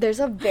 There's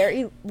a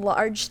very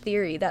large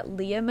theory that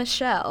Leah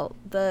Michelle,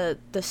 the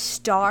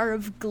star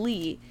of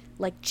Glee,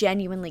 like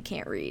genuinely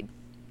can't read.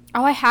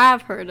 Oh, I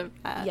have heard of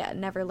that. Yeah,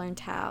 never learned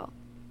how.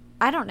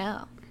 I don't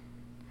know.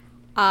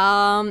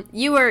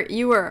 You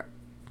were.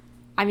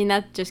 I mean,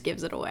 that just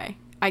gives it away.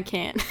 I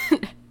can't.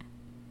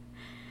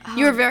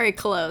 You were very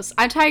close.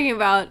 I'm talking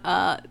about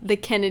the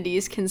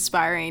Kennedys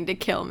conspiring to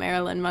kill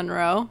Marilyn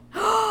Monroe.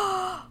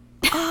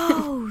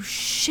 Oh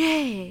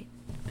shit.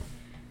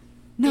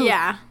 No.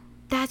 Yeah.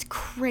 That's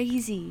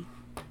crazy.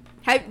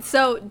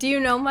 So, do you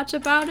know much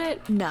about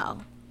it? No.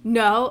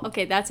 No?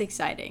 Okay, that's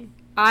exciting.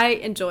 I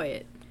enjoy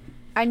it.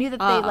 I knew that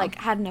they like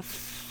had an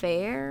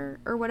affair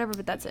or whatever,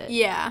 but that's it.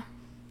 Yeah.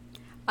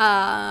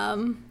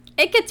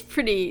 It gets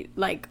pretty,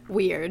 like,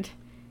 weird.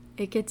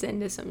 It gets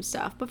into some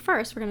stuff. But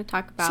first, we're going to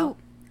talk about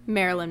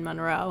Marilyn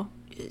Monroe.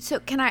 So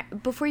can I,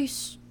 before you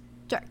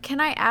start, can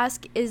I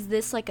ask, is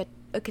this like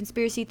a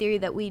conspiracy theory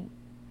that we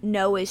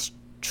know is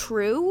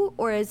true,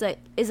 or is it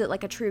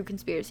like a true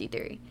conspiracy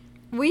theory?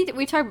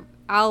 We talk.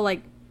 I'll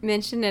like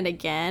mention it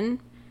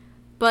again,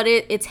 but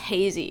it's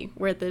hazy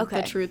where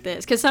the truth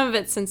is, because some of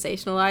it's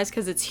sensationalized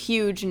because it's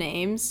huge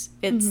names.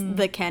 It's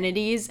the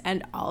Kennedys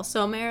and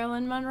also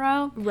Marilyn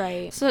Monroe.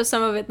 Right. So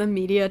some of it the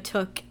media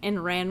took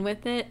and ran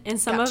with it, and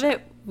some of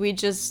it we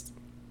just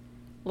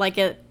like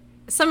it.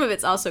 Some of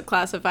it's also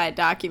classified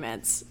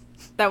documents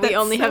that we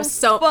only have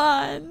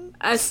fun.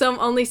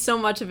 Only so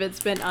much of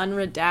it's been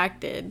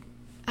unredacted.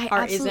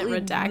 I isn't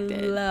absolutely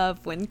redacted.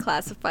 love when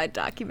classified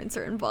documents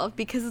are involved,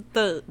 because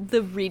the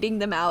reading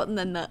them out and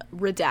then the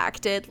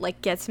redacted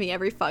like gets me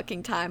every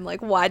fucking time.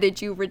 Like, why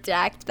did you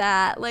redact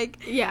that? Like,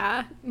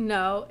 yeah,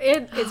 no,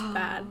 it's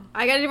bad.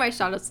 I gotta do my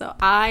shout-outs though.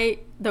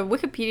 The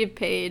Wikipedia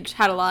page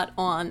had a lot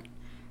on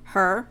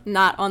her,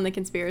 not on the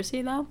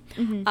conspiracy though.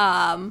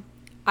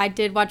 I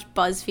did watch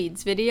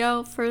BuzzFeed's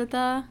video for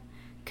the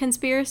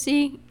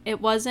conspiracy.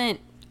 It wasn't.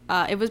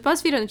 It was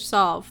BuzzFeed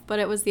Unsolved, but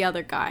it was the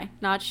other guy,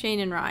 not Shane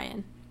and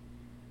Ryan.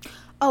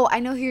 oh,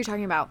 I know who you're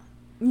talking about.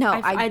 No,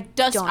 I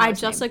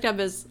just looked up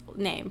his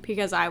name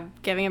because I'm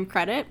giving him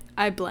credit.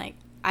 I blank.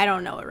 I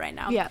don't know it right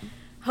now. Yeah.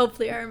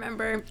 Hopefully I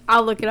remember.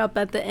 I'll look it up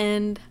at the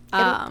end.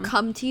 It'll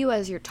come to you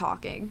as you're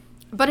talking.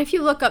 But if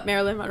you look up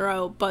Marilyn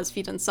Monroe,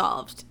 BuzzFeed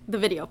Unsolved, the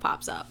video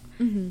pops up.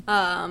 And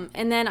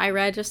then I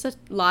read just a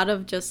lot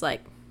of just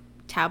like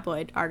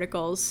tabloid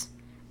articles,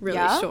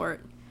 really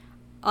short.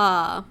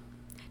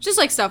 Just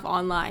like stuff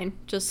online,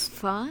 just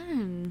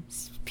Fun.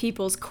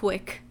 people's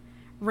quick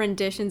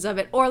renditions of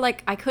it. Or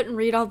like I couldn't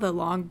read all the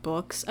long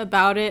books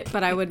about it,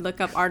 but I would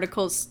look up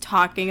articles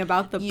talking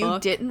about the book. You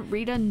didn't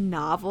read a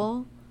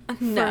novel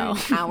No.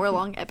 for an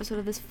hour-long episode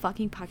of this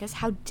fucking podcast?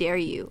 How dare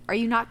you? Are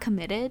you not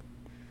committed?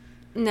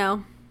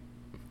 No.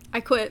 I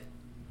quit.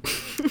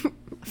 Fair.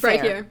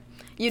 Right here.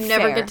 You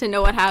never Fair. get to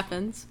know what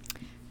happens.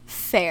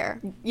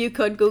 Fair. You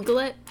could Google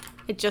it.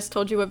 It just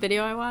told you what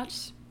video I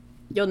watched.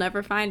 You'll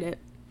never find it.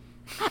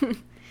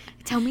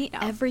 Tell me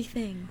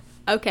everything.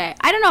 Okay.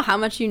 I don't know how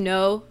much you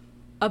know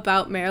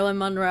about Marilyn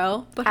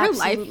Monroe, but her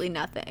Absolutely life,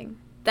 nothing.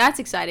 that's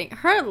exciting.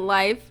 Her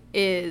life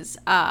is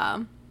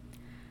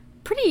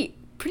pretty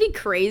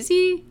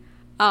crazy.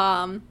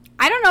 I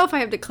don't know if I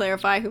have to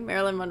clarify who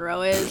Marilyn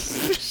Monroe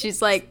is. She's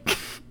like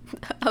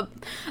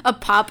a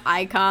pop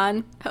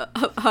icon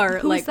or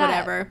Who's like that?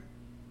 whatever.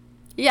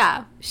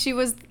 Yeah, she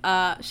was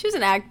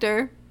an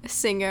actor, a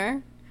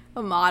singer,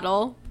 a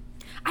model.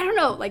 I don't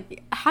know,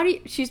 like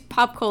she's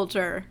pop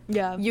culture.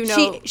 Yeah. You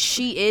know.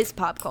 She is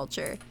pop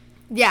culture.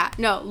 Yeah,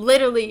 no,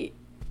 literally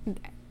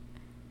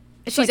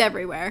she's like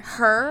everywhere.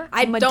 Her,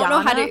 I Madonna, don't know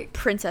how to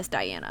Princess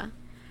Diana.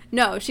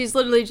 No, she's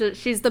literally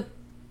she's the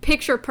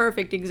picture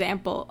perfect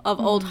example of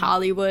old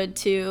Hollywood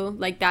too.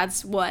 Like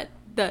that's what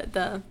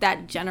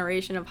that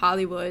generation of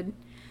Hollywood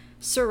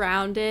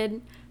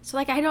surrounded. So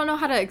like I don't know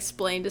how to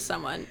explain to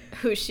someone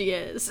who she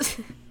is.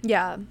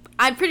 Yeah.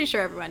 I'm pretty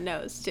sure everyone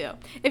knows too.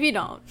 If you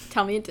don't,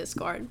 tell me in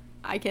Discord.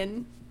 I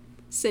can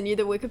send you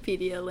the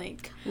Wikipedia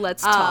link.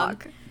 Let's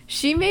talk.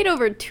 She made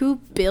over $2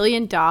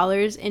 billion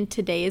in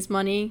today's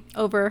money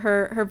over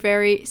her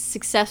very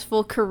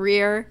successful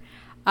career,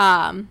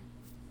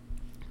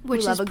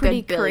 which is a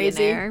pretty good crazy.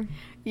 billionaire.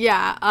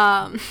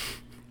 Yeah.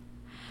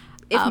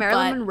 If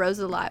Marilyn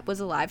Monroe was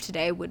alive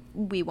today, would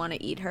we want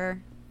to eat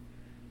her?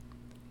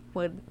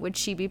 Would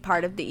she be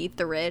part of the Eat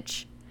the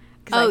Rich?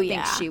 Because I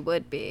think she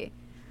would be.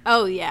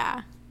 Oh,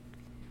 yeah.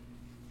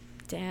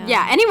 Damn.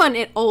 Yeah, anyone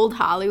in old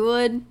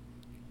Hollywood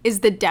is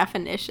the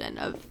definition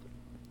of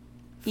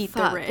Eat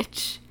the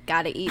Rich.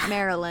 Gotta eat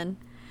Marilyn.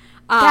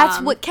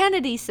 That's what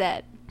Kennedy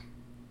said.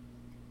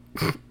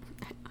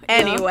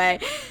 Anyway,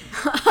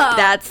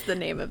 that's the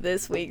name of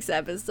this week's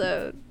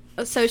episode.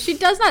 So she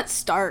does not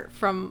start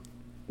from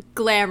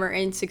glamour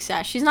and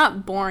success. She's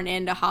not born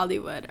into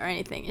Hollywood or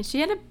anything. And she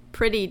had a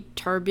pretty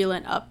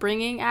turbulent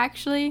upbringing,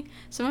 actually.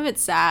 Some of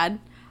it's sad.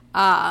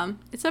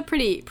 It's a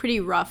pretty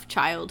rough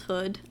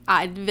childhood,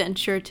 I'd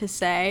venture to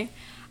say.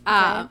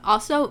 Okay.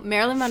 Also,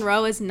 Marilyn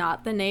Monroe is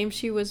not the name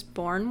she was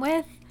born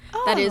with.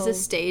 That is Oh. a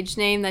stage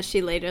name that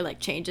she later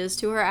changes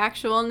to her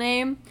actual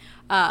name.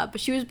 But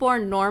she was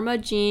born Norma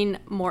Jean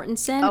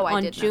Mortensen Oh, I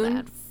on did know June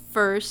that.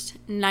 1st,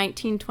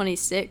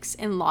 1926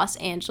 in Los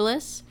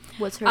Angeles.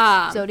 What's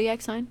her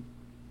zodiac sign?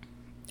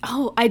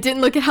 Oh, I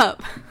didn't look it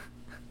up.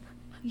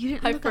 You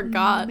didn't I look up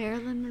forgot.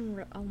 Marilyn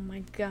Monroe. Oh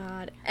my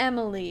god.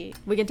 Emily.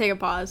 We can take a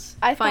pause.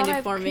 I Find thought it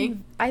I've for me.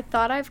 I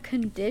thought I've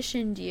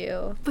conditioned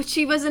you. But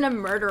she wasn't a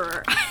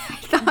murderer.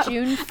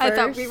 June I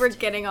thought we 1st. were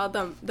getting all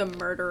the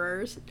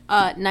murderers.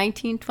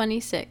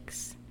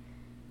 1926.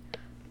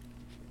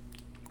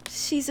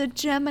 She's a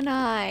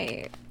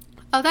Gemini.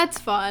 Oh, that's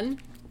fun.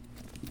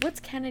 What's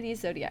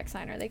Kennedy's zodiac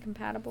sign? Are they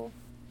compatible?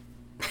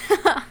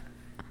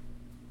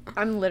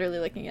 I'm literally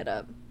looking it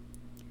up.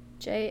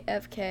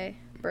 JFK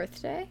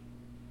birthday?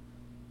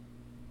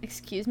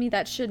 Excuse me,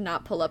 that should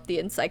not pull up the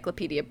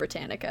Encyclopedia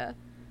Britannica.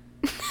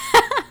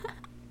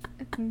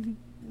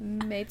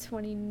 May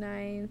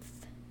 29th.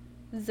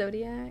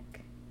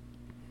 Zodiac?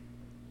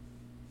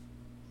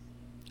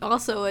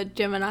 Also a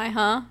Gemini,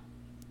 huh?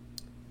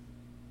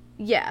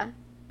 Yeah.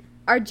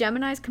 Are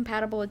Geminis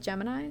compatible with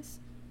Geminis?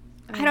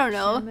 I don't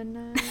know.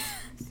 Geminis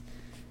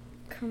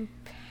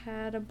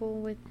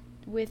compatible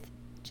with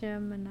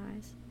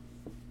Geminis.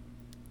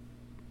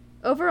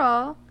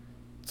 Overall,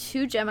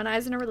 two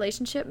Geminis in a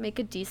relationship make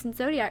a decent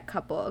zodiac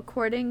couple,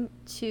 according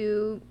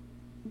to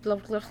blah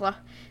blah blah.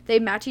 They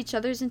match each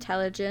other's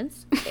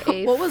intelligence,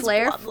 a What was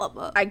flair. blah, blah,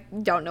 blah? I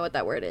don't know what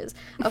that word is.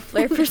 A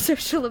flair for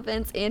social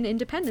events and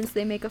independence.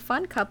 They make a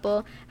fun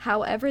couple.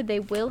 However, they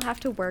will have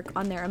to work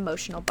on their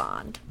emotional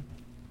bond.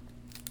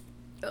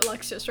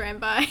 Lux just ran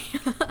by.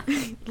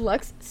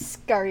 Lux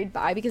scurried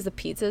by because the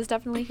pizza is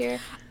definitely here.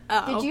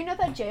 Oh. Did you know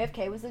that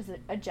JFK was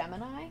a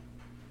Gemini?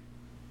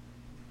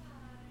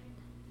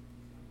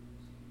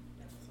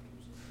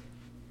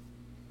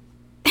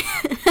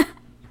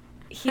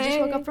 He just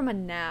woke up from a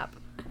nap.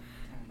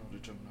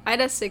 I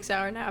had a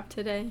 6-hour nap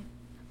today.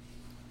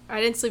 I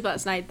didn't sleep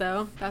last night,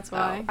 though. That's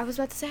why. I was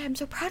about to say, I'm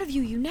so proud of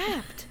you. You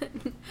napped.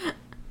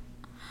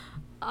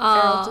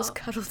 Oh. Errol just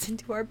cuddled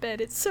into our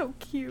bed. It's so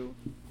cute.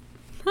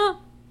 Huh.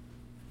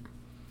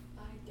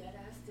 I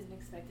deadass didn't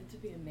expect it to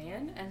be a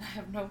man, and I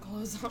have no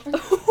clothes on.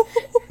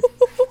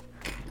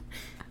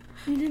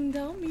 You didn't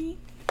tell me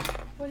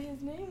what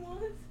his name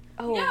was.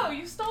 Oh. No,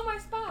 you stole my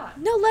spot.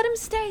 No, let him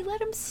stay.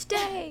 Let him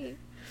stay.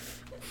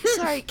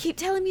 Sorry, keep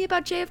telling me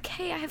about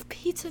JFK. I have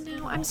pizza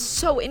now. I'm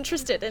so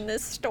interested in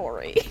this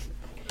story.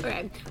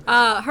 Okay.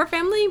 Her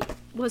family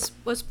was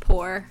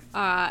poor,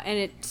 and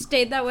it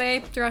stayed that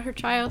way throughout her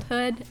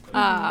childhood.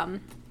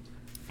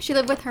 She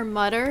lived with her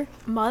mother.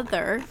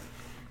 Mother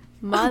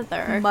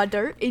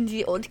in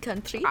the old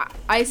country.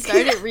 I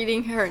started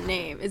reading her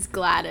name. It's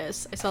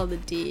Gladys. I saw the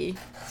D,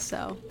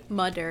 so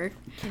mother.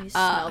 Can you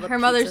smell the Her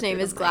mother's pizza name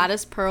through is the mic?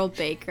 Gladys Pearl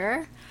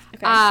Baker.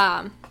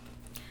 Okay.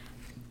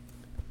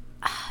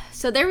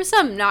 So there were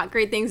some not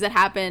great things that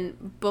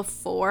happened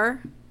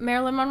before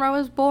Marilyn Monroe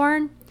was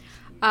born.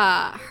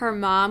 Her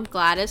mom,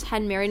 Gladys,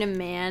 had married a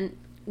man,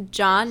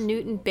 John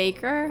Newton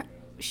Baker.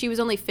 She was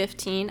only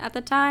 15 at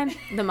the time.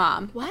 The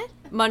mom. What?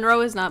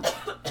 Monroe is not.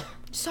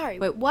 Sorry,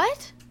 Wait.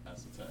 what?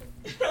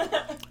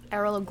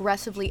 Errol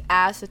aggressively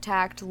ass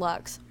attacked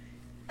Lux.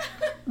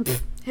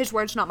 His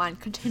words, not mine.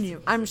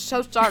 Continue. I'm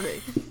so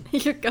sorry.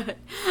 You're good.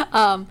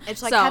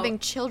 It's like so, having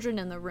children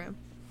in the room.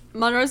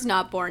 Monroe's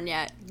not born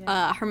yet.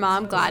 Her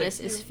mom, Gladys,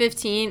 is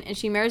 15, and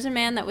she marries a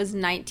man that was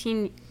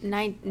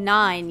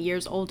 9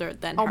 years older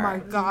than her. Oh my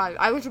god.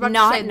 I was about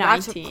Not to say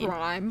that's 19. a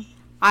crime.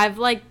 I've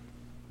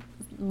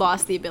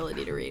lost the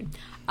ability to read.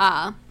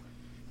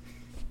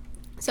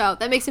 So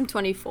that makes him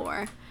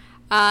 24.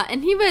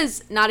 And he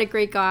was not a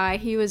great guy.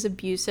 He was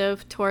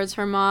abusive towards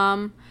her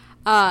mom.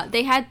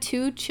 They had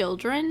 2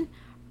 children.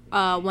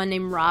 One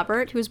named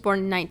Robert, who was born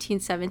in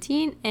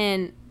 1917,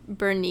 and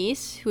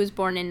Bernice, who was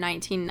born in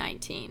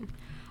 1919.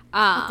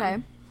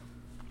 Okay.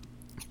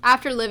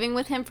 After living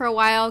with him for a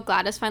while,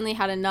 Gladys finally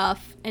had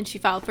enough, and she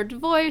filed for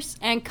divorce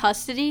and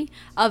custody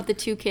of the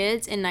 2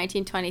 kids in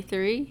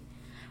 1923.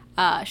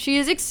 She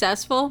is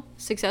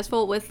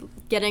successful with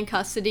getting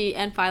custody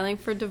and filing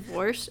for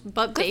divorce,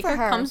 but Good for Baker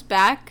her. comes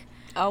back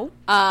Oh.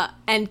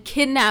 and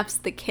kidnaps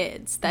the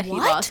kids that he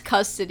What? lost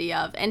custody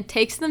of and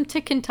takes them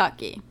to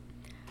Kentucky.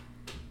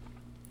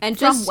 And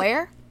From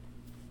where?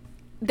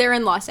 They're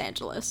in Los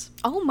Angeles.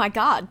 Oh my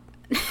god.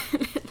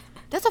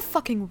 That's a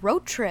fucking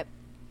road trip.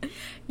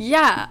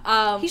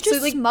 Yeah. He's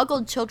just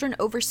smuggled children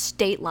over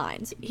state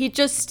lines. he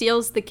just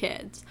steals the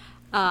kids.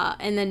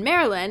 And then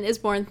Marilyn is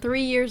born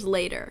 3 years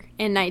later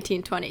in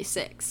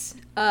 1926.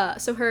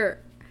 So her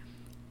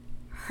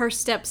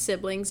step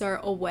siblings are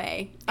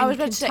away in I was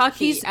about to say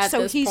Kentucky he's at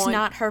this he's point.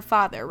 not her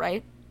father,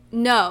 right?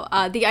 No,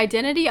 the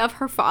identity of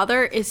her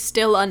father is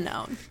still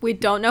unknown. We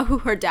don't know who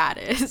her dad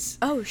is.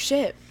 Oh,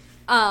 shit.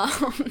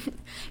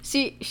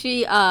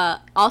 She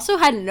also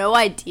had no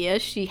idea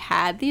she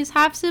had these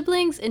half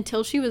siblings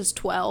until she was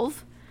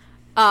 12.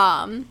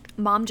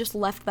 Mom just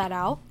left that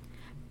out?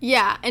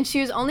 Yeah, and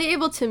she was only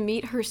able to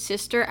meet her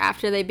sister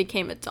after they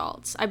became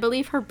adults. I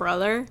believe her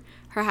brother,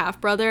 her half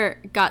brother,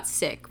 got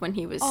sick when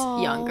he was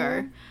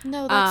younger.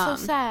 No,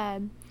 that's so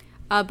sad.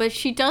 But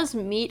she does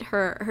meet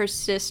her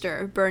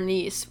sister,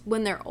 Bernice,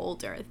 when they're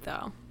older,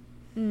 though.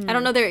 I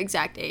don't know their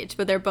exact age,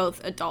 but they're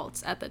both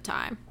adults at the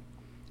time.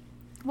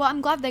 Well,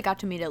 I'm glad they got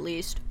to meet at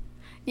least.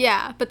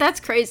 Yeah, but that's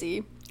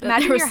crazy.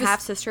 Imagine your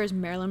half-sister is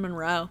Marilyn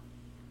Monroe.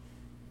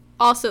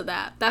 Also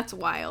that's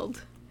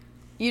wild.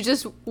 You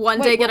just one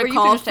day get a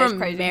call from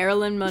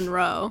Marilyn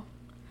Monroe.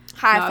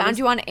 Hi, I found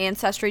you on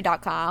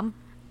Ancestry.com.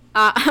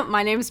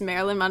 My name's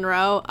Marilyn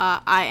Monroe.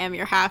 I am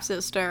your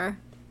half-sister.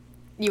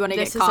 You want to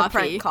get coffee? This is a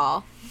prank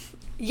call.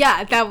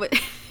 Yeah, that would...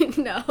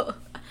 No.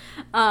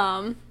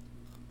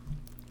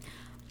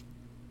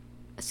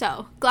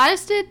 So,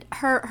 Gladys did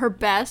her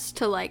best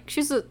to, like...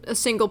 She's a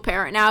single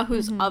parent now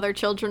whose other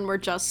children were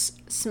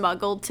just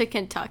smuggled to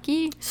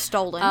Kentucky.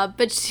 Stolen.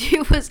 But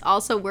she was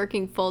also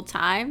working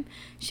full-time.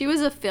 She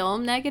was a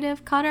film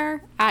negative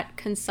cutter at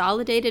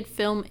Consolidated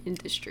Film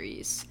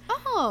Industries.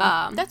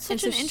 Oh, that's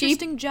such an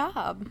interesting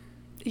job.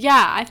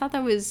 Yeah, I thought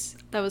that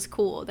was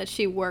cool that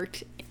she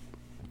worked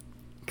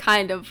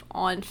kind of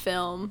on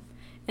film,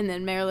 and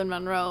then Marilyn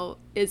Monroe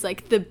is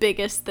like the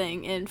biggest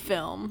thing in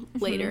film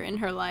later in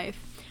her life.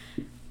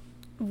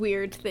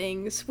 Weird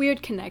things,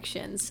 weird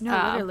connections. No,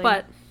 literally.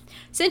 But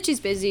since she's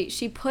busy,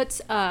 she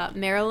puts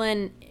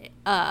Marilyn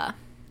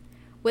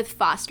with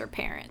foster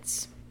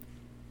parents.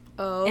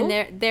 Oh.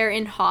 And they're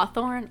in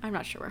Hawthorne. I'm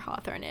not sure where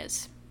Hawthorne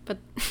is, but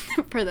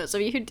for those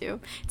of you who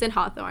do, it's in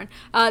Hawthorne.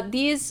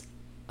 These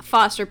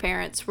foster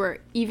parents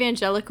were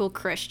evangelical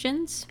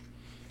Christians.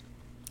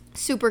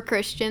 Super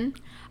Christian.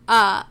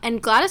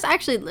 And Gladys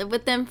actually lived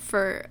with them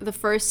for the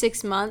first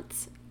 6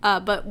 months,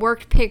 but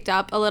work picked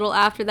up a little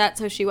after that,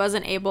 so she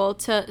wasn't able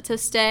to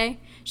stay.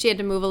 She had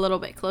to move a little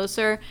bit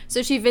closer.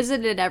 So she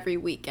visited every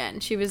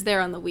weekend. She was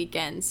there on the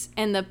weekends,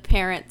 and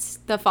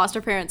the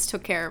foster parents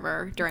took care of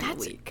her during the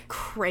week.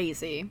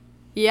 Crazy.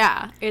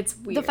 Yeah, it's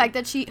weird. The fact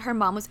that her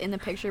mom was in the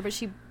picture, but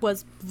she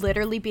was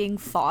literally being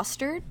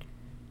fostered.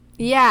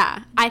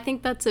 Yeah, I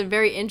think that's a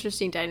very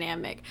interesting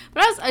dynamic.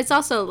 But it's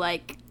also,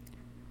 like,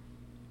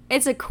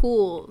 it's a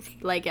cool,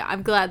 like,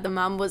 I'm glad the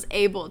mom was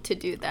able to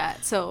do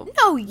that. So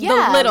no,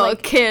 yeah, the little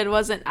kid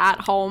wasn't at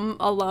home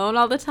alone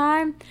all the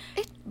time.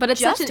 But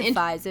it's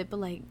justifies it, but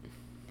like,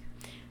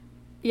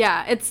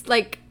 yeah, it's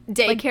like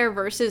daycare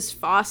versus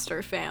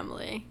foster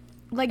family.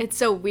 Like, it's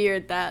so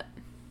weird that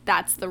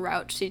that's the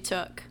route she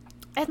took.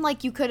 And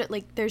like, you could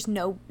there's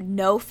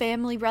no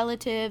family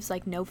relatives,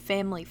 like no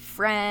family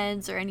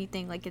friends or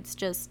anything. Like, it's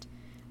just.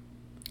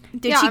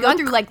 Did she go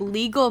through, like,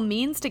 legal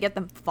means to get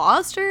them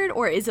fostered?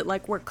 Or is it,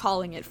 like, we're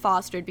calling it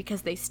fostered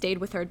because they stayed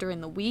with her during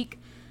the week?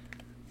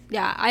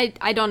 Yeah,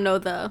 I don't know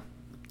the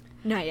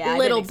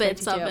little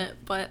bits of it,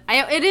 but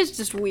it is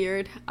just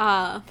weird.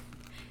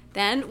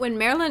 Then, when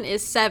Marilyn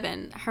is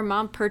 7, her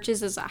mom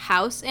purchases a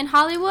house in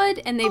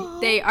Hollywood, and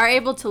they are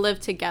able to live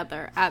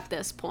together at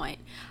this point.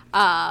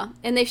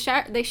 And they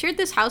shared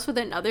this house with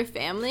another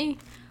family.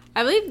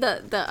 I believe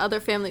the other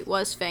family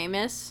was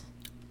famous.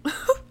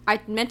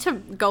 I meant to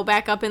go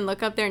back up and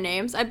look up their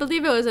names. I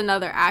believe it was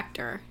another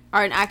actor,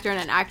 or an actor and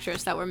an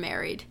actress that were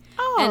married.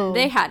 Oh. And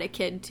they had a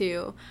kid,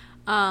 too.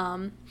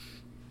 A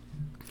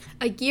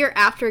year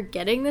after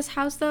getting this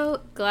house,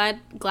 though,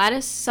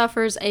 Gladys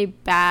suffers a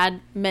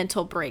bad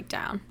mental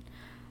breakdown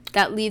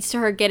that leads to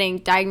her getting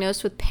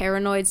diagnosed with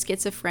paranoid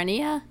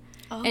schizophrenia.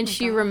 Oh, and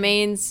she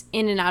remains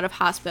in and out of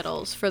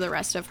hospitals for the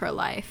rest of her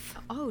life.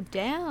 Oh,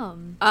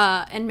 damn.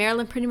 And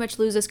Marilyn pretty much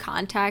loses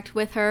contact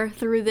with her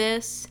through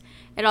this.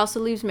 It also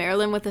leaves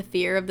Marilyn with a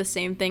fear of the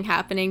same thing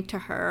happening to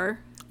her.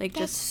 Like,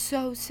 that's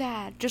so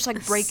sad. Just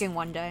like breaking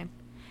one day.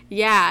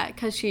 Yeah,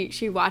 because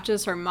she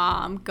watches her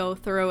mom go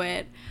through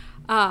it.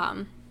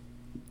 A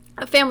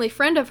family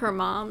friend of her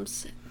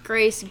mom's,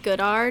 Grace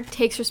Goodard,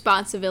 takes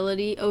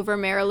responsibility over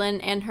Marilyn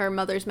and her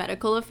mother's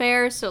medical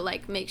affairs. So,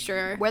 like, make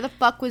sure. Where the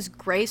fuck was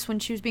Grace when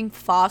she was being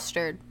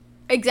fostered?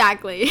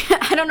 Exactly.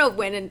 I don't know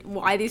when and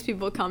why these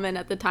people come in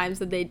at the times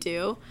that they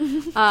do.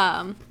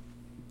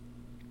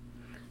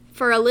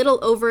 For a little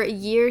over a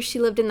year, she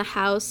lived in the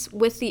house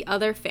with the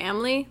other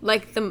family,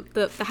 like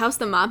the house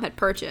the mom had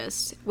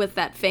purchased with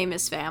that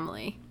famous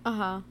family.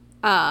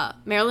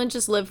 Marilyn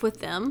just lived with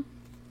them.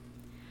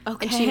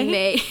 Okay. And she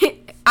may,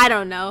 I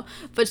don't know,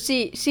 but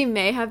she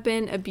may have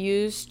been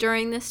abused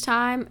during this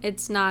time.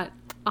 It's not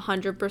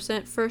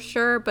 100% for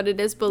sure, but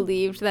it is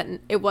believed that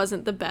it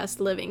wasn't the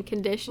best living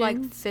conditions.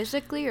 Like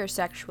physically or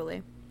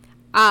sexually?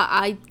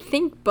 I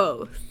think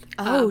both.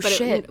 But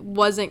shit. It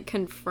wasn't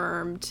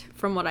confirmed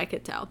from what I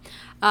could tell.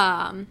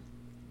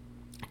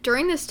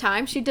 during this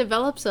time, she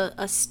develops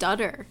a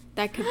stutter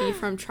that could be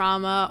from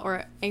trauma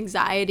or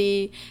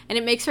anxiety, and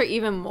it makes her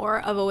even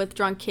more of a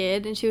withdrawn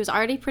kid. And she was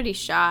already pretty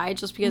shy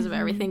just because of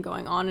everything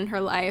going on in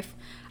her life.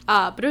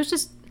 But it was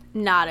just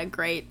not a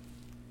great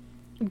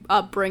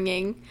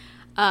upbringing.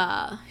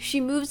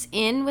 She moves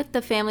in with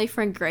the family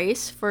friend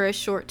Grace for a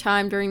short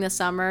time during the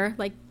summer,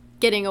 like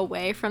getting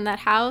away from that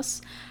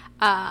house.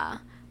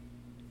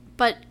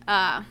 But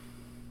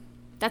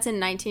that's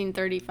in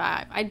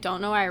 1935. I don't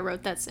know why I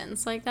wrote that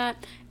sentence like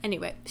that.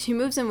 Anyway, she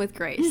moves in with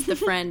Grace, the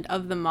friend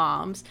of the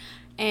moms.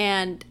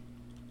 And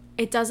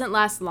it doesn't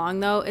last long,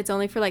 though. It's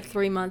only for like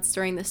 3 months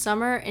during the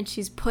summer, and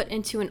she's put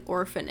into an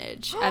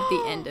orphanage at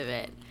the end of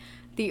it.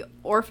 The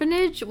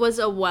orphanage was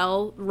a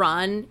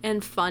well-run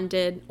and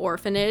funded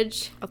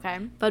orphanage. Okay.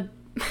 But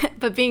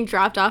being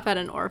dropped off at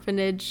an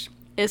orphanage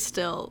is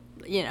still,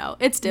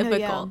 it's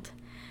difficult.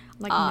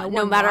 Like,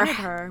 no matter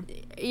her.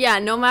 Yeah,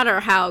 no matter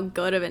how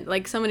good of it.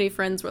 Like, so many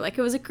friends were like,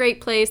 it was a great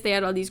place. They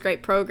had all these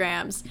great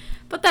programs.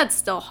 But that's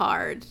still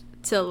hard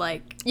to,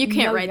 like, you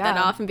can't write that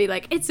off and be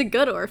like, it's a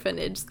good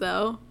orphanage,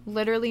 though.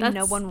 Literally,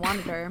 no one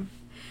wanted her.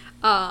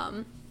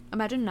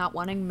 Imagine not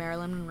wanting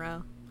Marilyn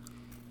Monroe.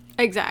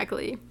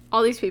 Exactly.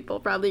 All these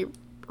people probably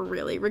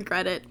really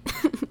regret it.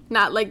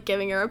 Not, like,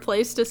 giving her a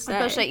place to stay.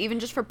 Especially even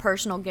just for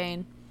personal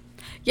gain.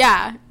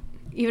 Yeah.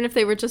 Even if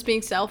they were just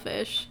being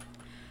selfish.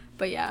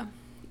 But, yeah.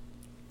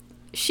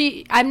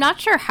 I'm not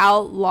sure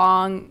how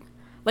long,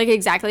 like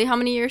exactly how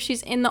many years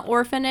she's in the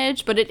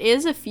orphanage, but it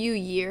is a few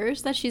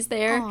years that she's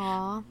there.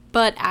 Aww.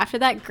 But after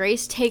that,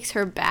 Grace takes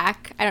her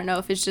back. I don't know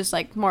if it's just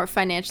like more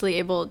financially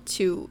able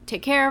to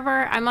take care of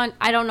her.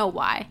 I don't know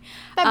why.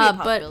 That'd be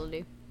a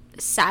possibility.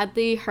 But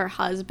sadly, her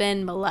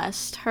husband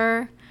molests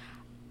her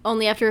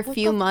only after a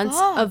few months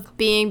fuck? of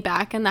being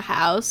back in the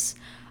house.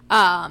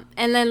 And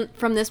then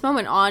from this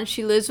moment on,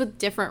 she lives with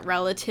different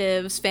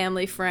relatives,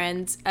 family,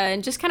 friends,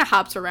 and just kind of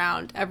hops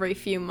around every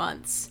few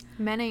months.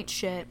 Men ain't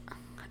shit.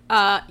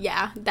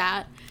 Yeah,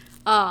 that.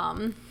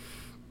 In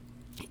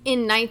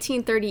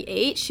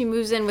 1938, she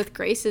moves in with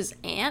Grace's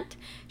aunt.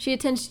 She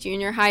attends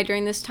junior high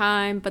during this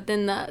time, but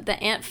then the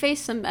aunt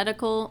faced some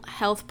medical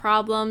health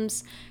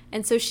problems,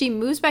 and so she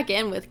moves back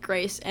in with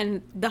Grace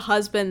and the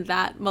husband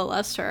that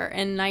molests her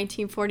in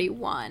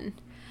 1941.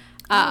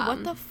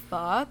 What the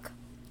fuck?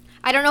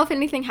 I don't know if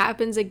anything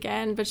happens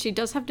again, but she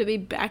does have to be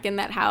back in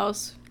that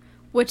house,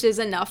 which is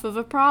enough of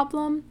a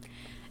problem.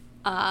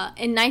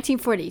 In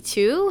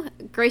 1942,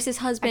 Grace's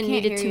husband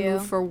needed to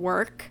move for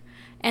work,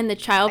 and the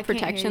child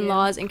protection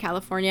laws in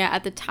California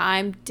at the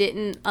time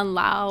didn't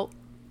allow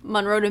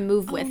Monroe to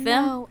move with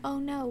them. Oh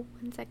no,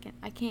 1 second.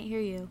 I can't hear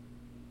you.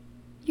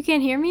 You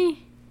can't hear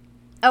me?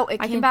 Oh,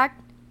 it came back.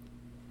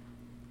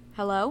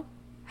 Hello?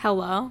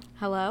 Hello?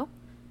 Hello?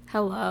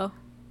 Hello?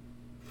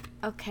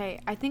 Okay,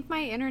 I think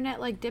my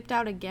internet like dipped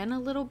out again a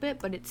little bit,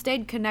 but it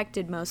stayed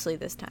connected mostly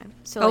this time.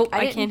 So like,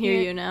 I can't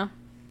hear you now.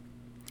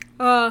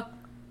 Hello.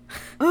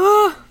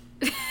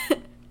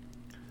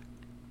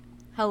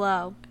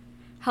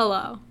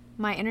 Hello.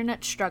 My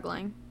internet's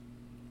struggling.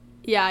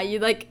 Yeah, you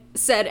like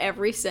said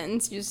every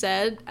sentence you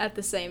said at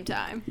the same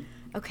time.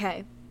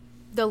 Okay.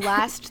 The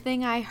last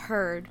thing I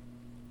heard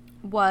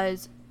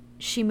was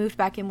she moved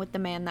back in with the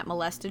man that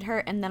molested her,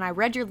 and then I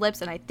read your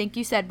lips and I think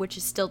you said, which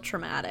is still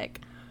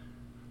traumatic.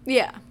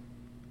 Yeah.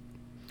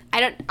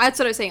 That's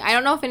what I was saying. I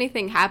don't know if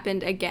anything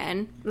happened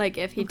again, like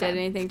if he did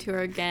anything to her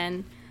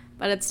again,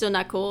 but it's still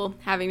not cool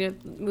having to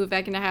move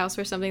back in a house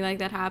where something like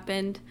that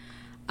happened.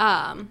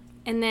 And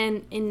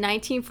then in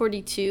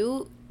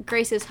 1942,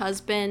 Grace's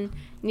husband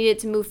needed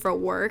to move for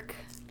work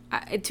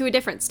to a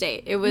different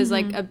state. It was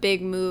like a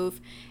big move,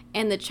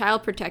 and the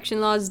child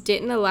protection laws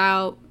didn't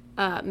allow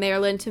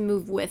Marilyn to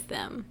move with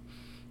them.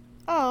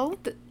 Oh.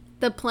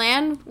 The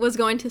plan was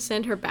going to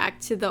send her back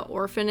to the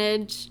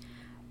orphanage,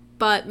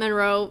 but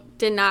Monroe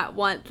did not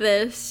want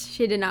this.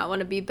 She did not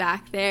want to be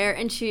back there,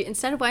 and she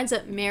instead winds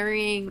up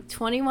marrying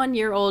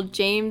 21-year-old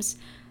James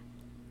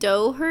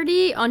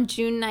Doherty on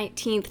June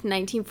 19th,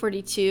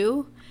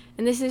 1942,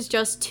 and this is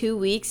just 2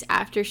 weeks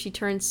after she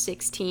turned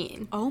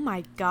 16. Oh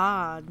my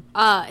god.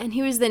 And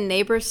he was the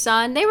neighbor's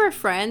son. They were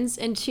friends,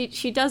 and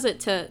she does it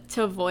to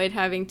avoid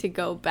having to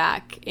go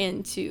back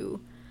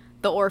into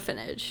the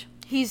orphanage.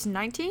 He's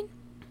 19?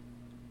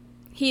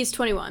 He's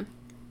 21.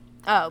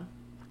 Oh.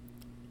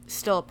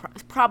 Still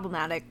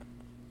problematic.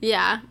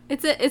 Yeah,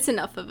 it's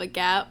enough of a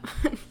gap.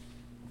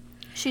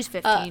 She's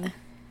 15.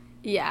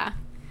 Yeah.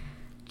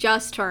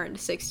 Just turned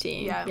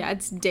 16. Yeah,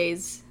 it's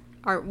days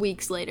or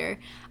weeks later.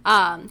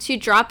 She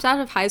drops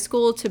out of high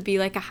school to be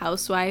like a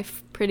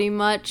housewife pretty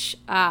much,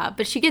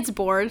 but she gets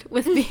bored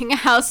with being a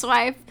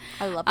housewife.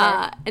 I love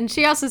her. And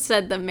she also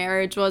said the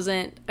marriage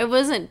wasn't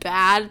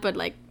bad, but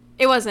like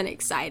it wasn't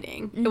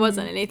exciting. It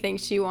wasn't anything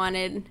she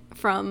wanted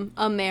from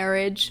a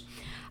marriage.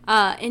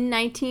 In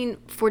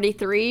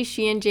 1943,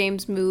 she and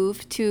James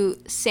moved to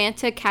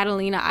Santa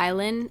Catalina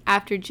Island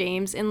after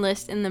James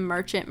enlists in the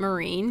Merchant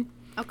Marine.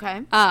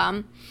 Okay.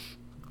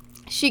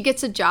 She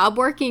gets a job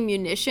working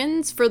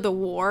munitions for the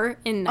war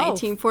in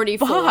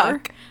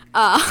 1944.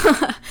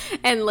 Fuck.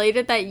 And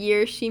later that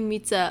year, she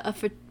meets a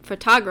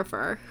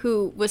photographer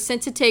who was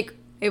sent to take,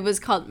 it was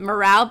called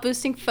morale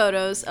boosting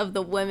photos of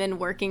the women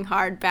working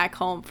hard back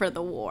home for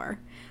the war.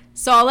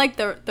 So all like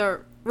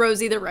the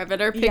Rosie the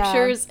Riveter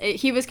pictures,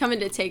 he was coming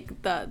to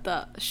take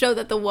the show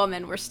that the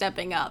women were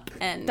stepping up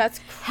and That's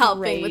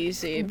helping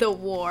crazy. with the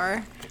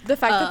war. The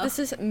fact that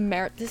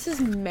this is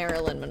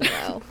Marilyn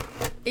Monroe.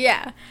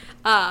 Yeah.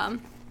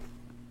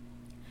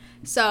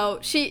 So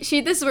she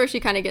this is where she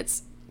kind of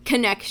gets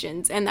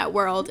connections in that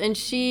world, and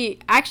she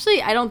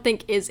actually, I don't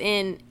think, is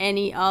in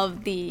any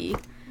of the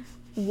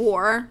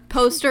war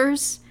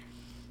posters.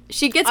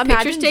 She gets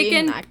pictures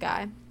taken. That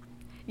guy.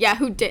 Yeah,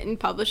 who didn't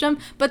publish them,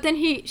 but then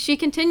she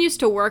continues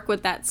to work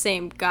with that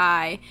same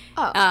guy,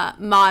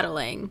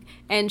 modeling,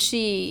 and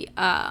she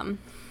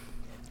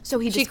So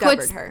he she discovered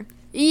quits- her.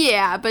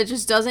 yeah, but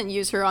just doesn't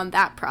use her on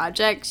that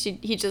project.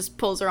 He just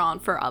pulls her on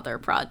for other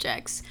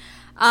projects.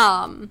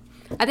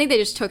 I think they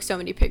just took so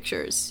many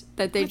pictures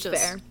that they That's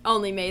just fair.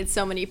 only made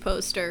so many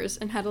posters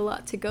and had a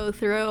lot to go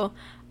through.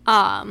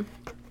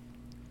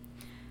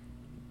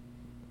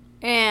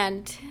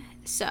 And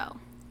so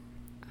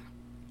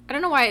I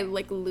don't know why I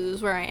like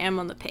lose where I am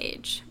on the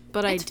page,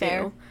 but That's I do.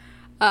 fair.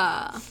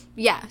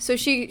 Yeah, so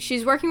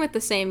she's working with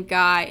the same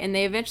guy, and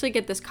they eventually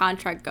get this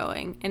contract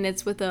going, and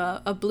it's with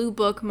a Blue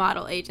Book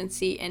model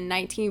agency in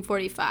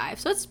 1945.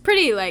 So it's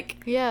pretty like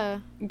Yeah.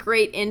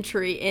 great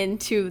entry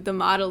into the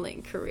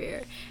modeling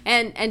career,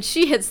 and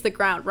she hits the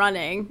ground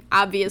running.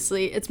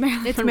 Obviously, it's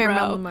Marilyn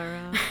Monroe. Marilyn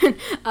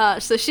Monroe.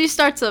 So she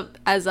starts up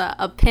as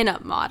a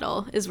pinup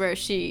model, is where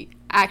she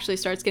actually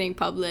starts getting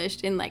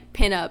published in like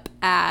pinup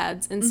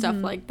ads and stuff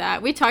like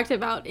that. We talked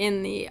about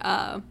in the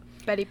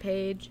Betty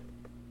Page.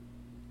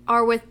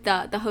 or with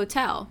the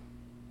hotel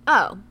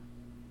Oh.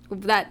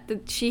 that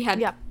she had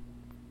Yep.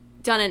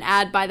 done an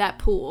ad by that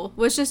pool,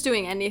 was just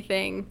doing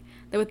anything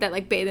with that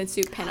like bathing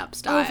suit pinup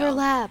style.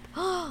 Overlap.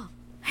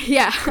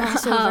 Yeah.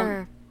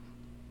 Crossover.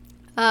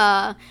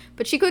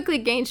 But she quickly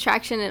gains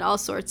traction in all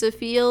sorts of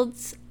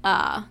fields,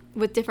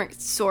 with different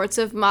sorts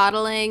of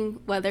modeling,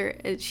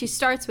 she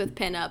starts with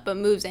pinup but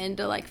moves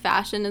into like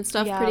fashion and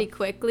stuff Yeah. pretty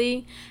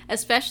quickly,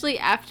 especially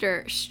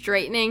after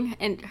straightening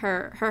and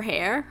her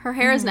hair. Her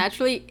hair is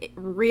naturally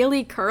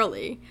really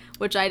curly,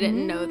 which I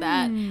didn't know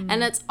that.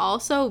 And it's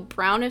also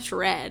brownish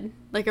red,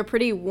 like a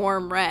pretty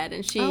warm red.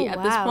 And she, Oh,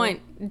 at this wow.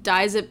 point,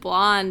 dyes it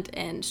blonde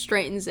and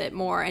straightens it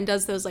more and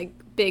does those like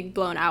big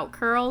blown out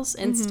curls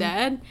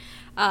instead.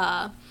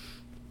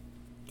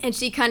 And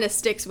she kind of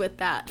sticks with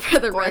that for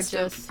the rest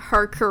Gorgeous. of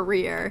her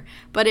career.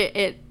 But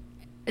it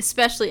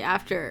especially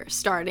after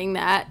starting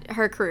that,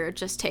 her career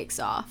just takes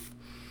off.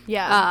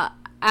 Yeah.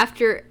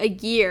 After a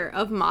year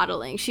of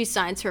modeling, she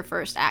signs her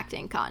first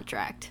acting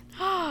contract.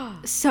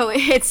 So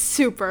it's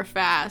super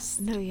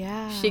fast. No,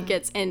 yeah. She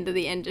gets into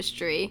the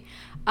industry.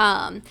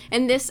 And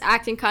this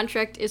acting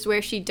contract is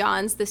where she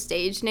dons the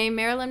stage name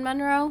Marilyn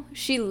Monroe.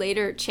 She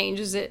later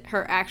changes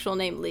her actual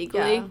name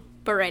legally. Yeah.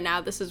 But right now,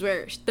 this is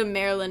where the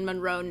Marilyn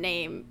Monroe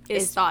name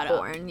is thought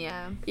born, of.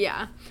 yeah.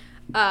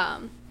 Yeah.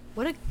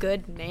 What a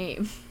good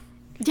name.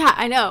 Yeah,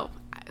 I know.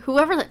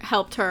 Whoever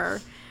helped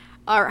her,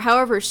 or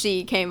however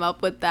she came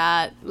up with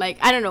that, like,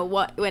 I don't know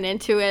what went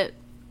into it,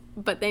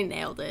 but they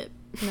nailed it.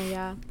 No,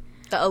 yeah.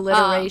 The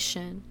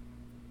alliteration.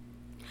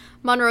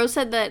 Monroe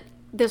said that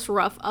this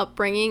rough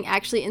upbringing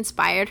actually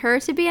inspired her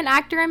to be an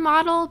actor and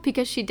model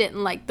because she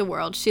didn't like the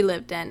world she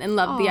lived in and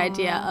loved the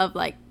idea of,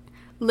 like,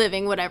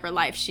 living whatever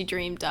life she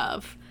dreamed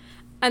of.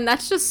 And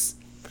that's just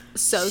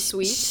so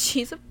sweet.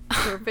 She's a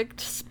perfect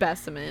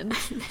specimen.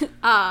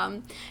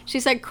 She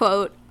said,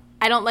 quote,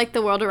 "I don't like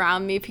the world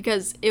around me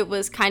because it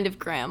was kind of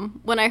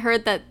grim. When I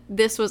heard that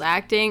this was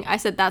acting, I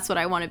said that's what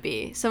I want to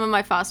be. Some of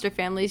my foster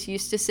families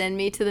used to send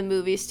me to the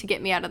movies to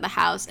get me out of the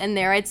house, and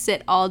there I'd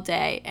sit all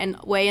day and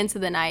way into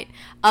the night,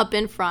 up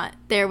in front,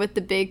 there with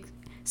the big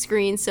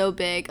screen so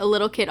big, a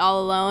little kid all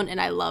alone,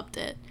 and I loved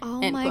it."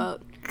 Oh End my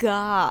quote.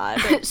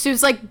 God. She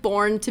was like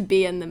born to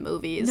be in the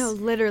movies. No,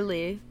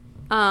 literally.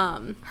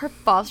 Her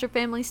foster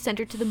family sent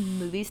her to the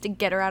movies to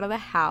get her out of the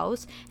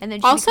house, and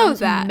then she Also becomes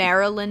that.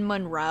 Marilyn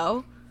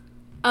Monroe.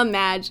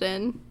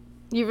 Imagine.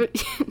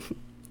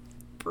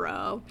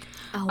 Bro.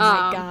 Oh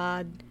my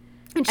God.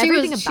 And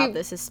Everything about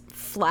this is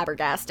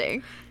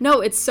flabbergasting. No,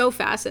 it's so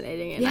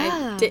fascinating, and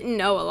Yeah. I didn't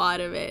know a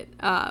lot of it.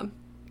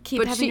 Keep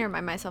But having she- to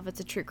remind myself it's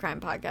a true crime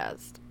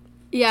podcast.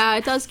 Yeah,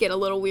 it does get a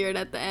little weird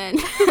at the end.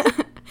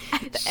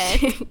 At the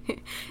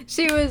end.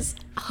 She was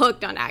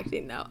hooked on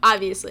acting, though,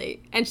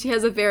 obviously. And she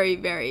has a very,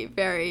 very,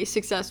 very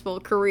successful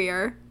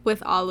career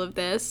with all of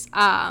this.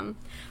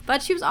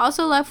 But she was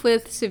also left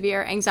with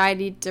severe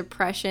anxiety,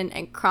 depression,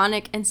 and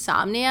chronic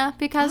insomnia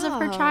because of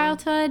her Oh.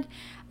 childhood.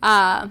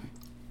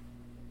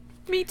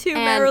 Me too,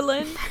 And-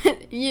 Marilyn.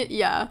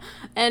 Yeah.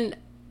 And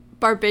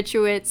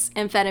barbiturates,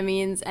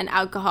 amphetamines, and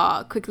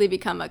alcohol quickly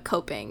become a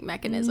coping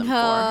mechanism for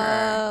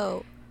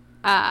her.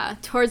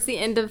 Towards the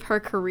end of her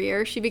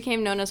career, she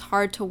became known as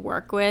hard to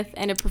work with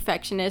and a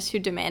perfectionist who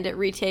demanded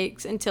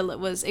retakes until it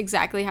was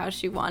exactly how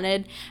she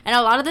wanted. And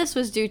a lot of this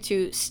was due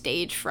to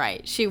stage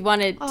fright. She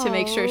wanted to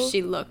make sure Oh.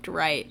 she looked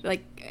right,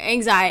 like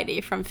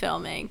anxiety from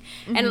filming.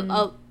 And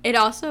it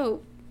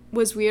also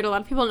was weird. A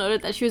lot of people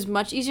noted that she was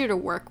much easier to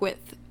work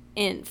with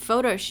in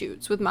photo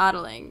shoots with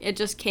modeling. It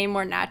just came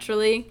more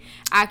naturally.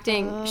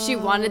 Acting, she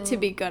wanted to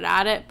be good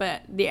at it,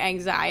 but the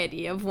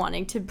anxiety of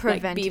wanting to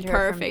like, be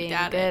perfect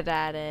at good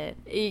at it.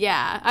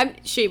 Yeah,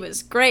 she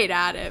was great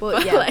at it. Well,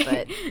 but, yeah, like,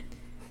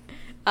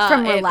 but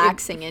from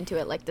relaxing into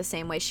it like the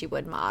same way she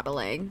would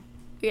modeling.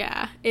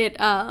 Yeah,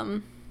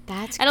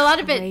 that's and a lot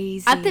crazy.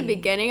 of it at the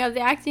beginning of the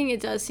acting, it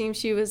does seem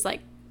she was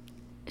like,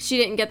 she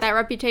didn't get that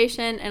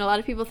reputation, and a lot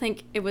of people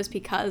think it was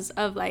because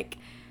of like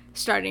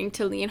starting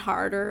to lean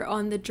harder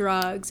on the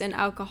drugs and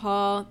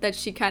alcohol that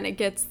she kind of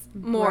gets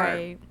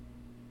more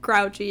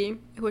grouchy,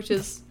 which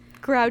is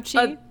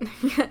grouchy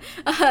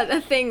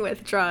a thing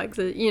with drugs.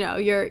 You know,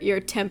 your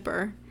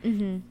temper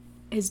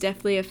is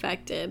definitely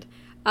affected.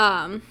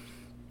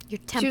 Your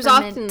temperament. She was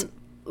often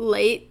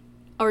late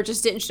or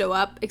just didn't show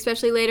up,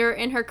 especially later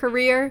in her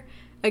career.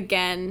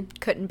 Again,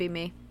 couldn't be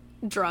me.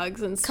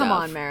 Drugs and stuff. Come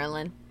on,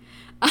 Marilyn.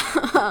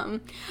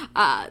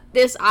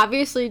 This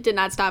obviously did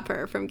not stop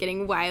her from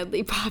getting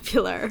wildly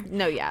popular.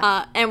 No,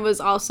 yeah. And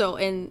was also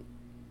in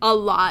a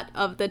lot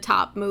of the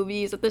top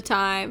movies at the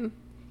time.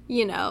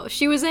 You know,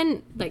 she was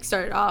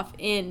started off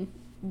in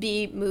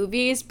B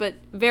movies, but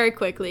very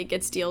quickly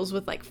gets deals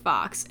with, like,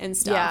 Fox and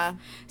stuff. Yeah.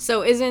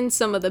 So is in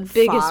some of the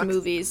biggest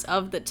movies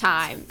of the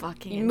time.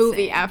 Fucking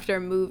movie insane. after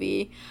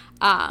movie.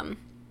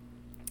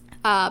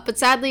 But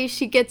sadly,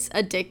 she gets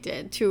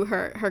addicted to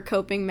her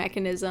coping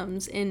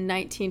mechanisms in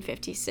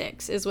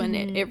 1956 is when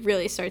it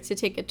really starts to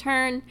take a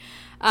turn.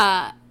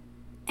 And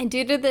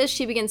due to this,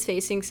 she begins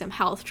facing some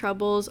health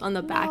troubles on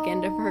the back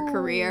end of her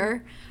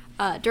career.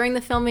 During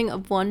the filming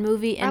of one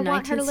movie in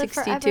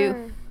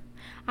 1962.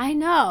 I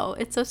know.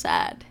 It's so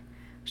sad.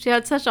 She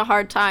had such a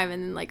hard time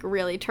and then, like,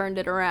 really turned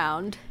it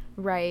around.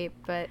 Right,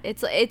 but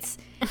it's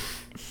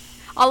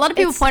a lot of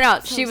people point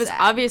out so she was sad.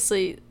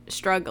 Obviously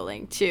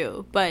struggling,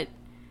 too, but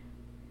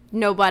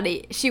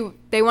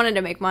they wanted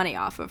to make money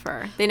off of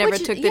her. They never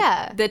took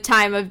the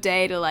time of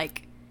day to,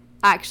 like,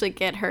 actually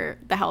get her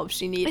the help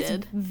she needed.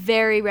 It's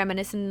very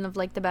reminiscent of,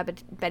 like, the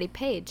Betty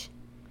Page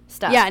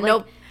stuff. Yeah, like,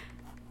 no,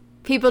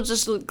 people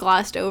just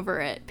glossed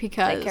over it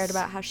because they cared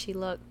about how she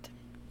looked.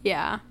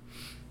 Yeah.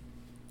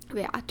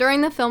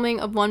 During the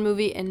filming of one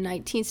movie in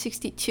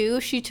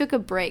 1962, she took a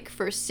break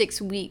for 6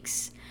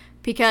 weeks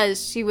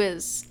because she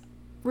was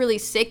really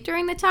sick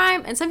during the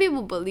time, and some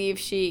people believe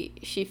she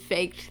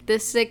faked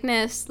this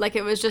sickness. Like,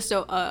 it was just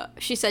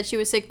she said she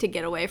was sick to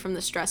get away from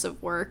the stress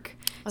of work.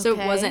 Okay. So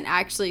it wasn't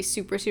actually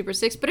super, super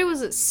sick, but it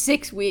was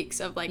 6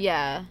 weeks of, like,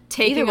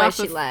 taking off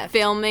of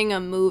filming a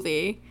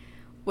movie,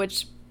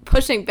 which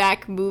pushing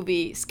back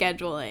movie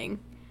scheduling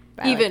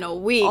even a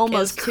week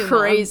almost is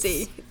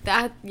crazy.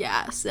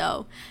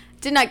 So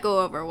did not go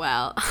over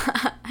well.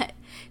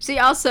 She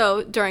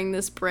also, during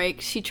this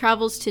break, she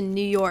travels to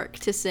New York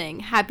to sing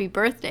Happy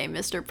Birthday,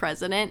 Mr.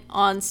 President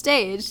on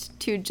stage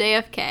to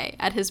JFK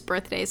at his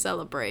birthday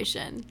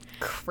celebration.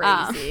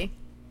 Crazy.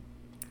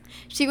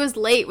 She was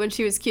late when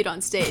she was cute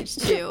on stage,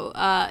 too.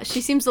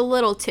 She seems a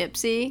little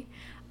tipsy.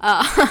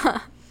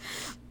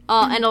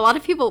 And a lot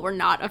of people were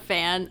not a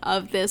fan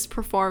of this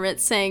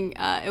performance, saying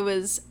it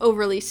was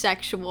overly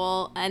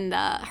sexual, and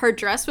her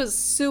dress was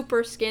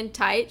super skin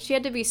tight. She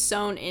had to be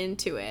sewn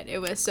into it. It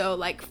was so,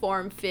 like,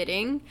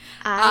 form-fitting.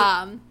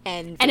 And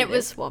it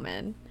was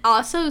woman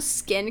also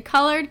skin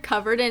colored,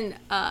 covered in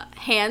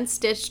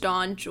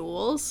hand-stitched-on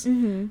jewels.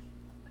 Mm-hmm.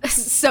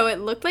 So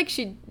it looked like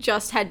she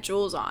just had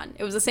jewels on.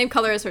 It was the same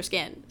color as her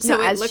skin. So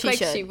it looked like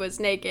she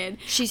was naked.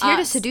 She's here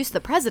to seduce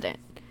the president.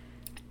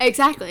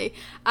 Exactly.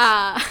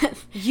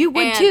 You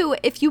would too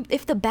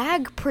if the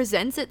bag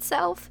presents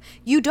itself.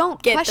 You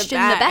don't question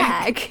the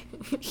bag.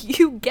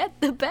 You get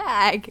the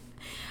bag.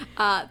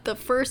 The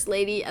first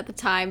lady at the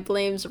time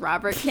blames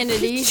Robert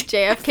Kennedy,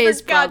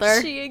 JFK's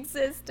brother. She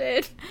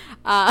existed.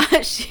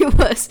 She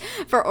was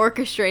for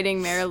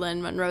orchestrating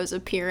Marilyn Monroe's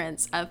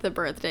appearance at the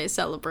birthday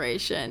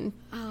celebration.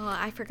 Oh,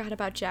 I forgot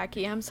about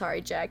Jackie. I'm sorry,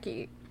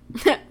 Jackie.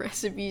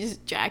 Recipes,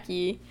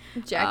 Jackie.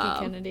 Jackie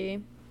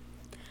Kennedy.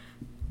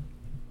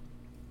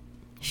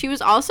 She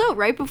was also,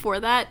 right before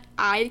that,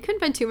 I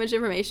couldn't find too much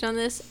information on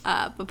this,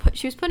 but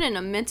she was put in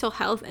a mental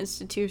health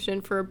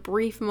institution for a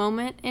brief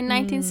moment in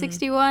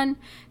 1961.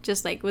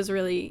 Just, like, was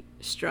really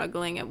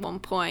struggling at one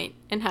point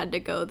and had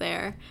to go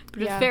there.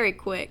 But it was very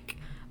quick.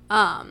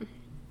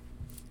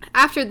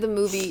 After the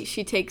movie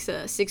she takes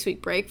a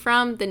 6-week break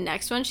from, the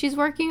next one she's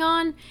working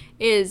on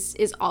is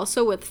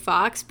also with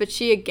Fox, but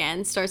she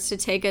again starts to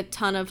take a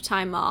ton of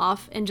time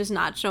off and just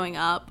not showing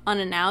up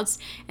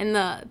unannounced. And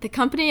the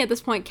company at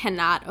this point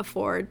cannot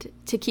afford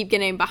to keep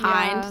getting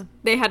behind. Yeah.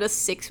 They had a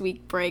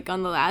 6-week break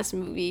on the last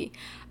movie.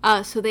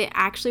 So they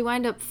actually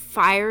wind up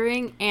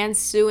firing and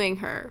suing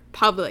her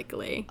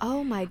publicly.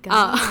 Oh my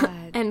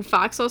God. And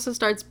Fox also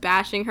starts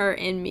bashing her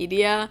in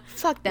media.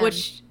 Fuck them.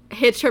 Which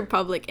hits her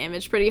public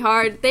image pretty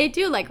hard. They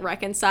do, like,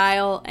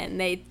 reconcile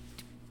and they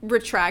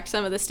retract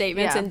some of the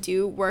statements and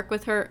do work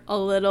with her a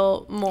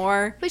little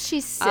more. But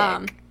she's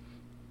sick.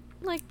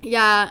 Like,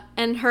 Yeah,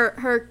 and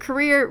her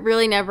career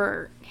really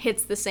never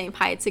hits the same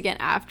heights again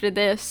after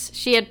this.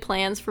 She had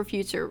plans for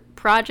future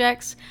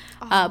projects,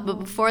 but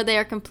before they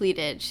are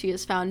completed, she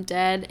is found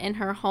dead in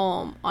her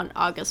home on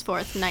August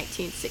 4th,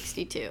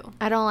 1962.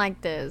 I don't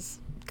like this.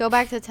 Go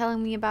back to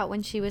telling me about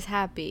when she was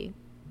happy.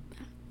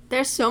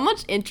 There's so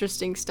much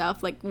interesting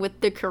stuff, like, with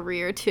the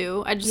career,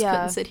 too. I just Yeah.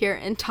 couldn't sit here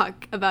and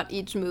talk about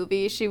each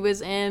movie she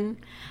was in.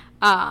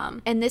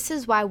 And this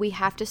is why we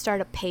have to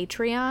start a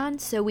Patreon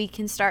so we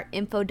can start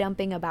info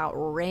dumping about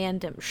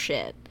random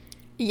shit.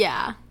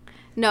 Yeah.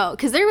 No,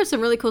 because there was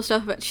some really cool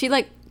stuff, but she,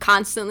 like,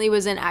 constantly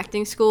was in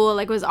acting school,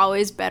 like, was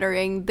always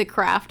bettering the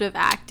craft of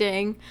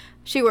acting.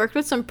 She worked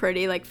with some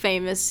pretty, like,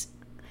 famous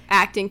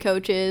acting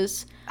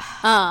coaches.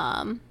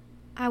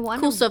 I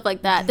want Cool stuff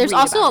like that. There's read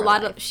also about a her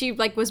lot life. of, she,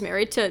 like, was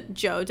married to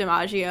Joe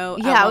DiMaggio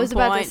at Yeah, I one was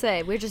about to point.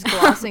 say, we're just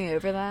glossing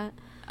over that.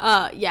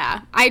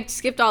 Yeah, I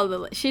skipped all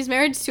of the, she's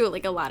married to,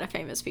 like, a lot of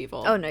famous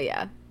people. Oh, no,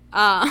 yeah.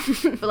 Um,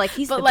 But, like,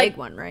 he's But, the like, big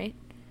one, right?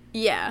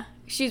 yeah.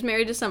 She's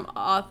married to some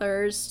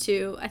authors,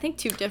 too. I think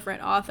 2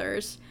 different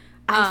authors.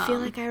 I feel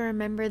like I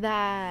remember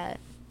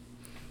that.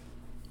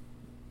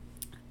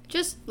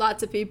 Just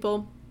lots of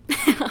people.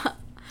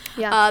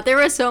 Yeah. There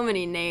were so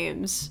many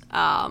names.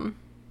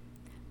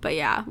 But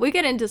yeah, we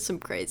get into some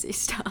crazy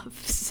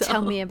stuff. So.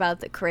 Tell me about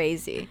the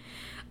crazy.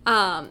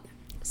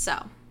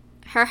 So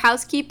her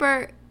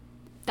housekeeper,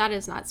 that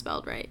is not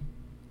spelled right.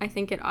 I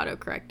think it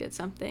auto-corrected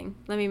something.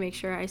 Let me make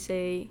sure I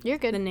say You're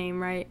good. the name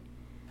right.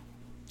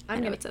 I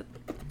know gonna it's a,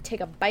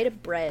 take a bite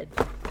of bread.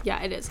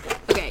 yeah, it is.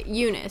 Okay,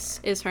 Eunice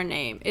is her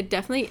name. It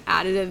definitely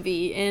added a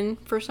V in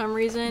for some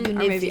reason, or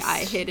maybe Eunice. I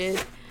hit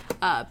it.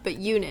 But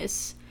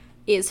Eunice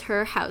is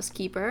her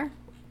housekeeper.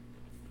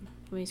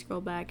 Let me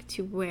scroll back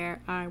to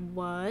where I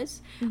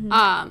was.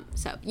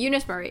 So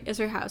Eunice Murray is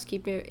her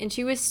housekeeper, and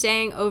she was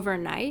staying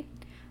overnight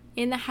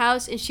in the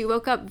house, and she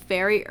woke up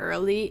very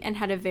early and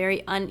had a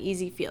very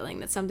uneasy feeling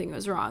that something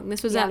was wrong.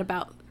 This was Yeah. at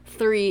about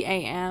 3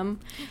 a.m.,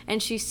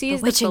 and she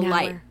sees that the witching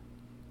light... hour.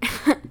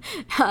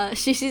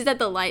 She sees that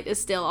the light is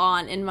still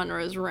on in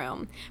Monroe's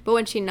room, but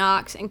when she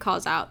knocks and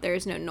calls out, there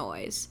is no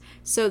noise.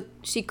 So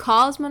she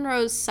calls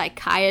Monroe's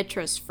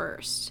psychiatrist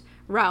first,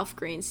 Ralph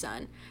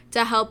Greenson,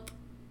 to help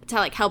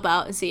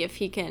out and see if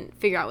he can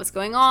figure out what's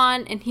going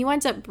on. And he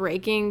winds up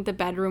breaking the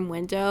bedroom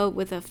window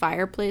with a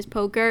fireplace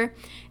poker,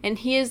 and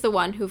he is the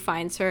one who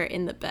finds her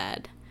in the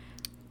bed,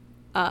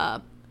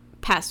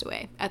 passed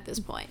away at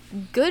this point.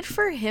 Good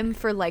for him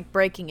for, like,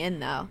 breaking in,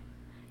 though.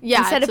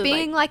 Yeah, Instead of so,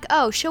 being like,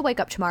 oh, she'll wake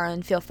up tomorrow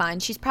and feel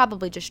fine. She's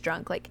probably just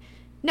drunk. Like,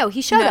 no,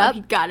 he showed no, up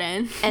he got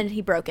in. and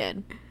he broke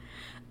in.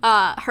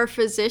 Her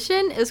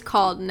physician is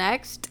called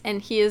next, and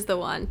he is the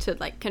one to,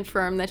 like,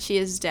 confirm that she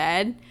is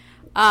dead.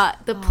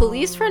 The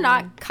police were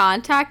not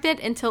contacted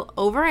until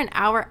over an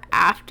hour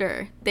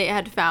after they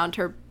had found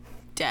her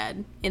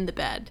dead in the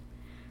bed.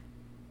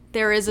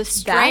 There is a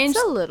strange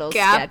That's a little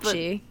gap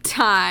sketchy. of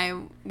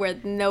time where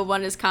no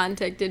one is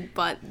contacted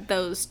but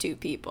those 2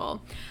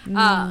 people.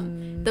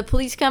 The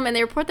police come and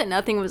they report that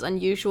nothing was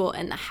unusual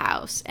in the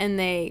house, and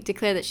they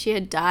declare that she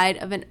had died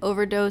of an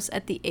overdose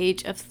at the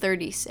age of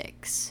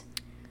 36.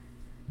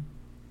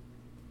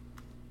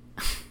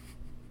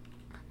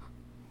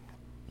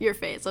 Your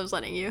face, I was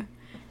letting you.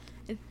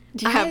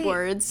 Do you have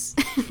words?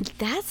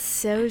 That's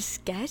so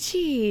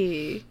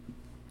sketchy.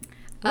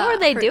 What were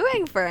they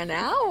doing for an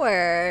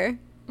hour?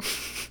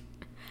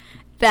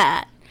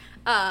 That.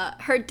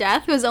 Her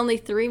death was only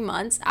 3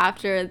 months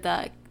after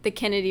the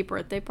Kennedy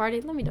birthday party.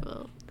 Let me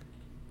double.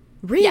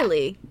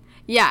 Really?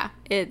 Yeah,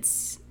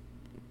 it's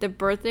the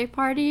birthday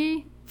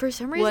party. For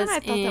some reason, Was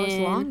I thought that was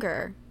in-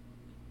 longer.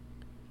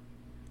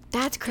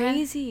 That's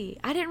crazy.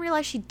 I didn't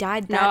realize she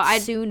died No,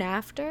 that soon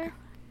after.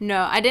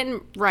 No, I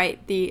didn't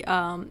write the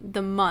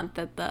month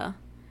that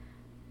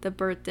the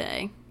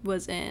birthday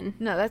was in.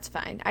 No, that's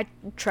fine. I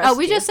trust Oh,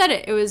 we you. just said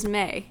it. It was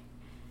May.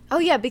 Oh,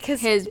 yeah, because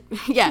His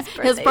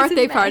birthday's in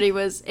birthday May. party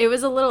was a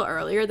little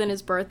earlier than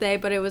his birthday,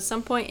 but it was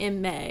some point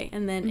in May,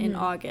 and then in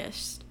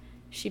August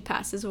she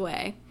passes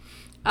away.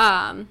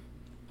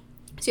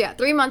 So yeah,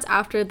 3 months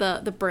after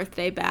the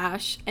birthday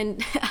bash,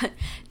 and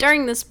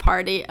during this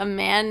party, a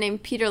man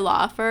named Peter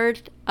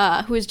Lawford,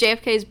 who is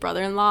JFK's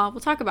brother-in-law, we'll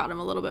talk about him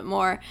a little bit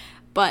more,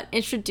 but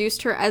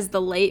introduced her as the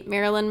late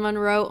Marilyn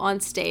Monroe on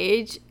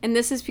stage, and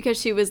this is because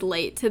she was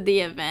late to the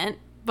event.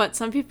 But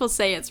some people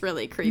say it's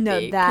really creepy. no,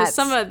 'cause that's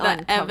some of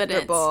the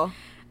evidence uncomfortable.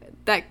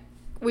 that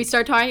we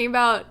start talking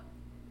about,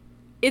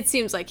 it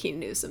seems like he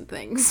knew some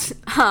things.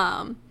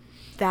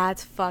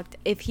 That's fucked.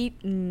 If he...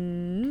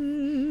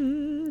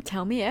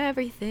 tell me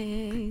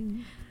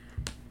everything.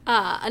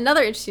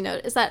 Another interesting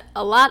note is that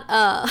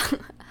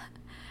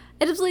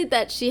it is believed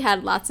that she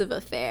had lots of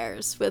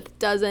affairs with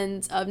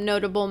dozens of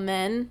notable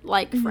men,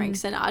 like Frank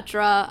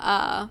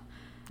Sinatra.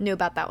 Knew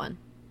about that one.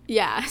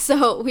 Yeah,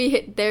 so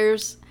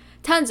there's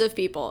tons of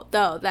people,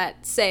 though,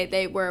 that say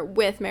they were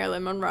with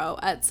Marilyn Monroe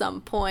at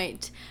some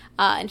point.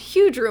 And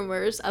huge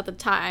rumors at the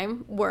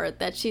time were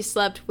that she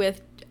slept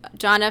with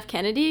John F.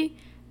 Kennedy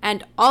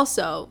and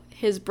also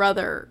his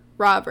brother,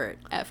 Robert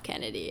F.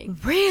 Kennedy.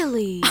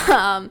 Really?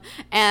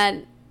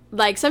 And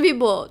like, some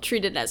people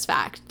treat it as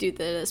fact due to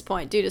this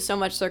point, due to so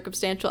much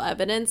circumstantial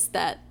evidence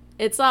that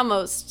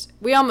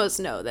we almost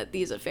know that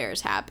these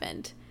affairs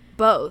happened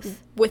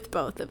Both. with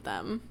both of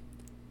them.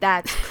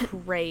 That's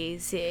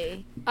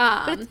crazy.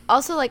 But it's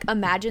also, like,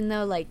 imagine,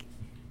 though, like,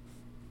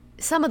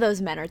 some of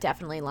those men are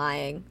definitely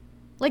lying.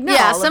 Like, not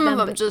all some of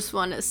them but just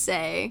want to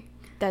say,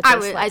 that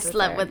I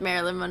slept with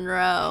Marilyn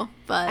Monroe,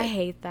 but I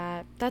hate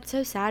that. That's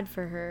so sad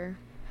for her.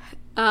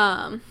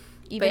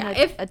 Even yeah,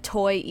 like a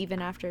toy,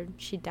 even after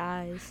she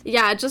dies.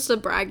 Yeah, just a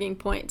bragging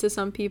point to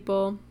some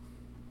people.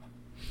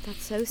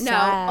 That's so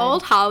sad. No,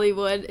 old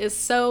Hollywood is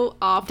so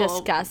awful.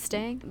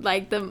 Disgusting.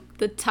 Like, the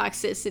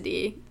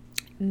toxicity.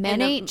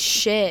 Men ain't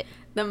shit.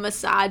 The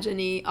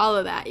misogyny, all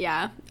of that,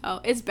 yeah.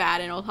 Oh, it's bad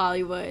in old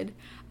Hollywood.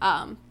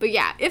 But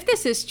yeah, if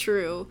this is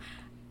true,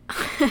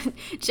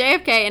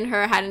 JFK and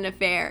her had an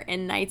affair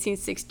in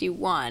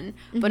 1961,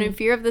 but in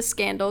fear of the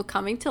scandal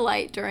coming to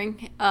light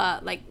during,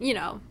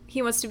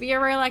 he wants to be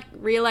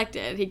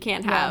reelected. He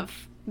can't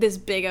have this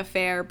big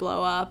affair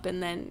blow up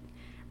and then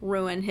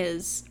ruin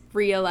his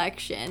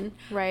reelection.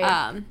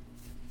 Right.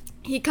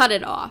 He cut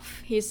it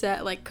off. He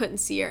said, like, couldn't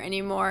see her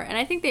anymore. And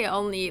I think they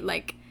only,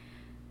 like,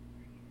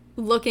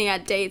 looking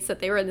at dates that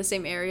they were in the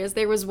same areas,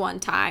 there was one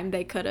time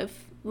they could have,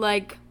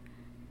 like,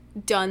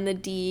 done the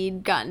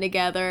deed, gotten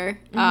together.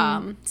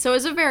 So it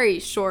was a very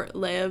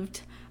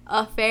short-lived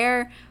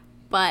affair,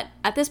 but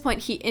at this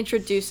point he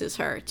introduces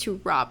her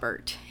to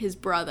Robert, his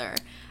brother,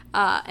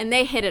 and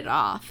they hit it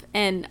off,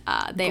 and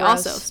they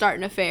Gross. also start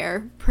an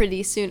affair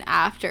pretty soon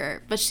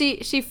after, but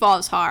she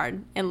falls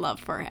hard in love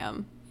for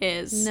him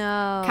is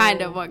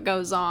kind of what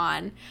goes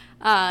on.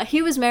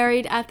 He was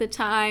married at the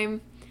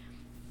time,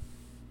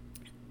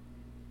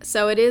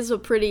 so it is a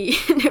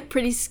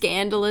pretty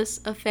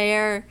scandalous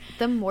affair.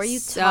 The more you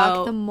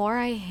talk, the more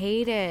I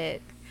hate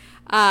it.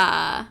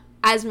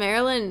 As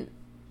Marilyn,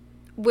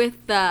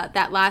 with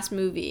that last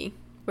movie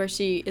where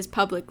she is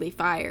publicly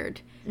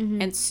fired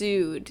and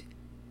sued,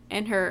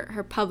 and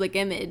her public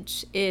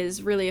image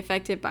is really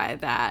affected by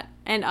that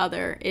and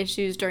other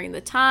issues during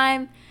the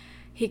time,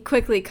 he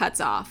quickly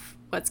cuts off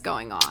what's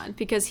going on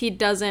because he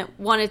doesn't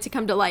want it to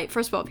come to light,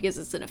 first of all, because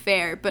it's an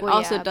affair, but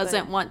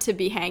doesn't want to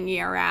be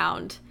hanging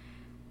around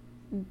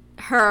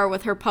her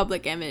with her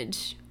public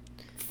image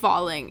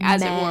falling,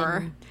 as it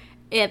were,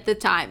 at the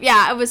time.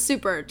 Yeah, it was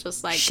super,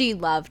 just like, she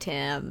loved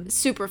him.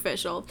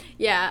 Superficial.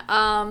 Yeah.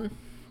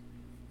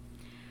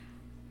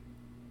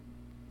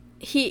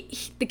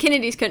 The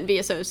Kennedys couldn't be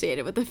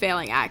associated with the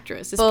failing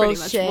actress is pretty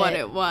much what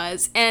it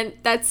was, and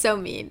that's so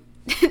mean.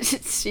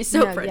 She's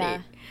so pretty.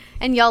 Yeah.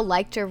 And y'all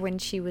liked her when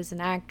she was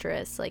an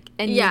actress, like,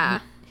 and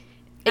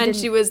and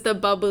she was the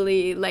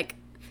bubbly, like,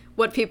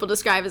 what people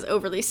describe as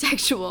overly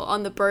sexual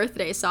on the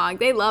birthday song.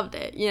 They loved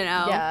it, you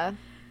know? Yeah.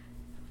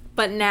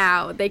 But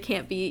now they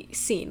can't be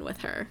seen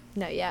with her.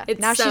 No, yeah.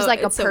 Now she's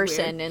like a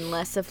person and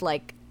less of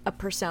like a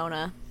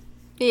persona.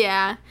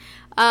 Yeah.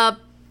 But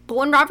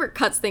when Robert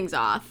cuts things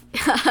off,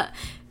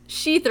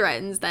 she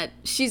threatens that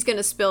she's going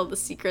to spill the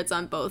secrets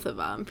on both of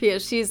them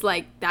because she's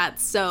like,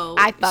 that's so...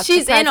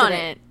 she's in on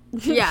it.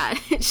 Yeah.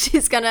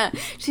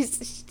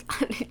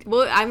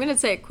 Well, I'm going to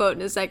say a quote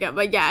in a second,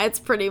 but yeah, it's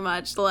pretty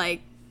much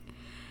like,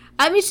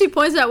 I mean, she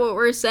points out what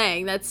we're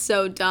saying. That's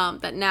so dumb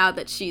that now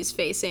that she's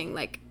facing,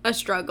 like, a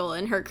struggle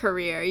in her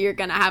career, you're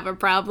going to have a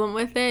problem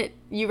with it.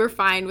 You were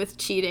fine with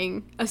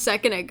cheating a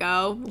second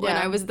ago when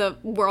I was the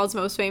world's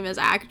most famous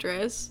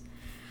actress.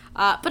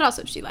 But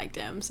also she liked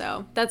him,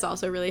 so that's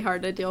also really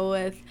hard to deal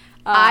with.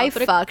 I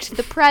fucked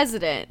the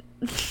president.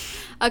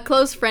 A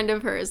close friend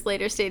of hers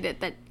later stated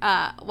that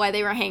while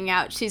they were hanging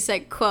out, she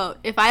said, quote,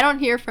 "If I don't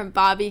hear from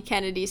Bobby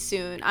Kennedy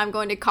soon, I'm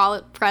going to call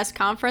a press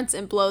conference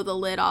and blow the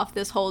lid off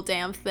this whole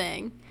damn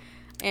thing."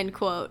 End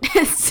quote.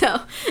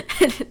 So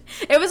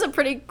it was a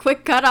pretty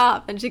quick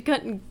cutoff, and she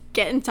couldn't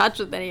get in touch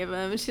with any of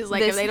them. She's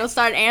like, if they don't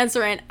start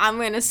answering, I'm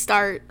going to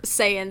start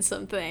saying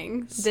some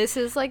things. This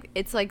is like,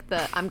 it's like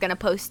the, I'm going to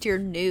post your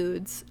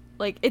nudes.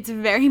 Like, it's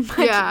very much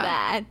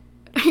that.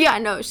 Yeah,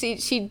 no,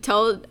 she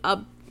told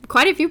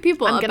quite a few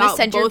people I'm gonna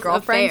send your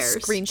girlfriend affairs.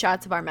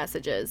 Screenshots of our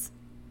messages.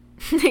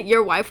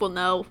 Your wife will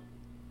know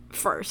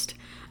first.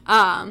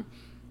 I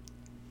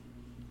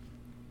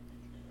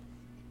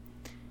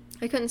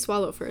couldn't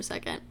swallow for a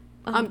second.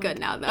 I'm good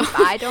now, though. If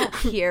I don't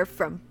hear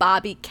from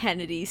Bobby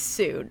Kennedy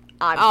soon,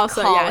 I'm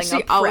also calling she a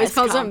press always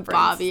calls conference. him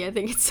Bobby. I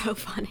think it's so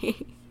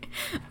funny.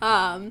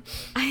 I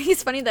think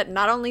it's funny that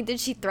not only did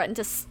she threaten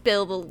to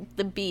spill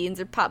the beans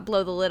or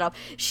blow the lid off,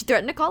 she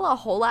threatened to call a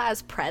whole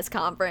ass press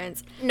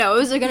conference. No, it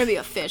was going to be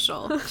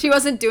official. She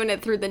wasn't doing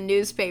it through the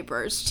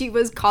newspapers. She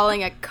was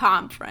calling a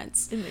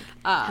conference.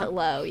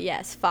 Hello,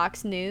 yes,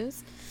 Fox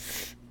News.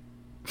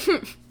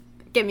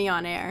 Get me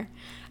on air.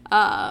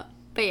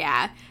 But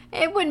yeah,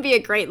 it wouldn't be a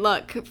great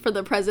look for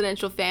the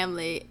presidential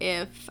family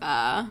if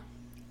I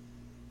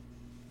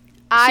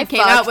came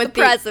out with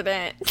the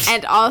president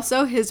and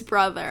also his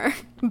brother,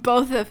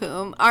 both of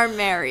whom are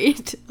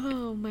married.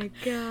 Oh my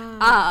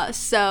god.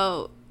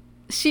 So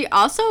she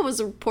also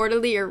was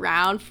reportedly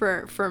around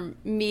for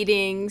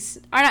meetings,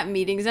 or not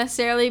meetings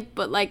necessarily,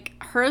 but like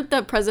heard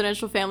the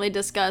presidential family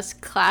discuss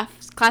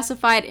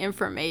classified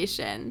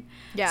information.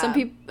 Yeah. Some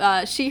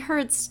people, she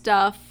heard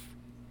stuff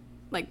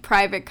like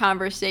private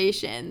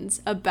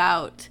conversations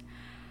about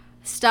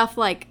stuff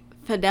like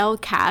Fidel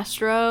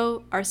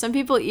Castro, or some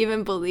people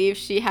even believe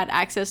she had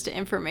access to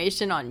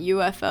information on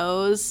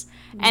UFOs.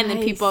 And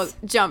then people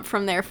jump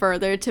from there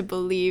further to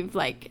believe,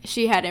 like,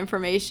 she had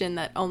information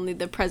that only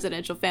the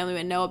presidential family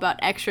would know about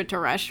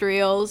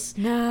extraterrestrials.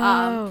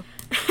 No.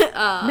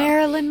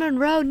 Marilyn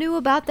Monroe knew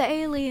about the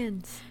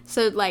aliens.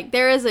 So, like,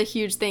 there is a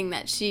huge thing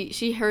that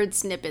she heard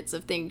snippets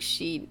of things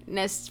she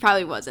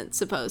probably wasn't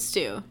supposed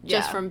to,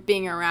 just from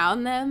being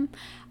around them.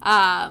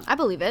 I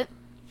believe it.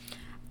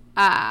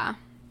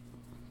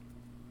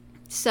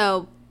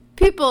 So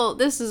people,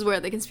 this is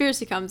where the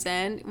conspiracy comes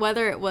in,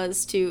 whether it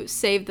was to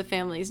save the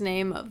family's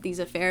name of these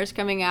affairs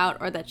coming out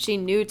or that she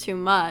knew too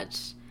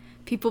much,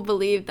 people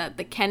believe that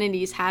the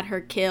Kennedys had her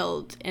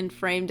killed and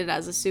framed it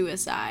as a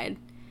suicide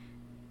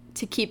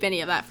to keep any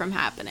of that from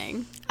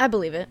happening. I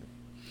believe it.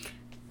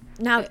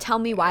 Now tell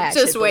me why I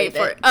just should wait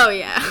believe for it. Oh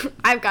yeah.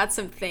 I've got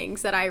some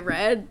things that I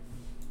read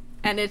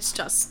and it's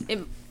just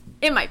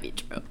it might be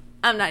true.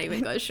 I'm not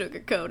even going to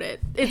sugarcoat it.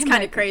 It's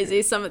kind of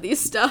crazy, some of these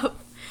stuff.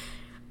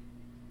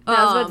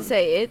 I was about to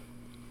say it.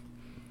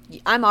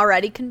 I'm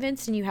already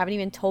convinced, and you haven't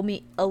even told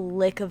me a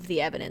lick of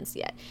the evidence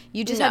yet.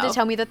 You just had to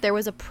tell me that there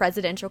was a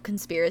presidential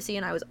conspiracy,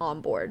 and I was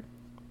on board.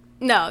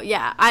 No,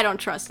 yeah, I don't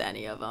trust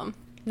any of them.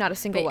 Not a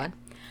single one.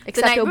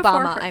 Except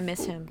Obama. I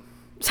miss him.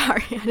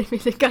 Sorry, I didn't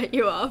mean to cut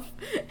you off.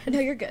 No,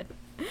 you're good.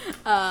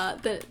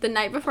 The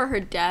night before her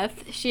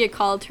death, she had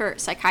called her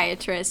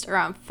psychiatrist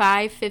around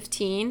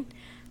 5:15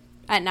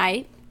 at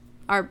night.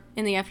 Or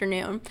in the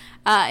afternoon,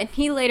 and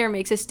he later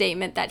makes a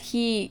statement that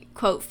he,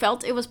 quote,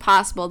 felt it was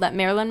possible that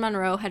Marilyn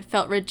Monroe had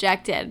felt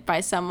rejected by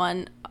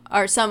someone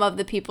or some of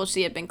the people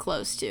she had been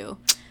close to,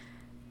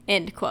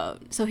 end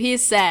quote. So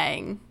he's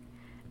saying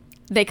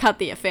they cut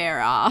the affair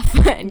off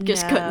and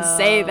just couldn't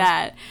say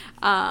that.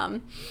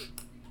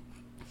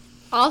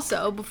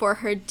 Also, before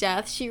her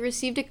death, she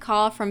received a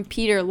call from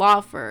Peter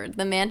Lawford,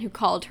 the man who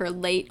called her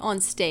late on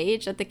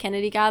stage at the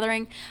Kennedy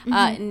gathering,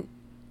 and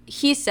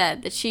he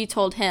said that she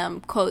told him,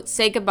 quote,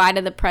 say goodbye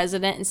to the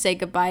president and say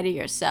goodbye to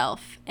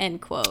yourself,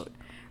 end quote,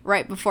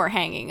 right before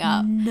hanging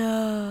up.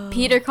 No.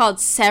 Peter called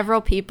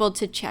several people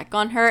to check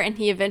on her, and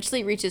he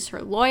eventually reaches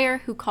her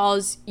lawyer, who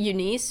calls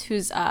Eunice,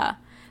 who's the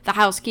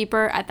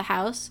housekeeper at the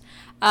house,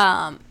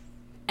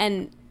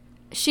 and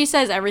she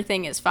says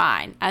everything is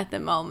fine at the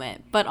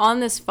moment. But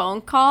on this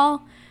phone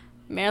call,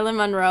 Marilyn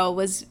Monroe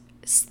was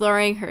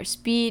slurring her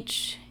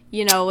speech,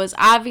 was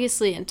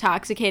obviously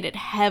intoxicated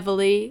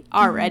heavily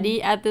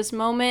already at this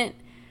moment.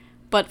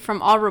 But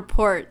from all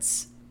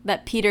reports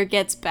that Peter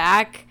gets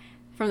back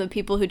from the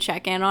people who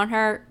check in on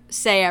her,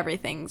 say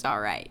everything's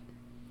all right.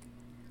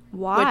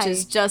 Why? Which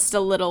is just a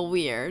little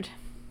weird.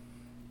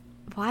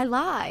 Why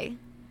lie?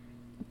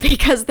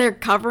 Because they're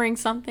covering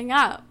something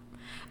up.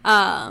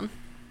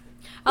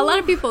 A lot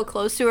of people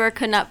close to her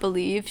could not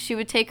believe she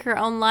would take her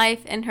own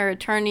life, and her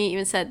attorney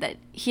even said that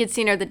he had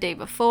seen her the day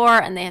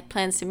before and they had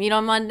plans to meet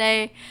on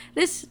Monday.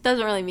 This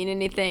doesn't really mean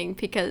anything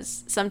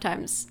because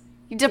sometimes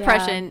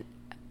depression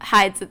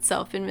hides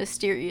itself in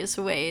mysterious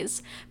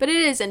ways. But it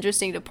is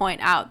interesting to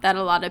point out that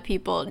a lot of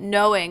people,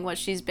 knowing what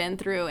she's been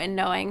through and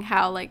knowing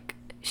how, like,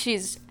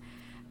 she's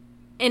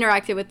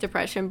interacted with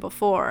depression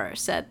before,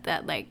 said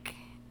that, like,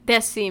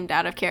 this seemed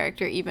out of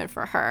character even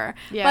for her.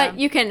 Yeah. But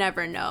you can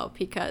never know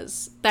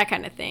because that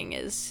kind of thing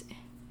is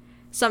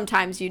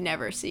sometimes you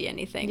never see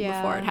anything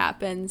before it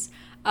happens,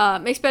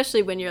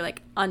 especially when you're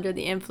like under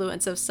the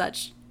influence of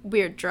such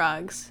weird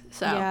drugs.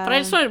 So, but I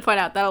just wanted to point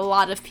out that a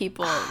lot of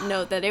people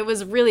note that it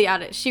was really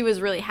she was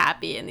really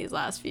happy in these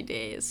last few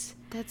days.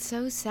 That's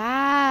so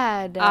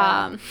sad.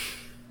 Now,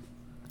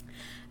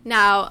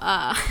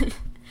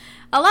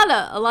 a lot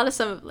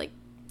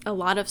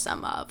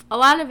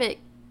of it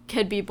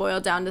could be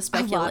boiled down to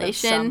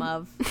speculation.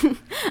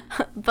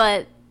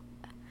 but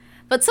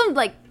some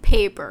like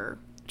paper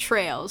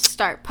trails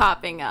start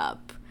popping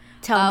up.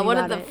 Tell me one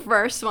about of the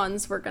first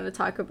ones we're going to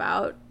talk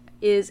about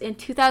is in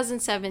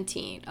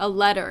 2017 a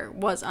letter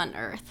was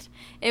unearthed.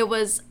 It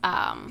was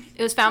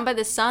found by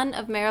the son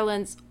of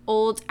Marilyn's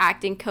old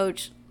acting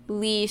coach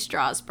Lee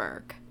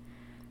Strasberg.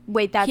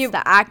 Wait, that's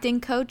the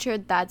acting coach or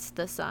that's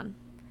the son?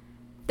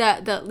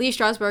 The Lee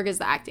Strasberg is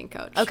the acting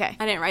coach. Okay.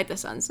 I didn't write the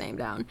son's name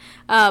down.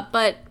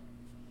 But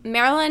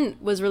Marilyn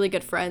was really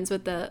good friends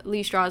with the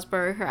Lee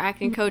Strasberg, her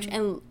acting coach,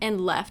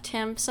 and left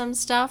him some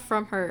stuff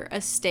from her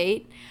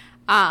estate.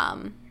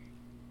 I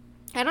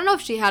don't know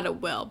if she had a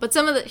will, but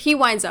he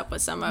winds up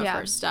with some of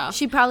her stuff.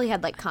 She probably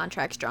had like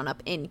contracts drawn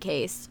up in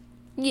case.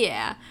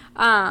 Yeah.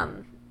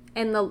 And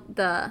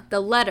the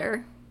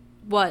letter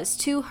was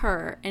to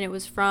her, and it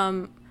was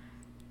from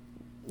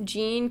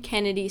Jean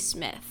Kennedy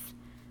Smith,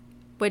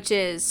 which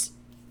is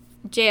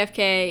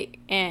JFK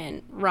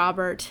and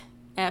Robert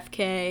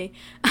FK,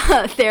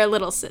 their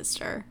little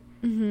sister.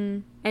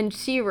 And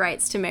she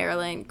writes to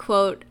Marilyn,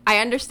 quote, "I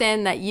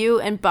understand that you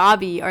and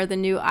Bobby are the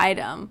new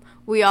item.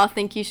 We all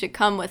think you should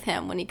come with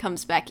him when he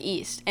comes back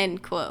east,"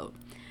 end quote.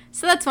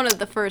 So that's one of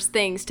the first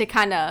things to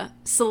kind of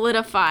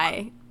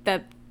solidify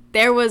that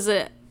there was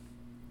a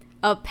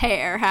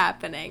pair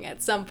happening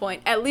at some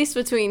point, at least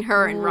between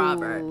her and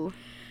Robert.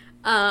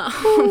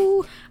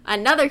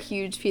 Another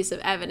huge piece of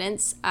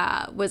evidence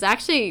was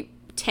actually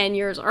 10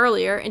 years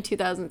earlier in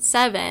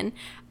 2007.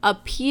 A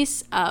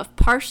piece of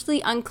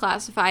partially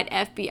unclassified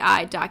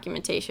FBI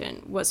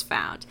documentation was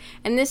found.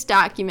 And this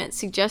document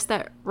suggests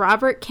that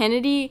Robert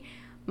Kennedy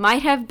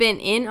might have been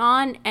in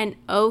on and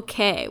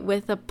okay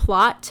with a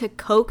plot to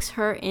coax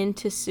her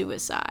into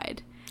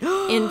suicide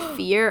in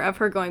fear of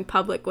her going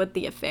public with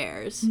the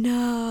affairs.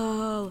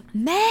 No.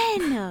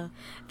 Men!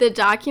 The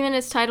document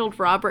is titled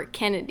Robert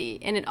Kennedy,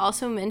 and it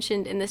also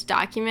mentioned in this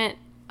document,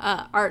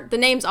 the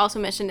names also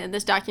mentioned in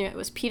this document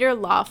was Peter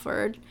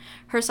Lawford,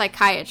 her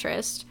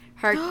psychiatrist,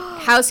 her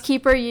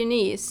housekeeper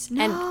Eunice,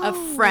 and a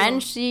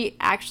friend she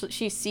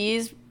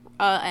sees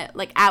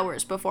like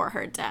hours before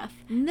her death,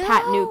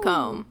 Pat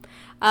Newcomb.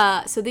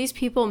 So these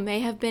people may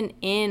have been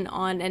in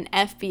on an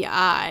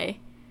FBI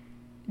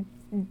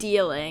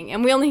dealing,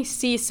 and we only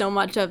see so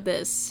much of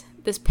this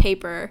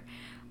paper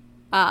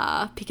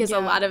because a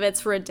lot of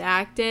it's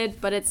redacted,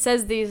 but it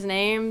says these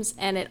names,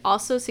 and it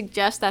also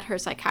suggests that her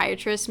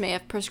psychiatrist may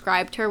have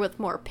prescribed her with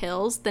more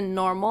pills than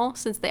normal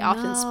since they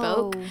often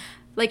spoke.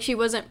 Like, she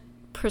wasn't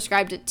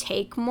prescribed to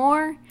take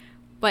more,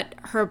 but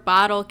her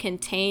bottle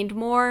contained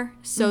more,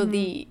 so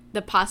the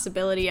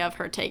possibility of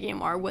her taking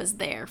more was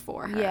there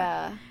for her.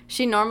 Yeah.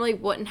 She normally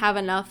wouldn't have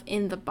enough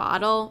in the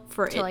bottle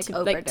for it to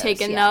overdose,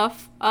 take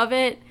enough of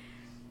it,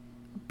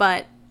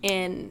 but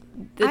in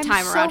the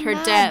time around her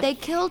death, they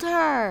killed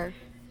her.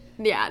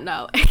 Yeah,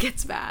 no, it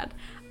gets bad.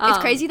 It's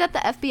crazy that the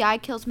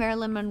FBI kills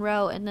Marilyn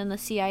Monroe and then the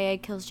CIA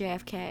kills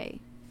JFK.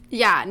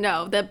 Yeah,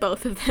 no, that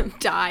both of them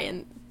die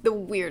in the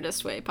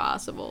weirdest way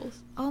possible.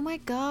 Oh my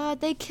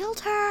god, they killed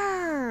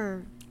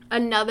her!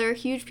 Another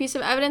huge piece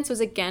of evidence was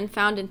again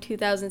found in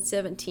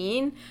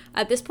 2017.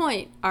 At this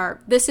point,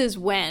 this is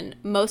when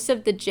most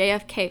of the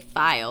JFK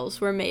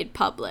files were made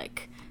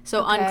public,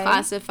 so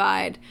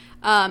unclassified.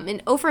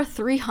 And over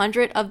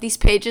 300 of these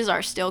pages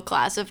are still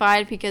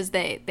classified because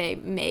they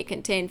may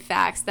contain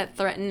facts that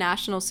threaten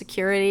national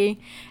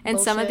security. And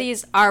some of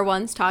these are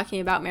ones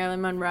talking about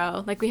Marilyn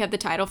Monroe. Like, we have the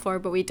title for,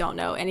 but we don't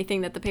know anything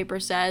that the paper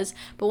says.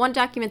 But one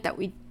document that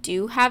we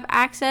do have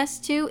access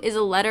to is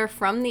a letter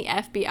from the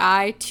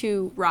FBI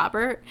to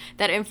Robert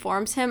that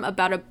informs him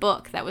about a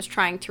book that was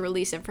trying to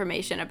release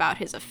information about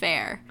his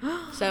affair.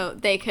 So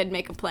they could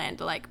make a plan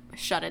to, like,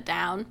 shut it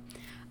down.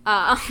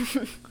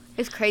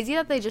 It's crazy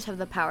that they just have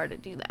the power to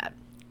do that.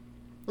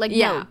 Like,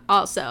 yeah, no,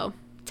 also.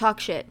 talk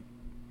shit.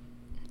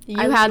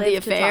 You had the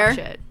live to talk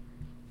affair.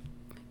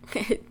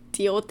 shit.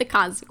 Deal with the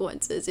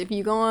consequences. If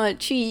you gonna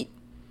cheat,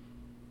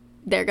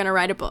 they're gonna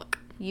write a book.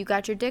 You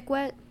got your dick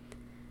wet,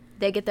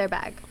 they get their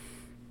bag.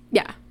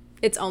 Yeah,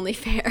 it's only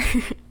fair.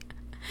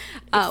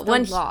 It's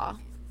the law.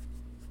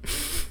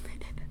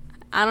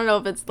 I don't know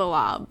if it's the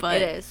law,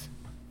 but It is.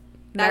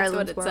 that's Marilyn's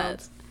what it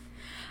world.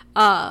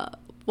 says.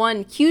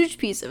 One huge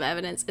piece of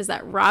evidence is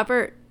that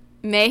Robert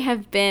may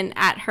have been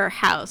at her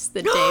house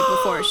the day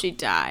before she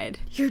died.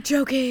 You're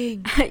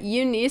joking.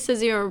 Eunice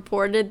has even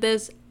reported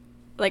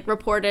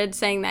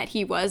saying that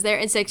he was there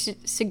and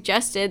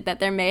suggested that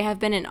there may have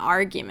been an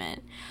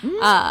argument.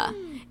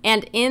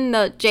 And in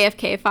the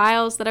JFK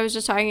files that I was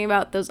just talking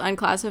about, those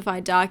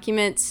unclassified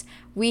documents,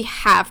 we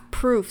have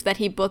proof that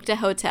he booked a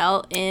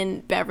hotel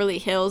in Beverly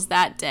Hills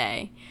that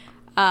day.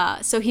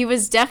 So he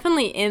was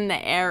definitely in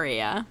the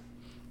area.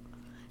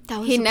 That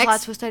was a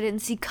plot twist I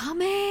didn't see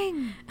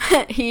coming.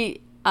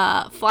 He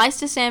flies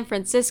to San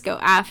Francisco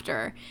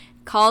after,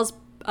 calls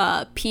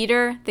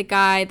Peter, the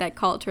guy that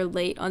called her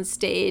late on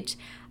stage,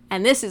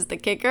 and this is the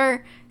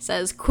kicker,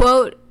 says,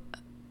 quote,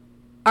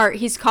 or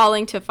he's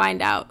calling to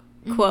find out,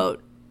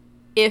 quote,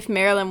 if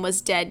Marilyn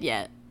was dead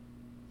yet.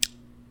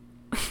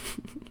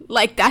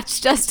 Like,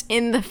 that's just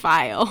in the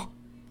file.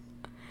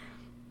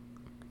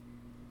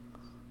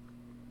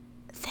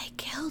 They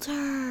killed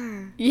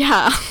her.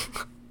 Yeah.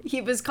 He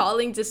was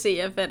calling to see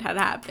if it had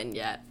happened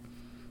yet.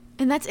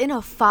 And that's in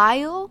a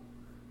file?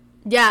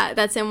 Yeah,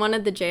 that's in one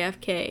of the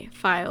JFK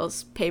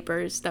files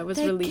papers that was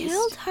released. They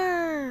killed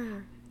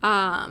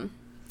her.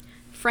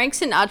 Frank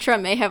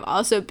Sinatra may have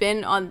also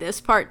been on this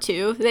part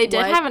too. They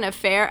did have an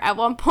affair at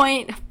one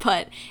point,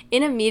 but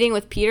in a meeting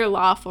with Peter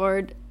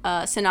Lawford,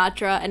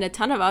 Sinatra, and a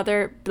ton of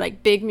other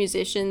like big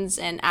musicians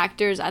and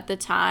actors at the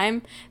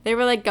time, they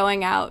were like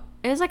going out.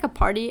 It was like a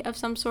party of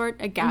some sort,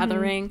 a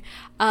gathering.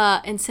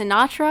 And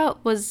Sinatra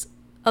was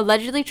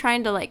allegedly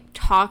trying to like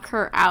talk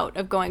her out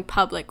of going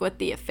public with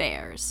the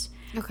affairs.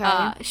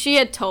 Okay. She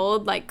had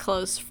told like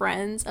close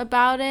friends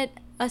about it,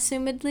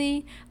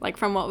 assumedly, like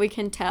from what we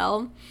can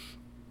tell.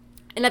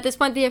 And at this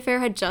point, the affair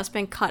had just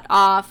been cut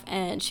off,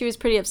 and she was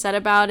pretty upset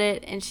about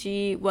it, and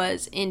she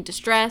was in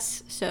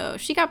distress. So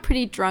she got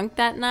pretty drunk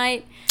that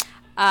night.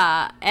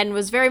 And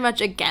was very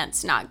much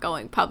against not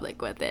going public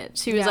with it.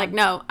 She was like,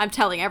 no, I'm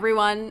telling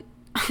everyone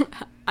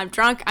I'm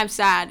drunk, I'm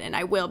sad, and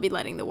I will be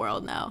letting the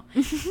world know.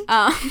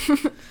 um,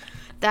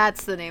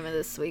 That's the name of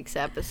this week's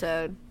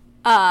episode.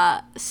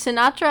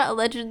 Sinatra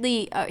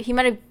allegedly, he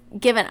might have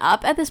given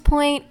up at this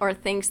point, or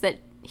thinks that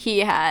he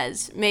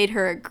has made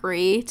her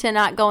agree to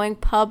not going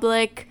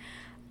public.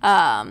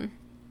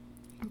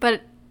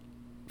 But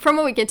from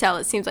what we can tell,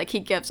 it seems like he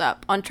gives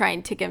up on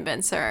trying to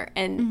convince her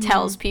and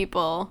tells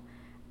people,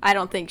 I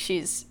don't think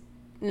she's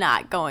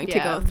not going to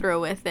go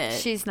through with it.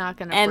 She's not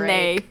going to break. And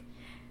they,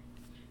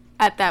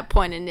 at that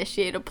point,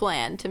 initiate a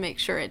plan to make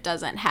sure it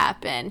doesn't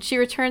happen. She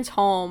returns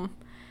home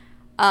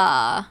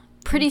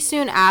pretty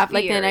soon after,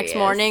 like the next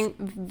morning,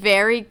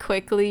 very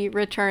quickly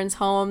returns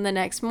home the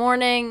next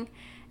morning,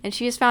 and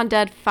she is found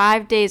dead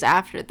 5 days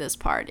after this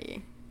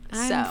party.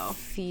 I'm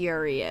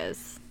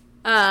furious.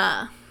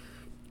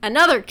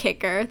 Another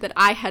kicker that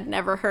I had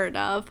never heard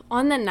of,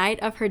 on the night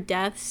of her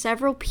death,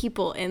 several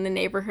people in the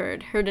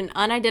neighborhood heard an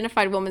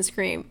unidentified woman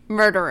scream,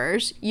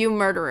 "Murderers, you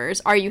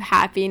murderers, are you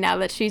happy now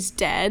that she's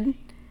dead?"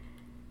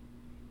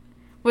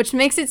 Which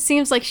makes it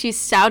seem like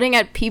she's shouting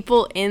at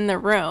people in the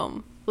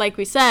room. Like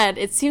we said,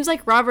 it seems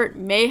like Robert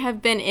may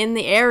have been in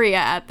the area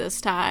at this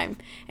time,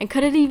 and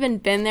could have even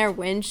been there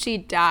when she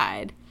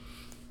died.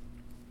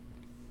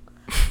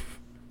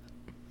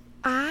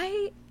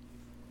 I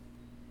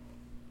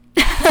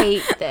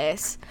hate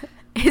this.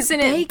 Isn't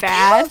they it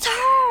bad? Killed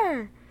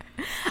her.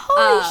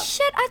 Holy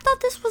shit! I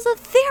thought this was a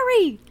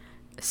theory.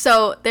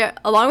 So there,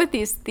 along with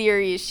these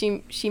theories,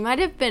 she might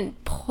have been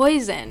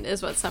poisoned,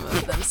 is what some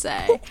of them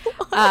say.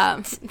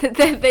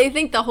 They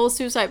think the whole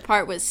suicide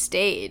part was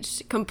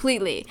staged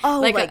completely.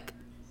 Oh, like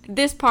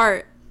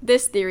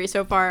this theory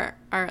so far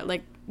are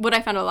like what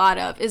I found a lot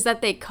of is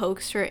that they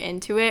coaxed her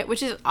into it,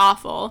 which is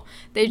awful.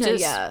 They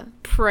just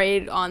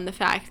preyed on the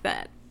fact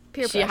that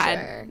she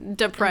had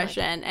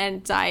depression,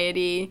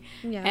 anxiety,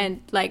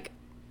 and like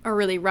a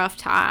really rough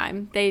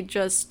time. They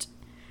just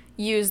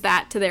used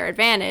that to their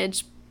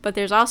advantage. But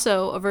there's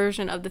also a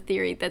version of the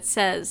theory that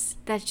says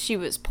that she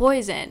was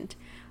poisoned,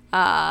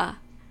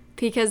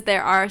 because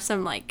there are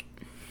some, like,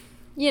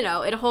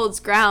 it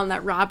holds ground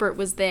that Robert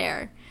was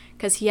there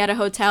because he had a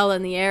hotel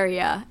in the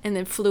area and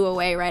then flew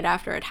away right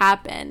after it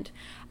happened.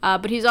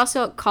 But he's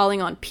also calling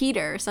on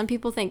Peter. Some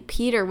people think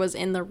Peter was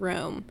in the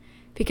room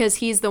because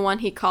he's the one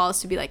he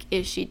calls to be like,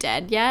 is she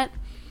dead yet?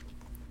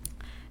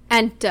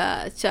 And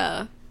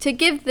to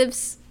give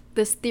this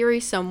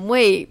theory some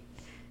weight,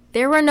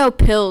 there were no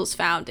pills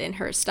found in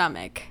her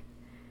stomach.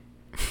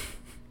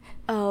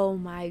 Oh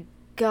my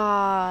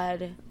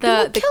god.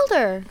 Who killed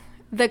her?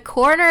 The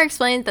coroner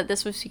explained that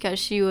this was because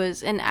she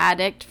was an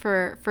addict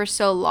for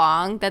so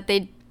long that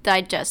they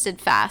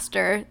digested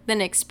faster than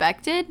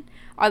expected,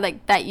 or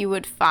like that you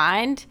would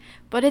find.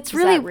 But it's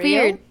really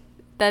weird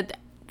that,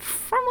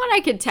 from what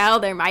I could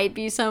tell, there might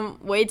be some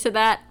weight to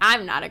that.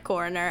 I'm not a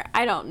coroner.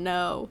 I don't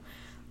know.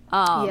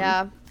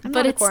 I'm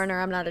not a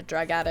coroner. I'm not a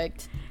drug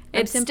addict.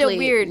 It's still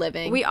weird.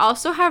 Living. We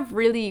also have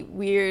really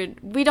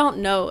weird... We don't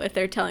know if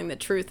they're telling the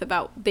truth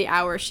about the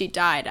hour she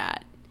died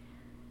at.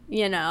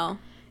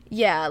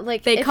 Yeah,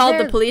 like... They called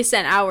the police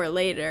an hour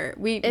later.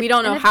 We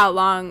don't know how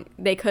long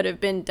they could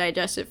have been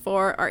digested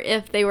for, or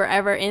if they were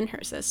ever in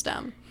her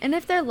system. And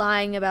if they're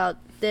lying about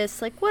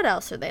this, like, what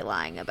else are they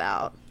lying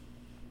about?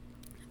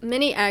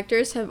 Many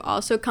actors have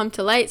also come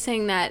to light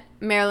saying that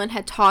Marilyn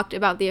had talked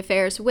about the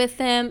affairs with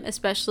him,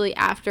 especially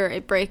after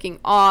it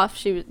breaking off.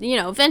 She was,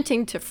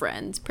 venting to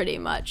friends pretty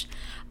much,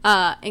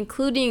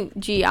 including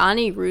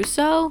Gianni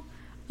Russo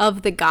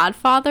of The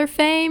Godfather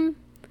fame.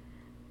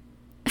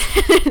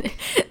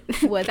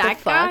 What that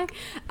the fuck?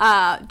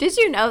 Guy? Did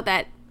you know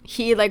that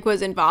he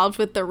was involved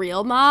with the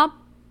real mob?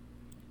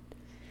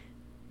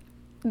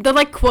 The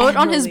quote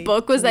on his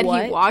book was that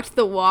he walked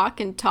the walk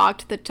and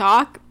talked the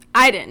talk.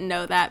 I didn't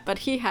know that, but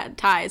he had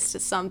ties to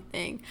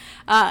something.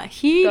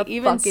 He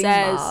even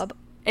says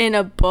in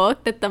a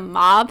book that the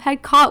mob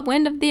had caught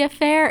wind of the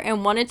affair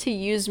and wanted to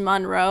use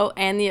Monroe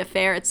and the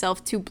affair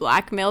itself to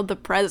blackmail the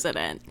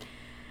president.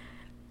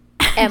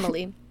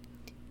 Emily,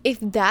 if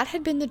that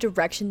had been the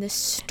direction this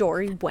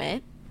story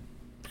went,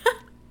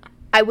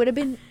 I would have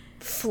been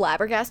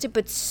flabbergasted,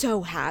 but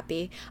so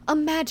happy.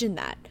 Imagine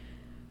that.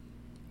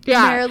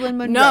 Yeah. Marilyn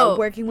Monroe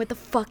working with the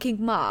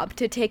fucking mob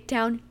to take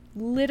down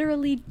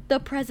literally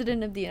the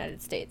president of the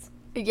United States.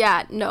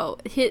 Yeah, no.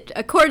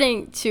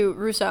 According to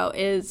Russo,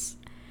 is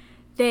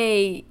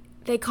they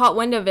caught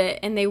wind of it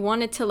and they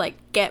wanted to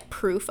get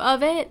proof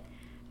of it,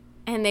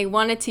 and they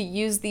wanted to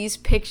use these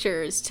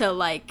pictures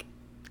to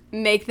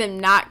make them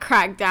not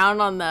crack down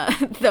on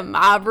the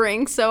mob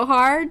ring so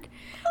hard.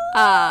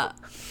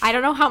 I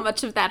don't know how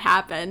much of that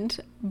happened,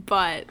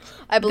 but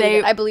I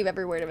believe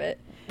every word of it.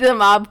 The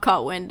mob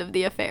caught wind of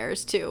the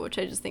affairs too, which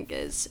I just think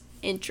is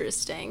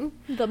interesting.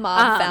 The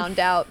mob found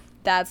out.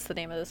 That's the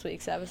name of this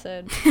week's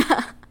episode.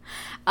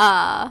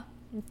 Her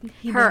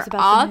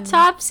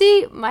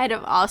autopsy might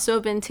have also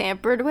been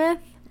tampered with.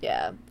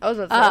 Yeah, I was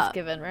about to say that's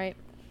given, right?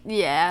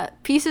 Yeah,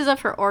 pieces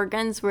of her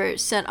organs were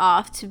sent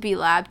off to be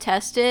lab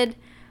tested,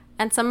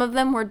 and some of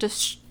them were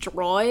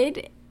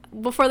destroyed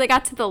before they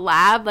got to the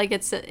lab, like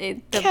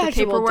the Casual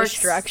paperwork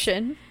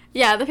destruction.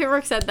 Yeah, the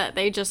paperwork said that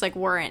they just like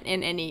weren't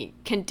in any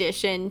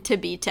condition to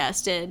be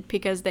tested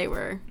because they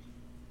were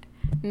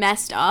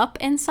messed up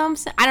in some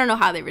sense. I don't know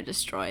how they were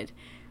destroyed.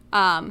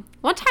 One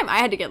time I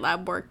had to get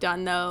lab work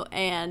done though,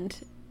 and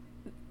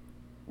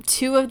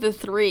 2 of the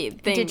 3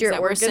 things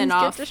that were sent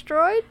off, get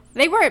destroyed?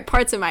 they weren't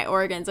parts of my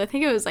organs. I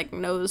think it was like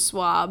nose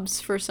swabs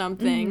for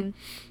something.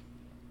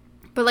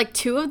 But like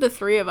 2 of the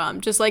 3 of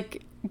them just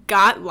like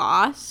got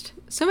lost.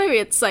 So maybe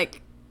it's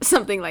like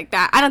something like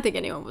that. I don't think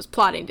anyone was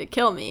plotting to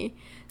kill me.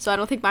 So I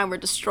don't think mine were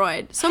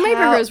destroyed. So maybe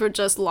hers were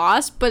just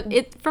lost, but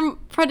from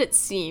what it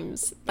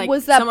seems, like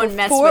was that someone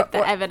messed before with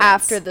the or evidence.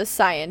 after the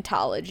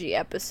Scientology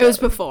episode? It was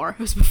before.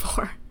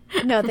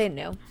 No, they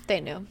knew.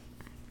 They knew.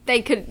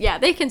 They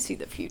can see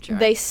the future.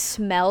 They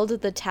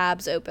smelled the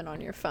tabs open on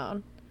your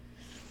phone.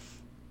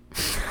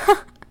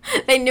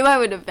 They knew I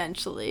would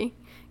eventually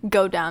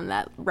go down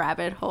that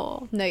rabbit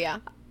hole. No, yeah.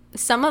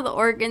 Some of the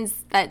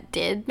organs that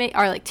did make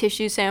are like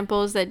tissue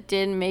samples that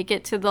did make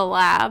it to the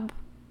lab,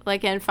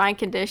 like in fine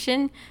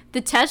condition.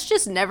 The test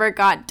just never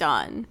got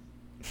done.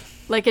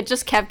 Like it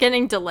just kept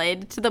getting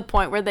delayed to the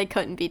point where they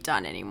couldn't be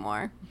done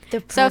anymore.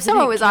 So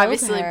someone was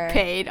obviously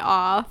paid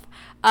off.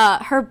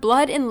 Her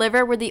blood and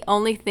liver were the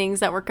only things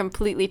that were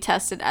completely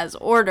tested as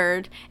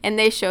ordered, and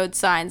they showed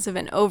signs of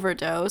an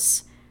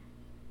overdose.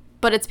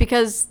 But it's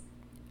because,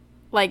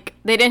 like,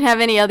 they didn't have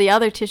any of the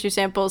other tissue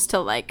samples to,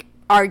 like,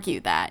 argue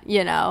that,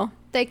 you know?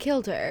 They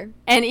killed her.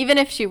 And even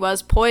if she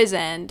was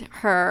poisoned,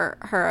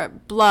 her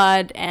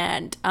blood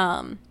and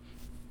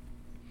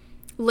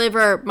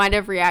liver might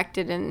have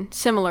reacted in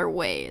similar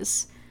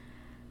ways.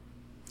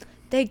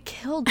 They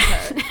killed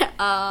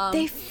her.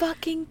 They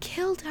fucking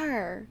killed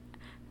her.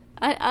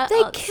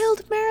 They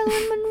killed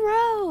Marilyn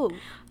Monroe.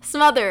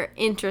 Some other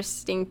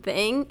interesting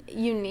thing,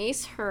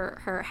 Eunice,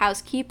 her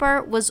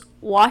housekeeper, was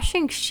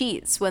washing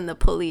sheets when the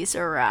police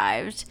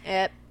arrived.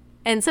 Yep.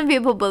 And some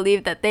people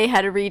believe that they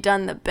had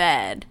redone the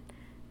bed.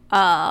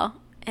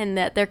 And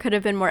that there could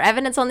have been more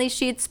evidence on these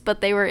sheets,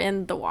 but they were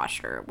in the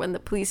washer when the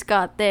police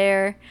got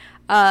there.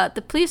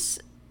 The police...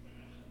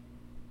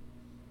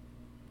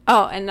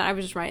 Oh, and I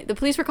was just right. The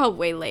police were called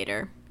way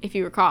later, if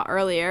you recall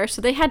earlier.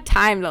 So they had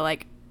time to,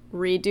 like,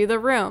 redo the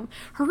room.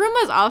 Her room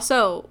was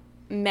also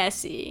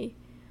messy,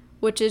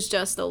 which is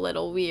just a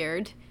little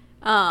weird.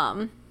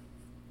 Not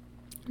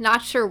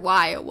sure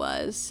why it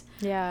was.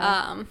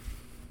 Yeah.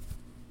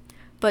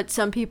 But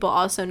some people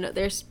also know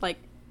there's like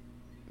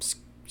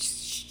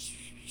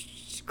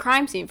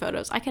crime scene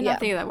photos. I cannot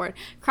think of that word.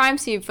 Crime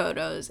scene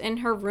photos, and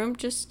her room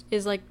just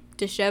is like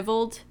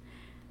disheveled.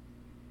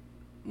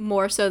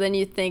 More so than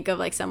you think of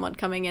like someone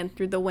coming in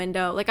through the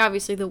window. Like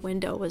obviously the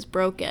window was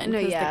broken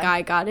because the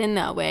guy got in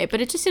that way,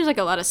 but it just seems like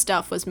a lot of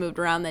stuff was moved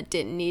around that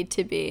didn't need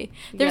to be.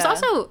 There's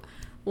also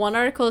one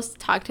article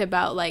talked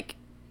about like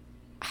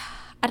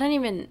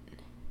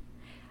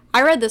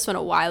I read this one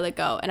a while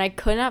ago and I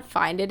could not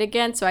find it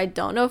again, so I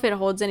don't know if it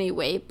holds any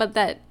weight, but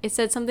that it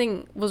said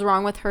something was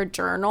wrong with her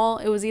journal.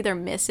 It was either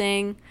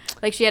missing,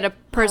 like she had a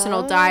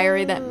personal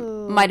diary that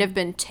might have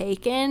been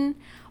taken,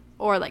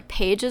 or like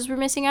pages were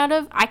missing out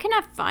of. I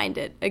cannot find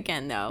it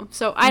again though,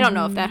 so I don't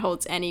know if that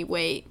holds any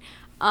weight.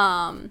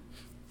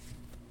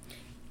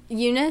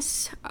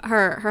 Eunice,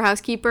 her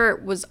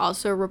housekeeper, was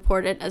also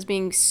reported as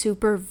being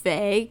super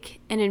vague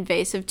and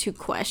invasive to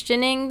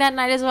questioning that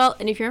night as well.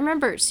 And if you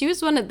remember, she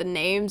was one of the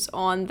names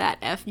on that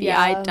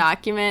FBI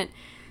document.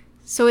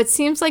 So it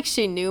seems like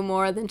she knew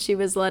more than she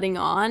was letting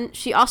on.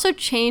 She also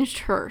changed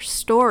her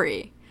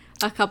story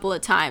a couple of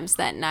times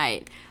that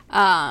night.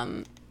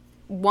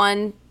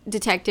 One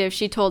detective,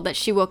 she told that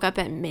she woke up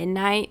at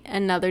midnight.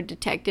 Another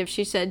detective,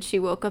 she said she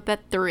woke up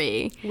at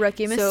 3.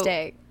 Rookie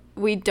mistake.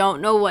 We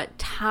don't know what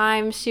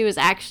time she was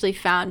actually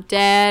found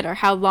dead, or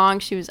how long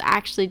she was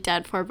actually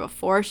dead for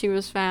before she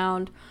was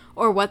found,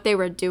 or what they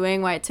were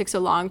doing, why it took so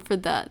long for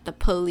the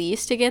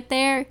police to get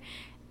there.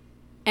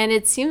 And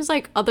it seems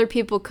like other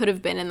people could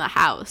have been in the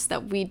house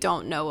that we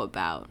don't know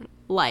about,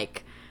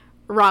 like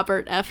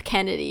Robert F.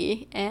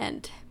 Kennedy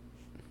and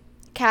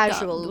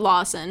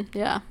Lawson.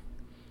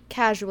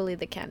 Casually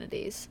the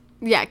Kennedys.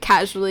 Yeah,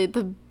 casually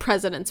the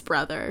president's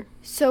brother.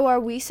 So are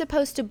we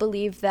supposed to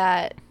believe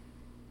that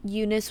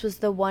Eunice was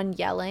the one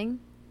yelling?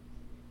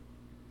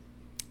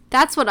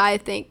 That's what I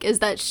think, is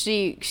that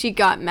she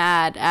got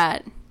mad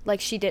at...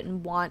 Like, she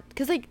didn't want...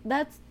 Because, like,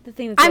 that's the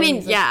thing. I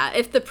mean, yeah,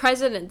 if the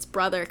president's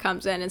brother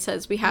comes in and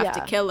says, we have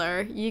to kill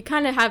her, you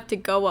kind of have to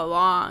go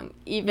along,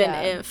 even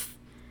if...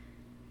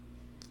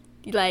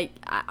 Like,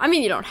 I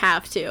mean, you don't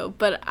have to,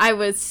 but I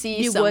would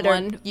see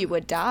someone... You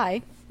would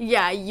die.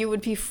 Yeah, you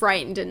would be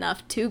frightened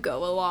enough to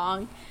go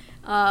along.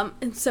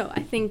 And so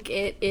I think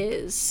it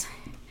is...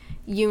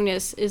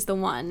 Eunice is the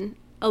one,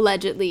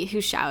 allegedly, who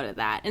shouted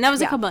that. And that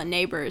was a couple of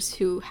neighbors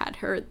who had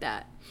heard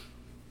that.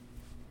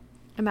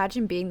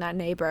 Imagine being that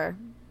neighbor.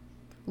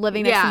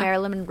 Living next to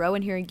Marilyn Monroe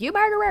and hearing, "You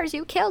murderers,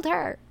 you killed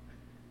her."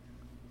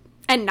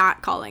 And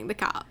not calling the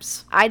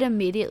cops. I'd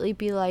immediately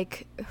be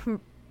like,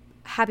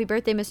 "Happy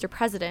birthday, Mr.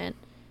 President.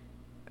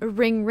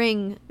 Ring,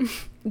 ring.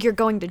 you're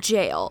going to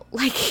jail.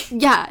 Like,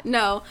 Yeah,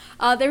 no.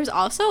 There was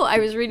also, I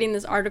was reading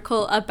this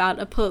article about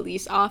a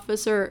police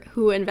officer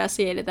who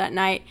investigated that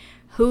night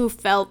who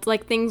felt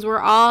like things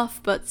were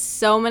off, but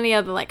so many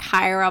of the, like,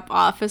 higher up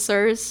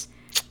officers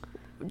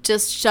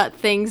just shut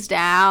things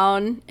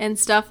down and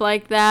stuff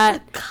like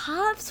that. the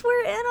cops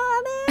were in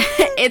on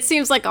it. It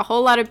seems like a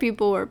whole lot of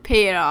people were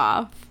paid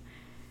off.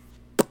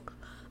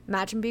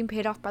 Imagine being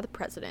paid off by the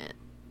president.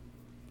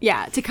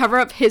 Yeah, to cover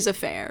up his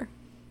affair.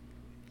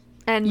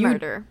 And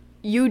murder.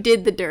 You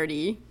did the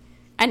dirty,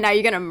 and now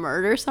you're gonna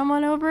murder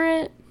someone over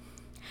it?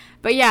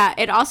 But yeah,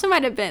 it also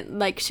might have been,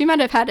 like, she might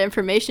have had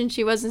information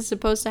she wasn't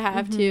supposed to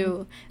have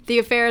to. The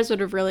affairs would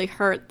have really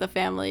hurt the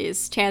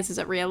family's chances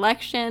at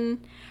re-election.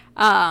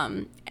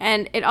 And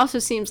it also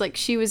seems like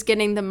she was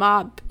getting the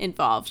mob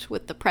involved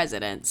with the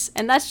presidents.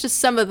 And that's just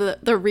some of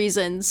the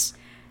reasons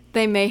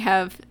they may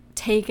have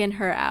taken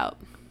her out.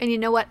 And you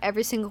know what?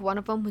 Every single one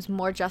of them was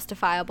more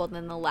justifiable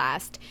than the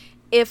last.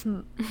 If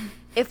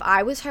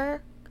I was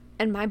her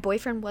and my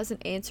boyfriend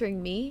wasn't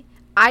answering me,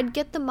 I'd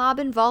get the mob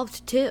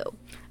involved too.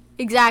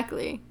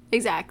 Exactly.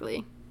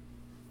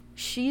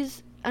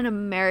 She's an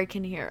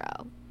American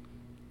hero.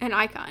 An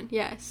icon,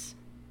 yes.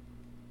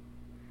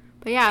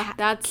 But yeah,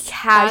 that's...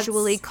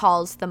 Casually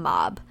calls the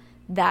mob.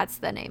 That's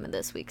the name of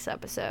this week's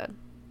episode.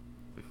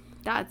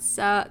 That's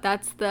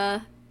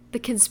the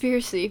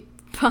conspiracy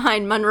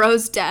behind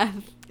Monroe's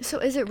death. So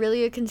is it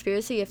really a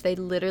conspiracy if they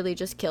literally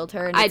just killed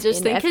her and I it's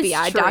just in think it's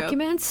FBI true.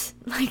 documents?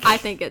 Like, I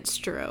think it's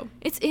true.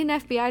 it's in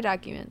FBI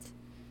documents.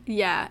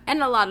 Yeah,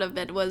 and a lot of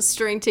it was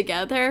stringed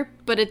together,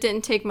 but it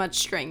didn't take much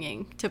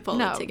stringing to pull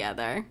No. it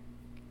together.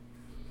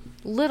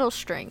 Little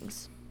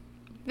strings.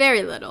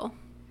 Very little.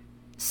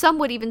 Some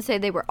would even say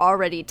they were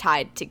already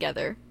tied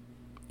together.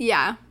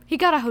 Yeah, He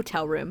got a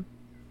hotel room.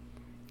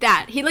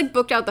 that. He, like,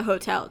 booked out the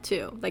hotel,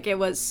 too. Like, it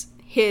was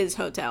his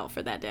hotel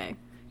for that day.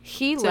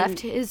 He So-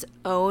 left his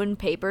own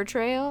paper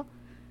trail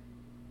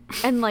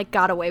and, like,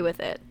 got away with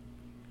it.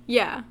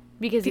 Yeah.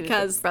 Because he was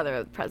Because- the brother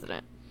of the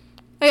president.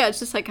 Oh, yeah, it's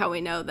just like how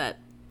we know that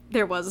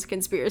there was a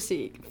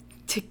conspiracy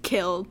to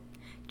kill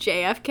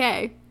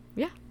JFK.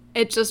 Yeah.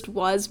 It just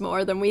was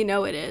more than we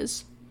know it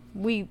is.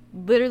 We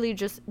literally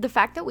just... The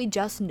fact that we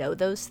just know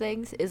those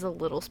things is a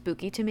little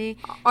spooky to me.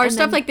 Or And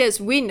stuff then- like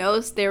this, we know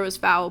there was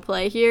foul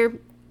play here.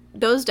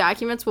 Those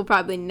documents will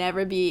probably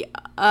never be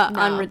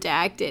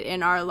unredacted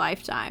in our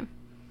lifetime.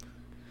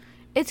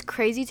 It's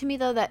crazy to me,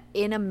 though, that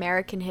in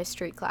American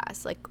history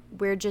class, like,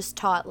 we're just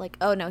taught, like,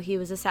 oh, no, he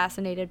was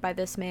assassinated by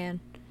this man.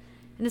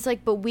 And it's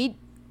like, but we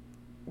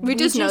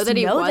just know that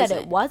he that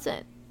wasn't. it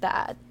wasn't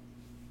that.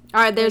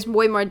 All right, there's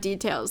way more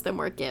details than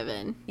we're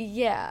given.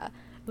 Yeah.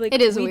 Like,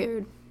 It is we,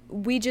 weird.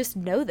 We just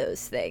know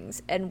those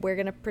things, and we're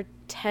going to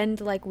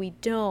pretend like we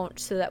don't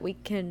so that we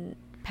can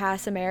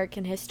pass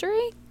American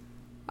history?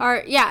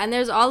 Yeah, and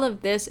there's all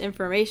of this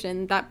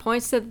information that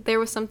points to that there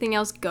was something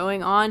else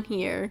going on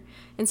here.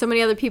 And so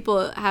many other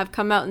people have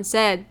come out and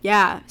said,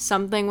 yeah,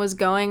 something was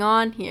going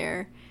on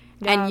here.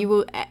 Yeah.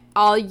 And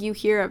all you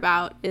hear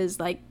about is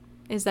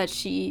that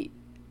she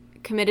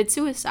committed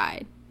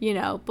suicide, you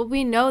know. But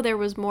we know there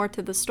was more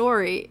to the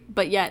story,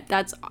 but yet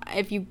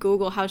if you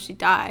Google how she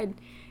died,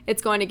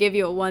 it's going to give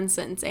you a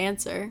one-sentence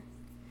answer.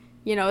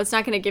 You know, it's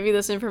not going to give you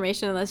this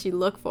information unless you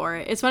look for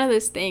it. It's one of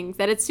those things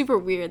that it's super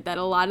weird that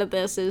a lot of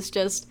this is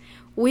just,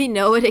 we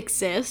know it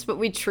exists, but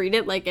we treat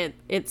it like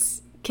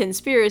it's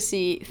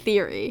conspiracy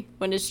theory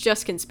when it's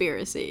just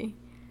conspiracy.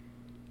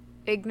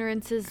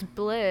 Ignorance is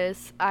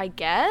bliss, I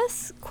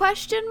guess?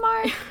 Question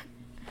mark?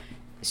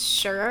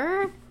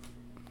 Sure.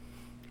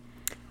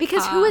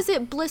 Because who is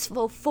it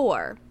blissful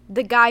for?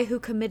 The guy who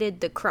committed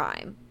the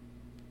crime.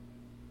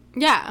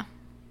 Yeah.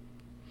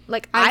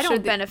 Like, I'm I sure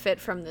don't benefit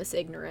from this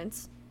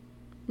ignorance.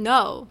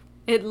 No.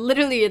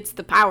 It's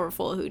the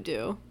powerful who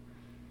do.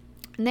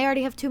 And they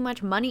already have too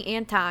much money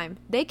and time.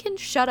 They can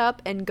shut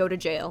up and go to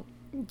jail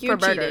You for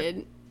murder.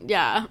 cheated.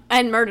 Yeah.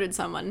 And murdered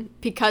someone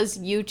because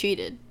you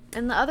cheated.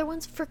 And the other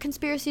one's for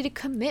conspiracy to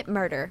commit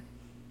murder.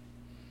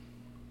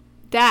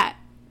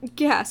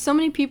 Yeah, so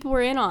many people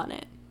were in on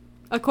it,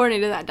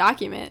 according to that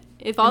document.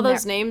 If all And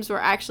those names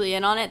were actually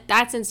in on it,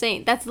 that's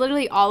insane. That's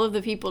literally all of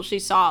the people she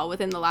saw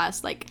within the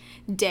last,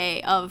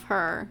 day of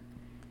her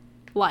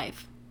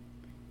life.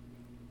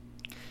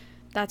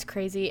 That's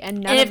crazy.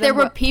 And none And of if there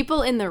them were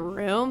people in the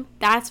room,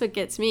 that's what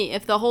gets me.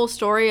 If the whole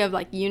story of,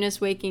 Eunice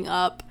waking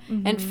up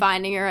and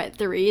finding her at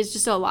 3 is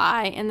just a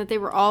lie, and that they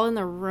were all in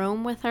the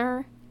room with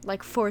her,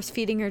 like, force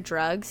feeding her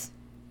drugs.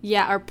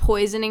 yeah, or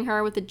poisoning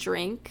her with a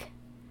drink.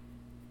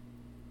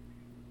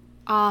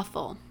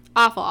 Awful.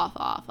 Awful,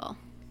 awful, awful.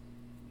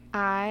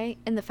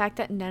 And the fact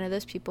that none of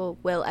those people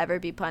will ever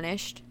be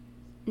punished.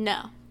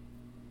 No.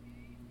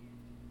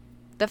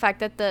 The fact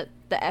that the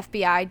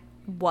FBI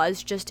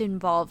was just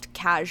involved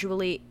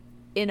casually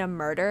in a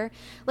murder.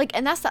 Like,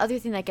 and that's the other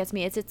thing that gets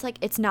me.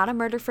 It's not a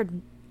murder for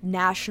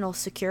national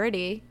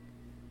security.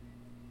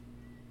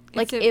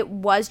 Like, it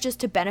was just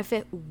to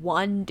benefit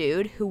one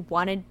dude who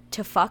wanted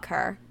to fuck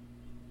her.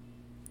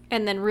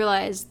 And then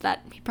realized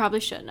that he probably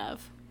shouldn't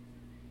have.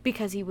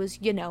 Because he was,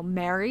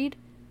 married.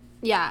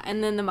 Yeah,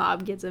 and then the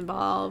mob gets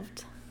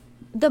involved.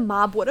 The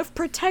mob would have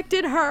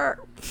protected her.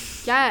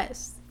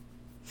 Yes.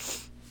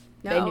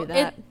 They knew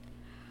that.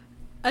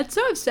 It's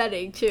so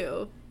upsetting,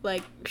 too.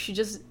 Like, she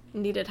just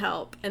needed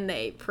help, and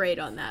they preyed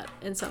on that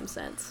in some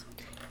sense.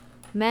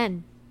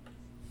 Men.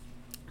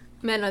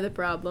 Men are the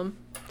problem.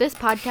 This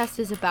podcast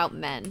is about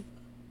men.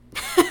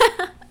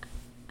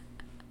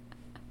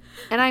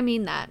 And I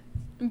mean that.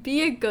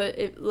 Be a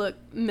good... Look,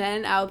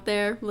 men out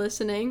there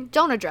listening.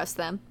 Don't address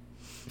them.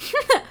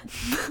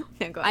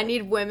 Yeah, go I ahead.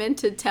 need women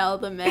to tell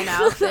the men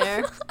out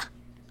there.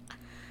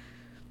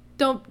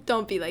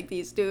 Don't be like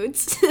these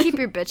dudes. Keep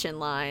your bitch in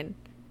line.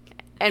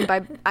 And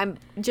I'm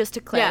just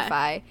to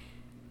clarify,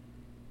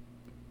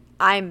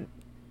 I'm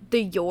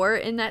the "your"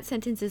 in that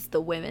sentence is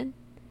the women.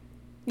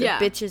 The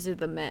bitches are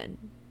the men.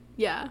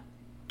 Yeah.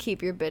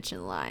 Keep your bitch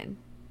in line.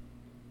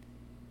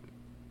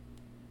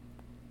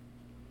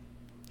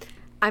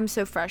 I'm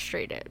so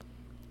frustrated.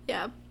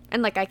 Yeah.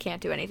 And like I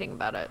can't do anything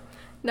about it.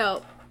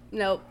 No.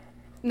 Nope.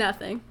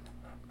 Nothing.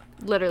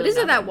 Literally. But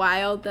isn't that nothing.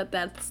 wild that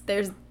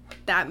there's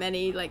that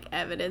many like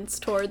evidence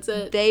towards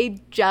it?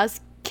 They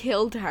just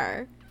killed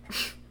her.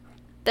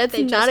 That's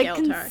They not just a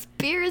killed her.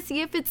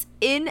 conspiracy if it's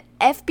in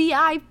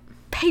FBI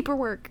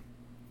paperwork.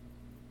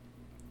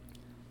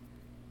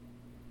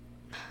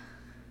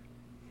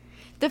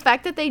 The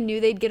fact that they knew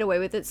they'd get away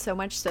with it so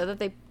much so that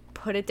they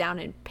put it down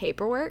in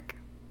paperwork.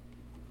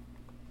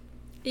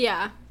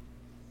 Yeah.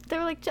 They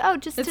were like, oh,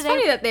 just It's today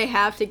funny that they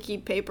have to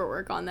keep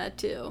paperwork on that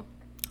too.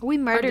 we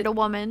murdered a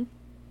woman.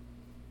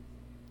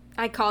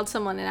 I called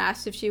someone and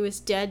asked if she was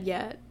dead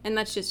yet, and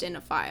that's just in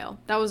a file.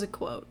 That was a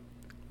quote.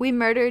 We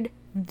murdered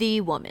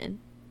the woman.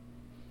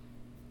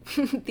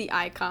 The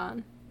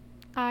icon.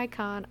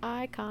 Icon.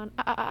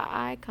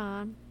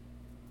 Icon.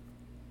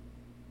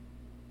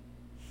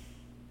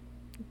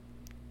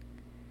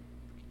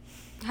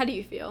 How do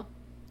you feel?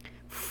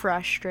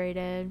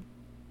 Frustrated.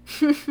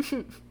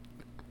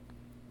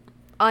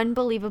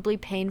 Unbelievably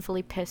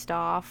painfully pissed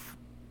off.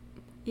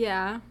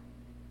 Yeah.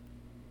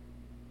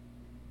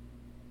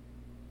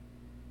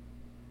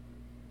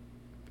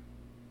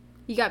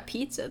 You got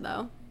pizza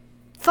though.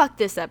 Fuck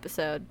this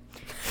episode.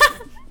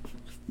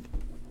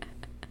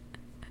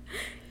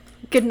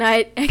 Good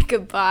night and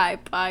goodbye,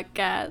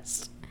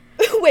 podcast.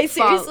 Wait,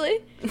 seriously?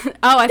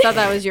 Oh, I thought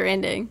that was your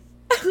ending.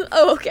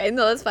 Oh, okay.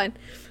 No, that's fine.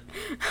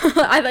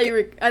 I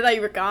thought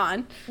you were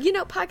gone. You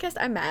know, podcast,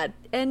 I'm mad.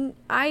 And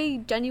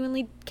I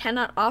genuinely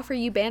cannot offer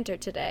you banter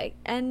today.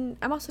 And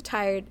I'm also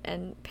tired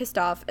and pissed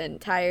off and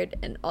tired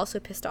and also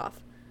pissed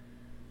off.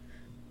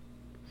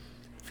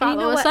 And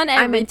Follow us on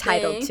everything. I'm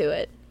entitled to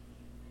it.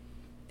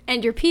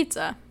 And your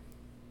pizza.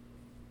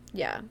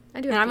 Yeah, I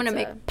do And have I'm gonna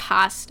pizza. make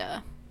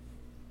pasta.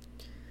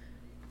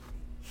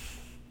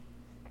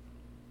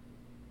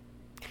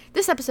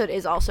 This episode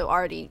is also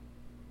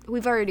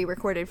we've already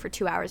recorded for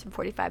 2 hours and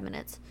 45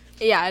 minutes.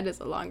 Yeah, it is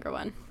a longer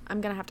one. I'm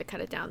gonna have to cut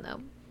it down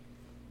though.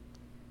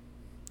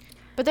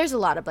 But there's a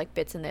lot of like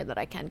bits in there that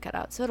I can cut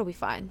out, so it'll be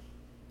fine.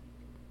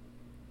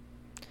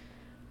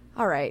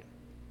 All right.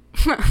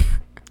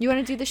 You want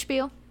to do the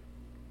spiel?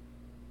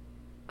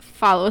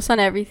 Follow us on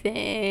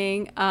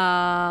everything.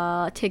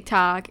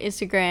 TikTok,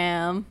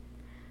 Instagram.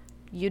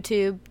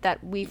 YouTube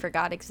that we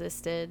forgot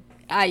existed.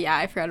 Yeah,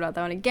 I forgot about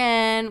that one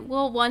again.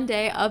 We'll one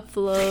day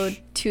upload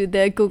to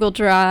the Google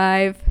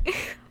Drive.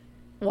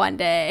 One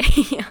day.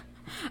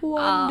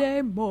 One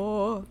day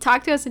more.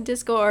 Talk to us in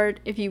Discord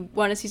if you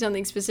want to see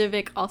something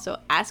specific. Also,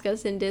 ask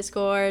us in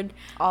Discord.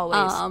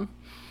 Always.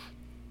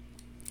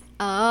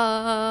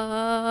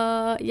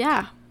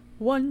 Yeah.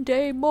 One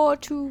day more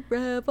to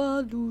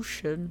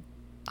revolution.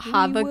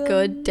 Have We a will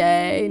good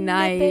day, nip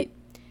night, it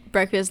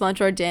breakfast,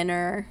 lunch, or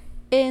dinner.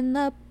 in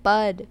the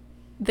bud.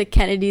 The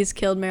Kennedys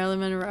killed Marilyn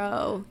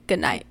Monroe. Good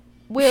night.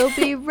 We'll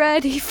be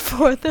ready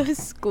for the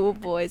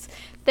schoolboys.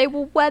 They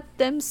will wet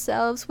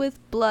themselves with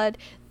blood.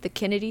 The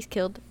Kennedys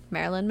killed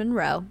Marilyn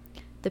Monroe.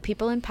 The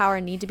people in power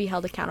need to be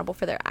held accountable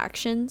for their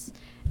actions,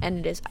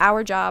 and it is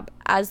our job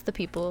as the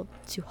people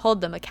to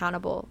hold them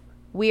accountable.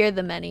 We are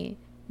the many,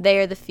 they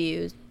are the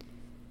few.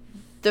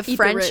 The Eat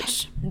the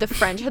rich.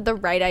 French had the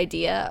right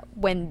idea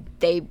when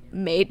they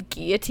made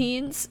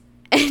guillotines,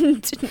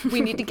 and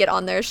we need to get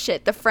on their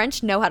shit. The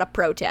French know how to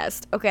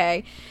protest,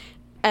 okay?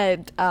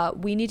 And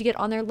we need to get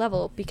on their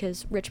level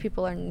because rich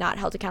people are not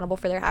held accountable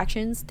for their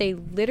actions. They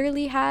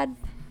literally had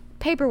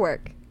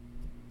paperwork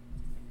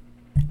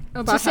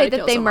to say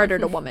that they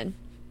murdered a woman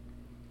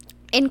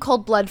in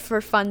cold blood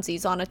for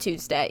funsies on a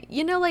Tuesday.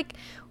 You know, like,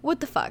 what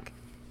the fuck?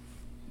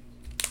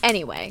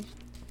 Anyway,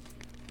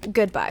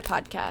 goodbye,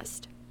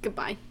 podcast.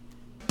 Goodbye.